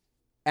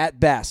 at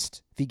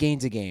best, if he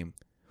gains a game,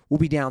 will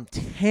be down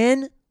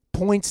 10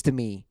 points to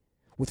me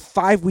with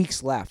 5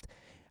 weeks left.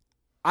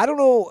 I don't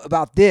know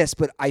about this,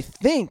 but I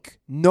think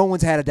no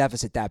one's had a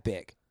deficit that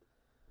big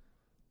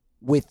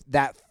with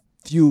that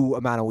few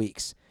amount of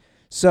weeks.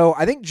 So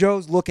I think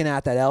Joe's looking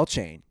at that L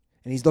chain,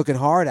 and he's looking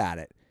hard at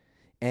it.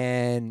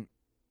 And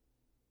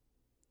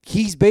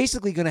he's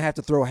basically going to have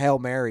to throw Hail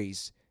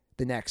Marys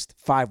the next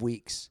 5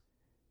 weeks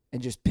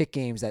and just pick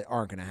games that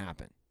aren't going to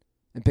happen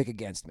and pick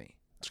against me.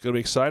 It's going to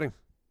be exciting.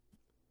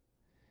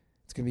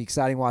 It's going to be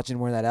exciting watching him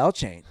wear that L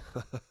chain.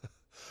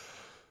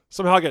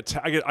 Somehow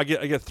I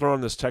get thrown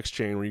in this text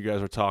chain where you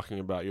guys are talking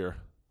about your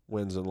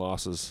wins and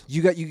losses.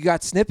 You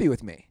got snippy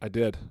with me. I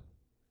did.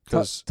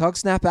 Because Tug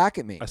snapped back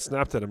at me. I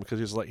snapped at him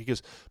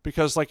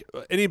because like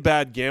any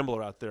bad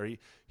gambler out there,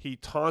 he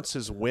taunts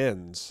his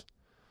wins,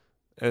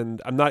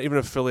 and I'm not even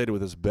affiliated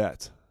with his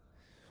bet.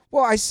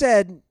 Well, I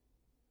said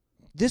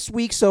this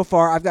week so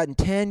far I've gotten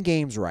 10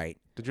 games right.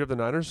 Did you have the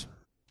Niners?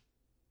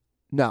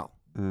 No.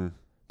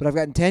 But I've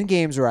gotten 10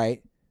 games right,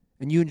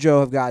 and you and Joe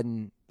have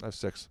gotten... I have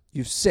 6.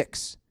 You have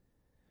 6.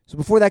 So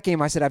before that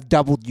game, I said I've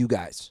doubled you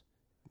guys.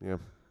 Yeah.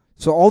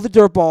 So all the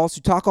dirtballs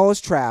who talk all this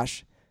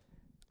trash,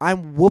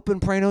 I'm whooping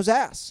Prano's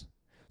ass.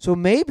 So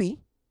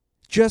maybe,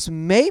 just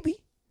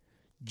maybe,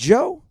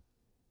 Joe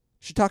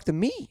should talk to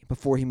me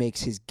before he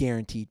makes his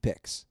guaranteed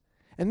picks.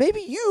 And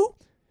maybe you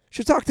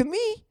should talk to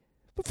me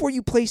before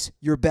you place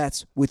your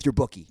bets with your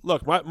bookie.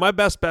 Look, my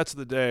best bets of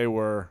the day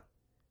were...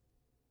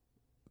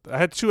 I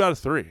had 2 out of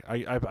 3.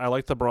 I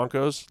liked the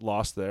Broncos,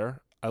 lost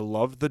there. I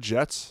loved the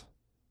Jets.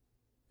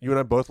 You and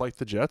I both liked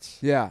the Jets.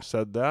 Yeah.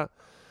 Said that.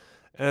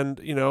 And,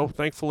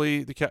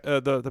 thankfully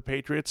the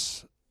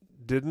Patriots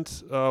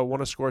didn't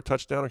want to score a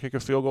touchdown or kick a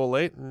field goal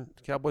late, and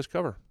the Cowboys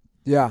cover.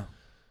 Yeah.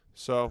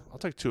 So I'll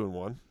take 2 and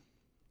 1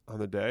 on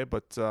the day.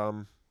 But,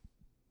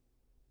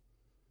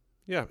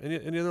 yeah,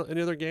 any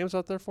other games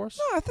out there for us?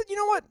 No, you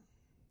know what?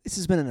 This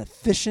has been an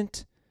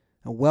efficient,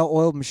 a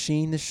well-oiled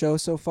machine, this show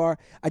so far.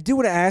 I do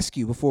want to ask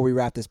you before we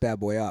wrap this bad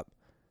boy up.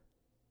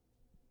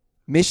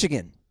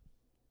 Michigan,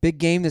 big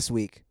game this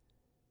week.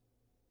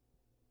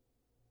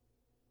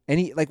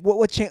 Any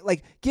what chance?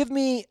 Give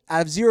me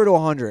out of 0 to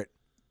 100,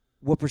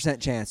 what %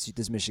 chance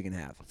does Michigan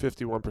have?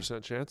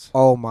 51% chance.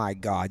 Oh my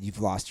God,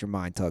 you've lost your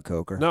mind, Tug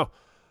Coker. No.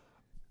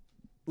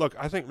 Look,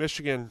 I think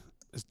Michigan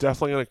is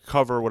definitely going to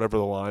cover whatever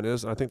the line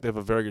is. I think they have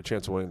a very good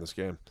chance of winning this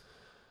game.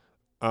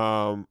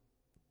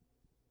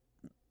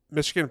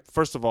 Michigan,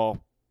 first of all,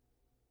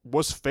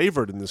 was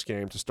favored in this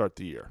game to start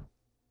the year.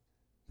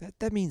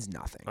 That means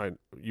nothing.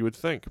 You would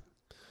think.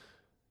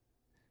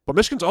 But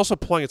Michigan's also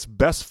playing its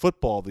best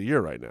football of the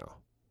year right now.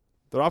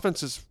 Their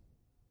offense is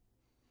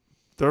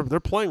they're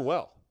playing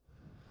well.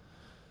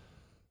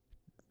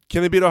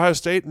 Can they beat Ohio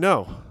State?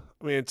 No.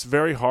 I mean, it's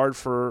very hard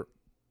for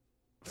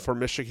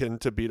Michigan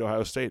to beat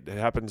Ohio State. It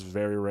happens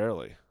very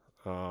rarely.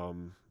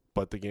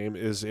 But the game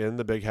is in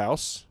the big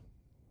house.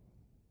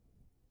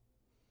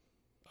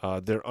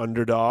 They're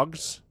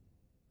underdogs.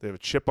 They have a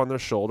chip on their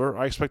shoulder.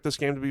 I expect this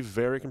game to be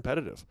very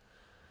competitive.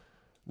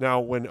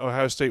 Now, when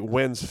Ohio State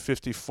wins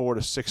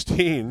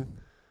 54-16,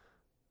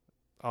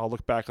 I'll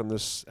look back on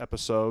this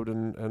episode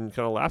and kind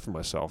of laugh at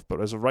myself. But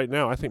as of right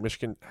now, I think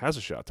Michigan has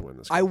a shot to win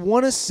this game. I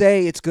want to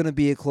say it's going to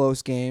be a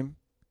close game.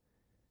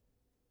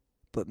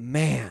 But,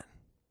 man,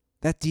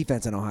 that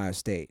defense in Ohio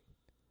State,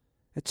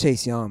 that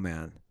Chase Young,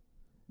 man,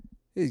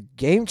 is a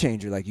game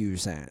changer like you were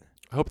saying.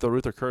 I hope the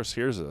Ruther Curse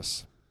hears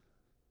this.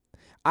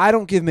 I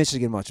don't give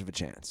Michigan much of a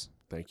chance.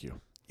 Thank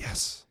you.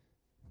 Yes.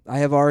 I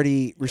have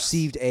already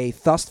received a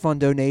Thust Fund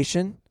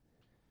donation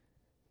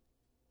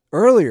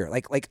earlier,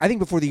 like I think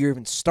before the year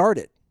even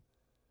started.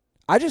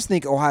 I just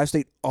think Ohio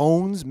State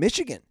owns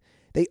Michigan.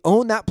 They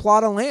own that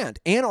plot of land.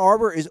 Ann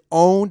Arbor is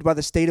owned by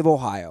the state of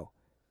Ohio.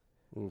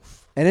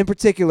 Oof. And in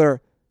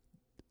particular,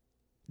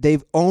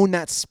 they've owned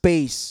that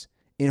space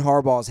in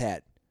Harbaugh's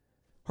head.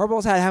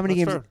 Harbaugh's had how many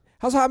That's games?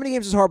 fair. How many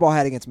games has Harbaugh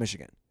had against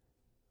Michigan?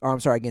 Or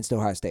I'm sorry, against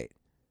Ohio State?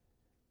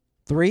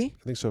 3?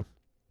 I think so.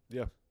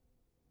 Yeah.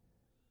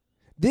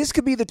 This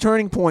could be the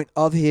turning point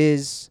of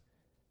his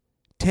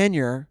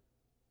tenure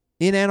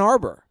in Ann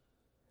Arbor.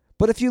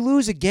 But if you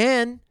lose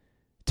again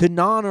to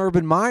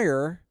non-Urban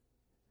Meyer,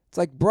 it's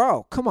like,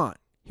 bro, come on.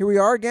 Here we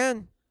are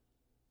again.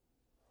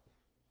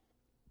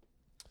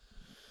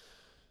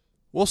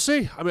 We'll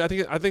see. I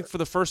mean, I think for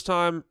the first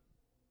time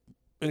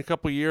in a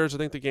couple of years, I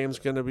think the game's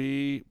going to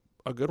be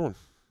a good one.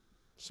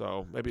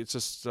 So maybe it's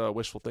just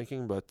wishful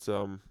thinking, but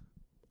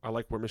I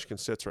like where Michigan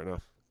sits right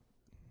now.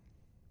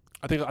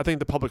 I think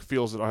the public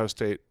feels that Ohio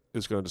State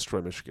is going to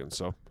destroy Michigan,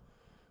 so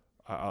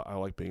I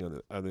like being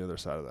on the other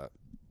side of that.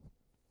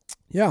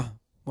 Yeah,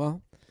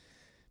 well,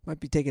 might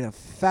be taking a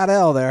fat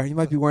L there. You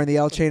might be wearing the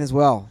L chain as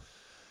well.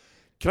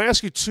 Can I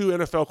ask you 2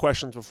 NFL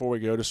questions before we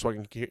go, just so I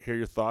can hear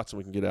your thoughts and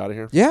we can get out of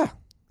here? Yeah.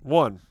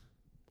 1.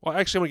 Well,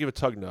 actually, I'm going to give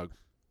a Tug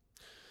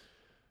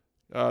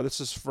Nug.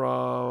 This is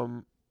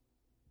from...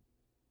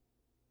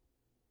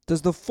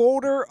 Does the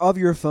folder of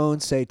your phone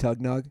say Tug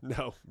Nug?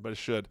 No, but it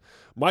should.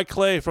 Mike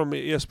Clay from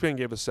ESPN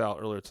gave us out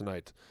earlier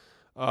tonight.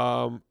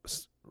 Ryan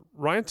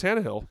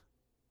Tannehill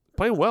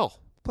playing well.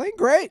 Playing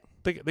great.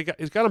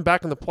 He's got him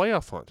back in the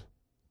playoff hunt.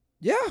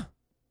 Yeah.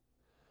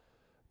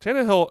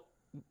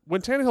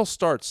 When Tannehill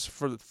starts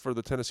for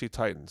the Tennessee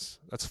Titans,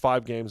 that's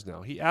 5 games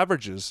now. He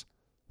averages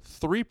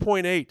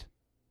 3.8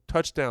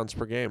 touchdowns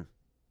per game.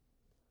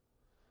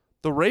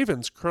 The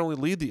Ravens currently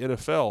lead the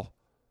NFL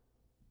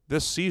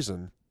this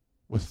season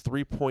with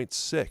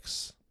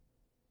 3.6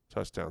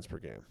 touchdowns per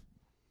game.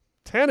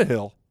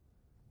 Tannehill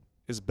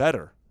is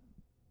better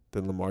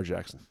than Lamar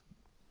Jackson.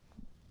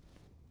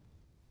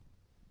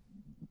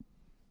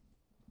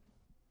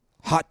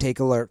 Hot take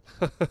alert.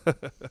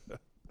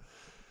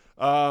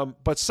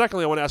 But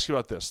secondly, I want to ask you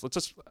about this. Let's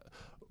just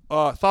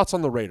thoughts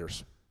on the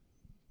Raiders.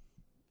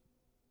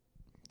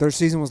 Their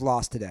season was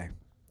lost today.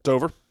 It's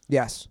over.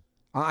 Yes.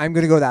 I'm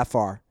going to go that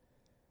far.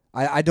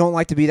 I don't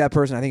like to be that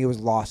person. I think it was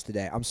lost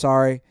today. I'm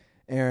sorry,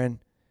 Aaron.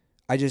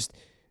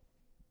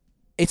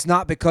 It's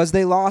not because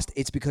they lost.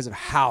 It's because of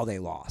how they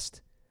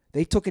lost.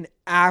 They took an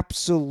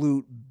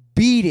absolute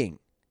beating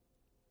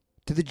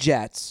to the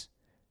Jets.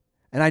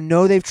 And I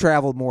know they've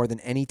traveled more than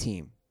any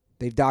team.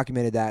 They've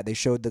documented that. They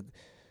showed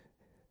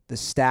the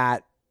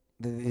stat,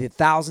 the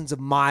thousands of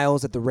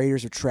miles that the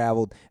Raiders have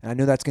traveled. And I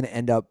know that's going to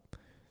end up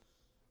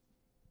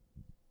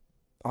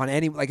on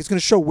it's going to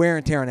show wear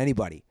and tear on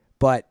anybody.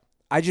 But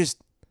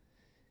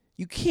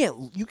you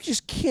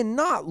just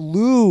cannot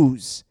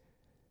lose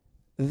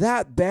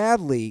that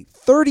badly,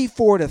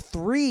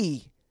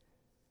 34-3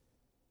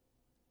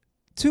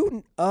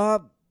 to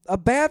a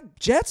bad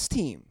Jets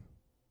team.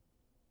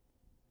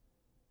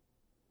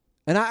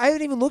 And I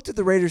haven't even looked at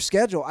the Raiders'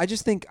 schedule. I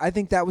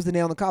think that was the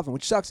nail in the coffin,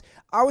 which sucks.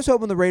 I was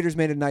hoping the Raiders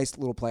made a nice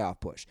little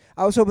playoff push.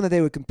 I was hoping that they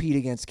would compete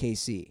against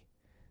KC.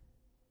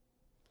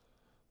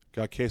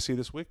 Got KC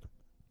this week?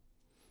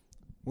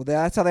 Well,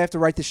 that's how they have to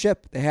right the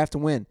ship. They have to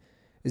win.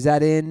 Is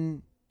that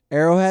in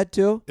Arrowhead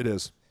too? It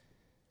is.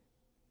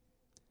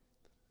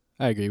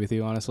 I agree with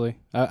you, honestly.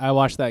 I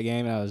watched that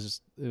game, and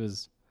it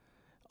was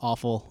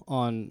awful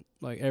on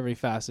like every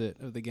facet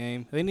of the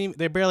game.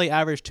 They barely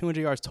averaged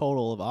 200 yards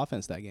total of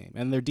offense that game.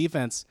 And their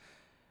defense,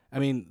 I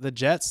mean, the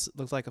Jets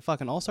looked like a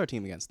fucking all-star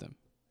team against them.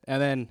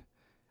 And then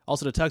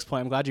also to Tug's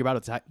point, I'm glad you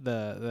brought up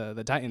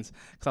the Titans,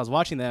 because I was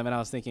watching them and I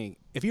was thinking,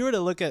 if you were to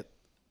look at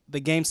the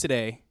games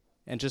today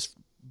and just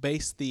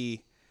base the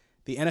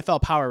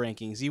NFL power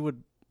rankings, you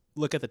would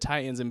look at the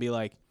Titans and be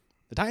like,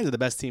 the Titans are the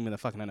best team in the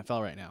fucking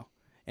NFL right now.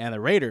 And the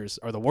Raiders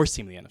are the worst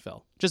team in the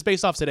NFL, just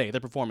based off today,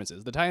 their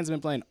performances. The Titans have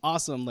been playing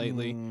awesome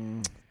lately.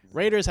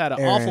 Raiders had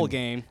an awful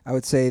game. I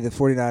would say the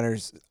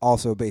 49ers,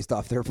 also based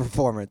off their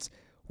performance,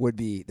 would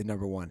be the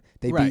number one.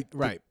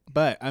 Right.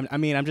 But,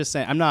 I'm just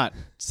saying, I'm not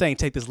saying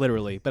take this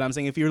literally, but I'm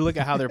saying if you look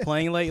at how they're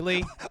playing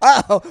lately.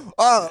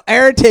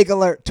 Aaron take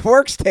alert.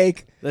 Twerk's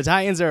take. The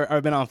Titans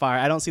are been on fire.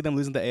 I don't see them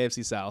losing the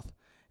AFC South.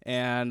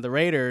 And the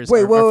Raiders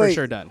are for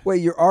sure done.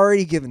 Wait, you're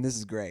already giving, this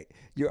is great.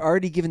 You're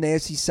already giving the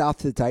AFC South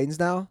to the Titans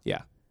now?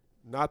 Yeah.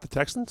 Not the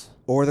Texans?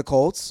 Or the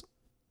Colts?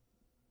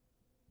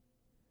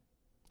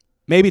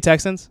 Maybe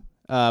Texans,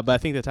 but I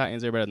think the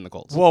Titans are better than the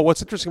Colts. Well,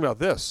 what's interesting about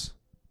this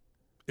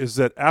is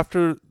that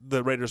after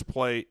the Raiders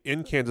play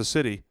in Kansas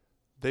City,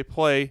 they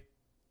play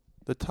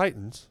the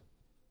Titans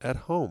at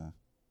home.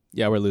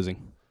 Yeah, we're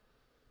losing.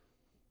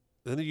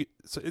 The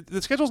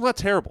schedule's not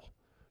terrible.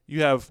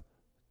 You have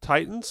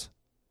Titans,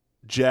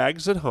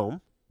 Jags at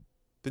home.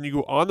 Then you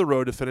go on the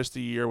road to finish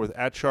the year with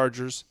at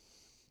Chargers,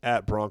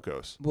 at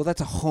Broncos. Well,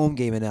 that's a home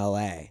game in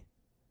L.A.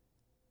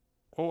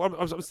 Oh,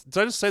 did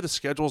I just say the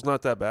schedule's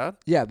not that bad?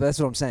 Yeah, but that's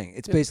what I'm saying.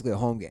 It's basically a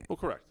home game. Well,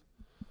 correct.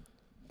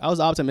 I was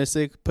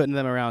optimistic putting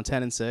them around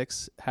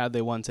 10-6 had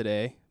they won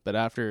today. But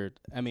after,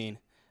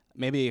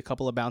 maybe a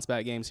couple of bounce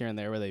back games here and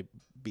there where they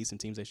beat some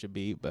teams they should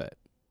beat, but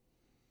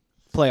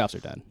playoffs are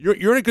done.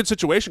 You're in a good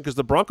situation because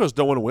the Broncos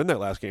don't want to win that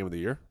last game of the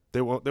year.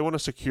 They want to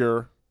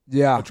secure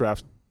a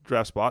draft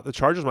spot. The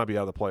Chargers might be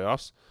out of the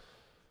playoffs.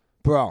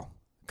 Bro,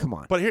 come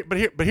on. But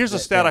here's the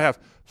stat I have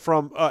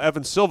from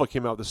Evan Silva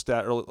came out with the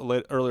stat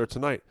earlier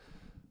tonight.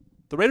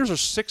 The Raiders are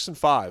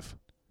 6-5,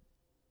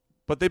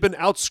 but they've been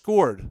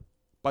outscored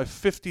by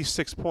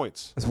 56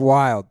 points. It's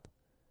wild.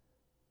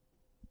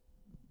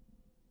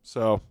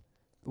 So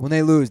when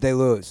they lose, they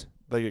lose.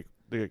 They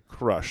get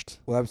crushed.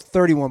 Well, that was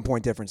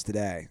 31-point difference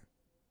today.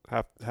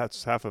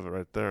 That's half of it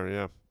right there,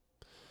 yeah.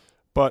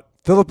 But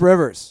Phillip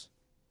Rivers.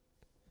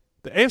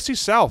 The AFC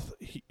South,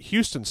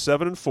 Houston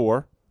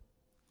 7-4,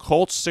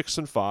 Colts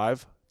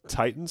 6-5,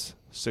 Titans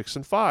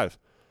 6-5.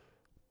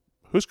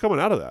 Who's coming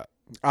out of that?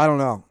 I don't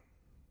know.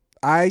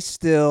 I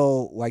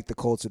still like the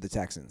Colts or the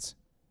Texans.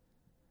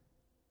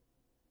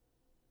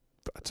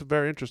 That's a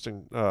very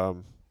interesting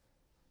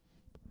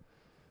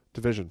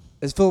division.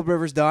 Is Phillip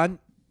Rivers done?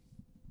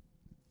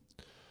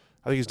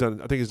 I think he's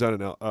done. I think he's done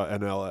in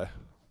LA.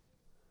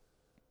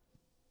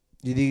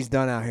 You think he's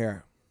done out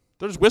here?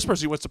 There's whispers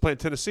he wants to play in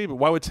Tennessee, but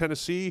why would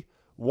Tennessee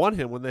want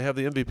him when they have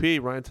the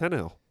MVP, Ryan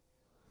Tannehill?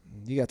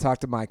 You got to talk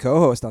to my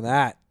co-host on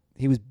that.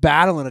 He was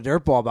battling a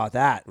dirtball about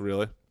that.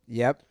 Really?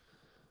 Yep.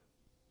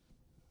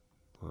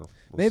 Well,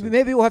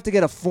 maybe we'll have to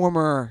get a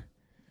former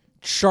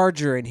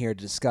Charger in here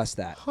to discuss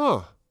that.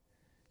 Huh.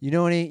 You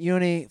know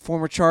any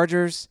former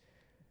Chargers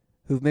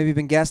who've maybe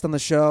been guests on the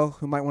show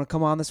who might want to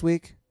come on this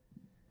week?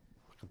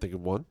 I can think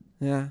of one.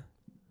 Yeah.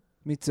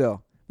 Me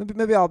too.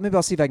 Maybe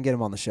I'll see if I can get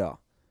him on the show.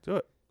 Do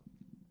it.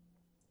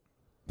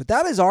 But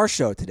that is our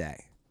show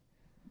today.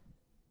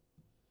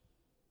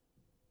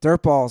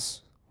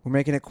 Dirtballs. We're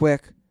making it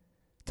quick.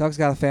 Tug's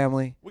got a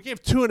family. We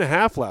gave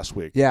 2.5 last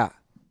week. Yeah.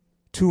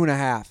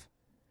 2.5.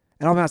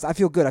 And I'll be honest, I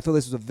feel good. I feel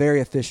this was a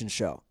very efficient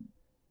show.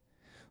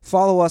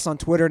 Follow us on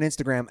Twitter and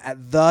Instagram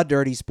at The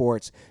Dirty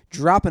Sports.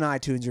 Drop an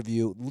iTunes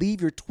review.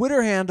 Leave your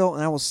Twitter handle,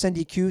 and I will send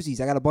you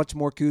koozies. I got a bunch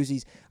more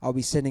koozies I'll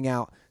be sending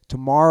out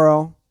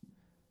tomorrow.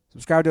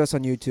 Subscribe to us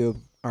on YouTube.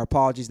 Our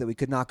apologies that we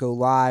could not go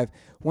live.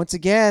 Once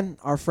again,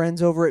 our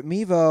friends over at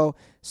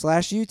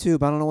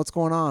Mevo/YouTube. I don't know what's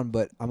going on,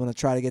 but I'm going to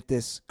try to get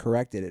this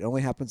corrected. It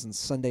only happens on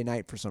Sunday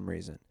night for some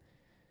reason.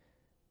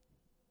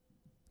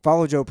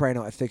 Follow Joe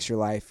Prano at Fix Your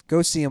Life.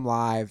 Go see him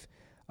live.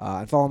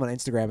 And follow him on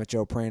Instagram at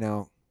Joe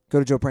Prano.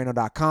 Go to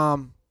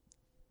joeprano.com.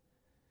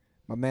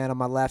 My man on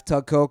my left,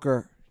 Tug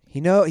Coker. He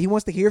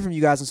wants to hear from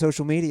you guys on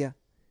social media.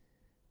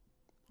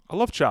 I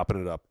love chopping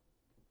it up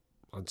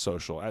on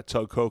social, at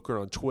Tug Coker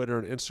on Twitter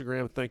and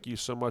Instagram. Thank you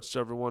so much to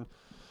everyone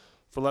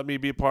for letting me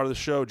be a part of the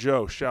show.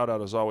 Joe, shout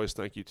out as always.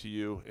 Thank you to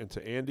you and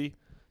to Andy,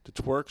 to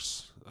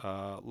Twerks.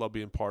 Love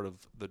being part of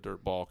the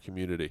Dirtball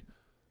community.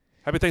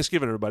 Happy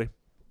Thanksgiving, everybody.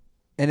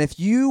 And if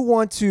you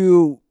want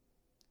to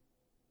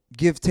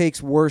give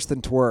takes worse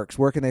than Twerks,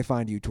 where can they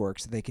find you,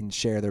 Twerks, so they can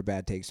share their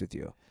bad takes with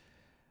you?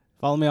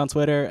 Follow me on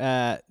Twitter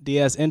at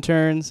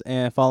DSInterns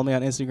and follow me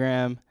on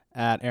Instagram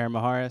at Aaron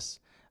Maharis.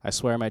 I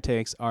swear my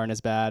takes aren't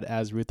as bad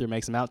as Ruther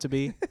makes them out to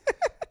be.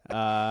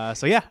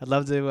 So yeah, I'd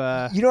love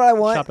to you know what I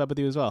want? chop it up with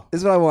you as well.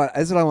 This is what I want.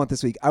 This is what I want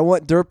this week. I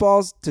want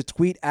Dirtballs to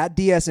tweet at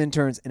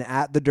DSInterns and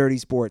at The Dirty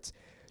Sports.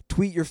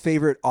 Tweet your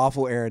favorite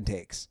awful Aaron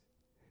takes.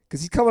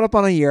 Because he's coming up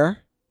on a year.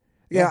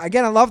 Yeah,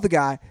 again, I love the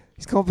guy.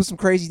 He's come up with some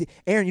crazy...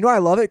 Aaron, you know why I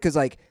love it? Because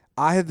like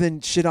I have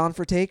been shit on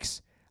for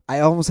takes.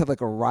 I almost have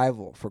like a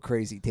rival for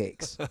crazy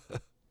takes.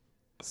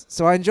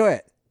 So I enjoy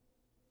it.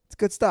 It's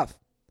good stuff.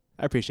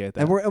 I appreciate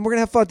that. And we're gonna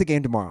have fun at the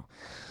game tomorrow.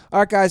 All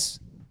right, guys.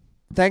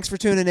 Thanks for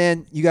tuning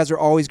in. You guys are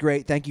always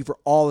great. Thank you for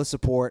all the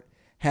support.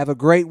 Have a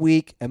great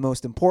week, and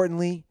most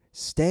importantly,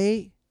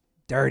 stay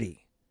dirty.